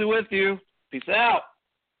Geekvibes be with you. Peace out.